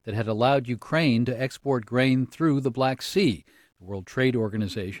that had allowed Ukraine to export grain through the Black Sea. The World Trade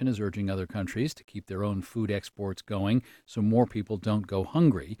Organization is urging other countries to keep their own food exports going so more people don't go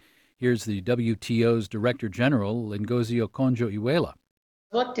hungry. Here's the WTO's Director General, Ngozi Okonjo-Iweala.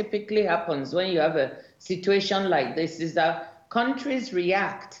 What typically happens when you have a situation like this is that countries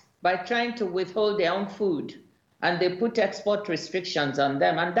react by trying to withhold their own food, and they put export restrictions on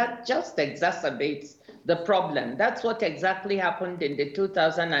them, and that just exacerbates the problem. That's what exactly happened in the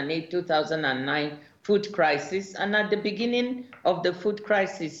 2008-2009 food crisis, and at the beginning of the food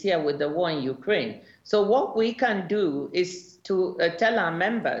crisis here with the war in Ukraine. So what we can do is to tell our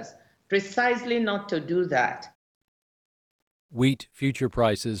members precisely not to do that. Wheat future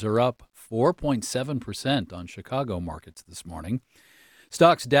prices are up 4.7% on Chicago markets this morning.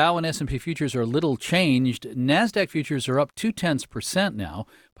 Stocks Dow and S&P futures are little changed. NASDAQ futures are up 0.2% now,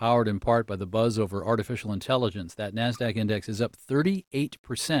 powered in part by the buzz over artificial intelligence. That NASDAQ index is up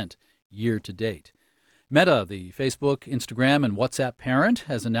 38% year to date. Meta, the Facebook, Instagram, and WhatsApp parent,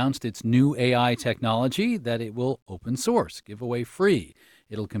 has announced its new AI technology that it will open source, give away free.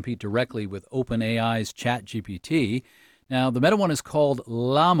 It'll compete directly with OpenAI's ChatGPT. Now, the Meta one is called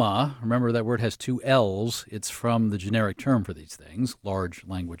Llama. Remember, that word has two L's. It's from the generic term for these things, large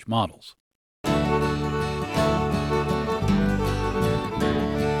language models.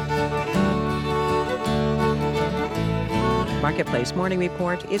 Marketplace Morning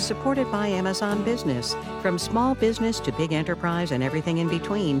Report is supported by Amazon Business. From small business to big enterprise and everything in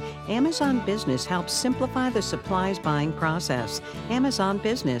between, Amazon Business helps simplify the supplies buying process. Amazon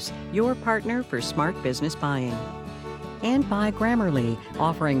Business, your partner for smart business buying. And by Grammarly,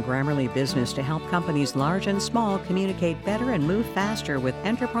 offering Grammarly Business to help companies large and small communicate better and move faster with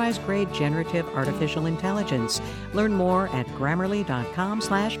enterprise-grade generative artificial intelligence. Learn more at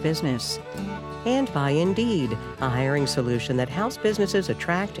grammarly.com/business. And by Indeed, a hiring solution that helps businesses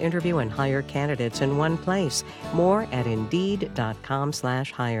attract, interview, and hire candidates in one place. More at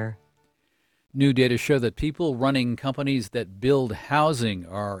Indeed.com/hire. New data show that people running companies that build housing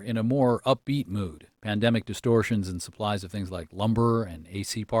are in a more upbeat mood. Pandemic distortions in supplies of things like lumber and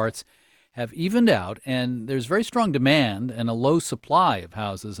AC parts have evened out, and there's very strong demand and a low supply of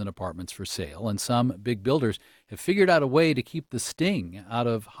houses and apartments for sale. And some big builders have figured out a way to keep the sting out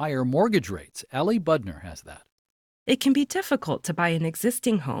of higher mortgage rates. Allie Budner has that. It can be difficult to buy an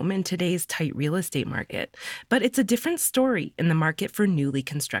existing home in today's tight real estate market, but it's a different story in the market for newly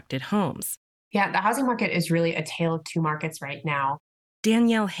constructed homes. Yeah, the housing market is really a tale of two markets right now.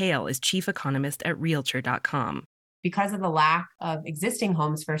 Danielle Hale is chief economist at Realtor.com. Because of the lack of existing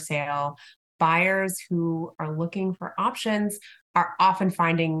homes for sale, buyers who are looking for options are often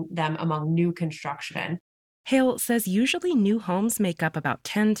finding them among new construction. Hale says usually new homes make up about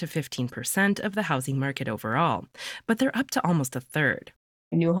 10 to 15% of the housing market overall, but they're up to almost a third.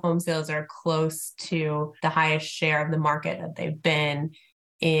 New home sales are close to the highest share of the market that they've been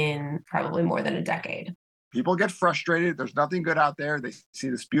in probably more than a decade. People get frustrated. There's nothing good out there. They see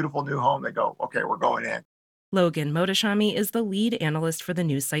this beautiful new home. They go, okay, we're going in. Logan Modashami is the lead analyst for the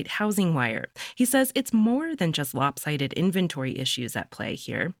news site Housing Wire. He says it's more than just lopsided inventory issues at play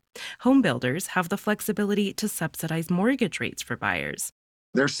here. Home builders have the flexibility to subsidize mortgage rates for buyers.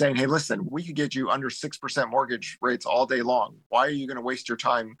 They're saying, hey, listen, we could get you under 6% mortgage rates all day long. Why are you going to waste your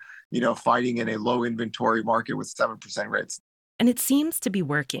time, fighting in a low inventory market with 7% rates? And it seems to be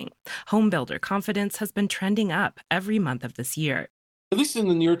working. Home builder confidence has been trending up every month of this year. At least in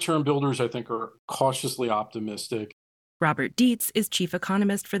the near term, builders, I think, are cautiously optimistic. Robert Dietz is chief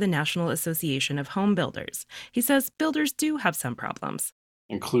economist for the National Association of Home Builders. He says builders do have some problems,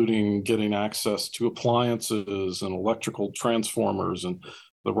 including getting access to appliances and electrical transformers and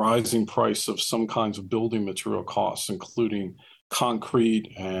the rising price of some kinds of building material costs, including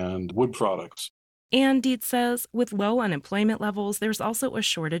concrete and wood products. And Dietz says with low unemployment levels, there's also a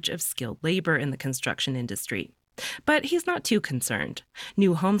shortage of skilled labor in the construction industry. But he's not too concerned.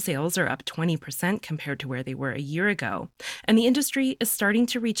 New home sales are up 20% compared to where they were a year ago. And the industry is starting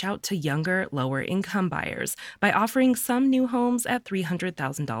to reach out to younger, lower-income buyers by offering some new homes at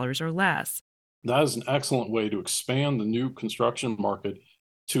 $300,000 or less. That is an excellent way to expand the new construction market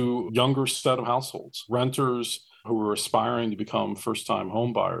to a younger set of households, renters who are aspiring to become first-time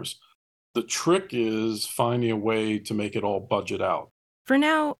home buyers. The trick is finding a way to make it all budget out. For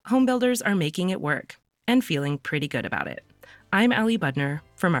now, home builders are making it work and feeling pretty good about it. I'm Allie Budner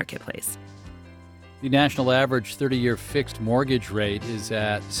for Marketplace. The national average 30-year fixed mortgage rate is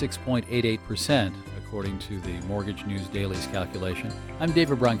at 6.88%, according to the Mortgage News Daily's calculation. I'm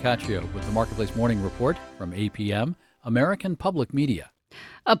David Brancaccio with the Marketplace Morning Report from APM, American Public Media.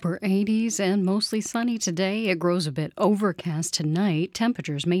 Upper 80s and mostly sunny today. It grows a bit overcast tonight.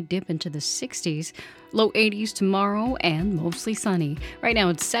 Temperatures may dip into the 60s. Low 80s tomorrow and mostly sunny. Right now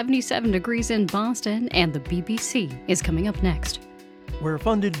it's 77 degrees in Boston, and the BBC is coming up next. We're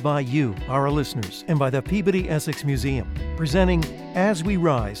funded by you, our listeners, and by the Peabody Essex Museum, presenting As We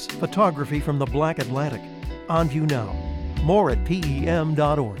Rise, photography from the Black Atlantic. On view now. More at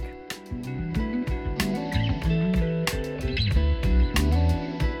PEM.org.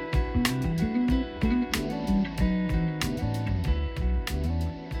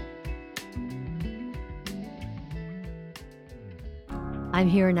 I'm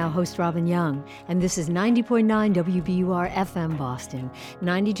Here Now host Robin Young, and this is 90.9 WBUR FM Boston,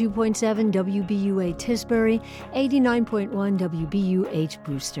 92.7 WBUA Tisbury, 89.1 WBUH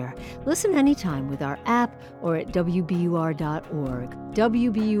Brewster. Listen anytime with our app or at WBUR.org.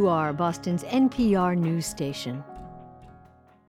 WBUR, Boston's NPR news station.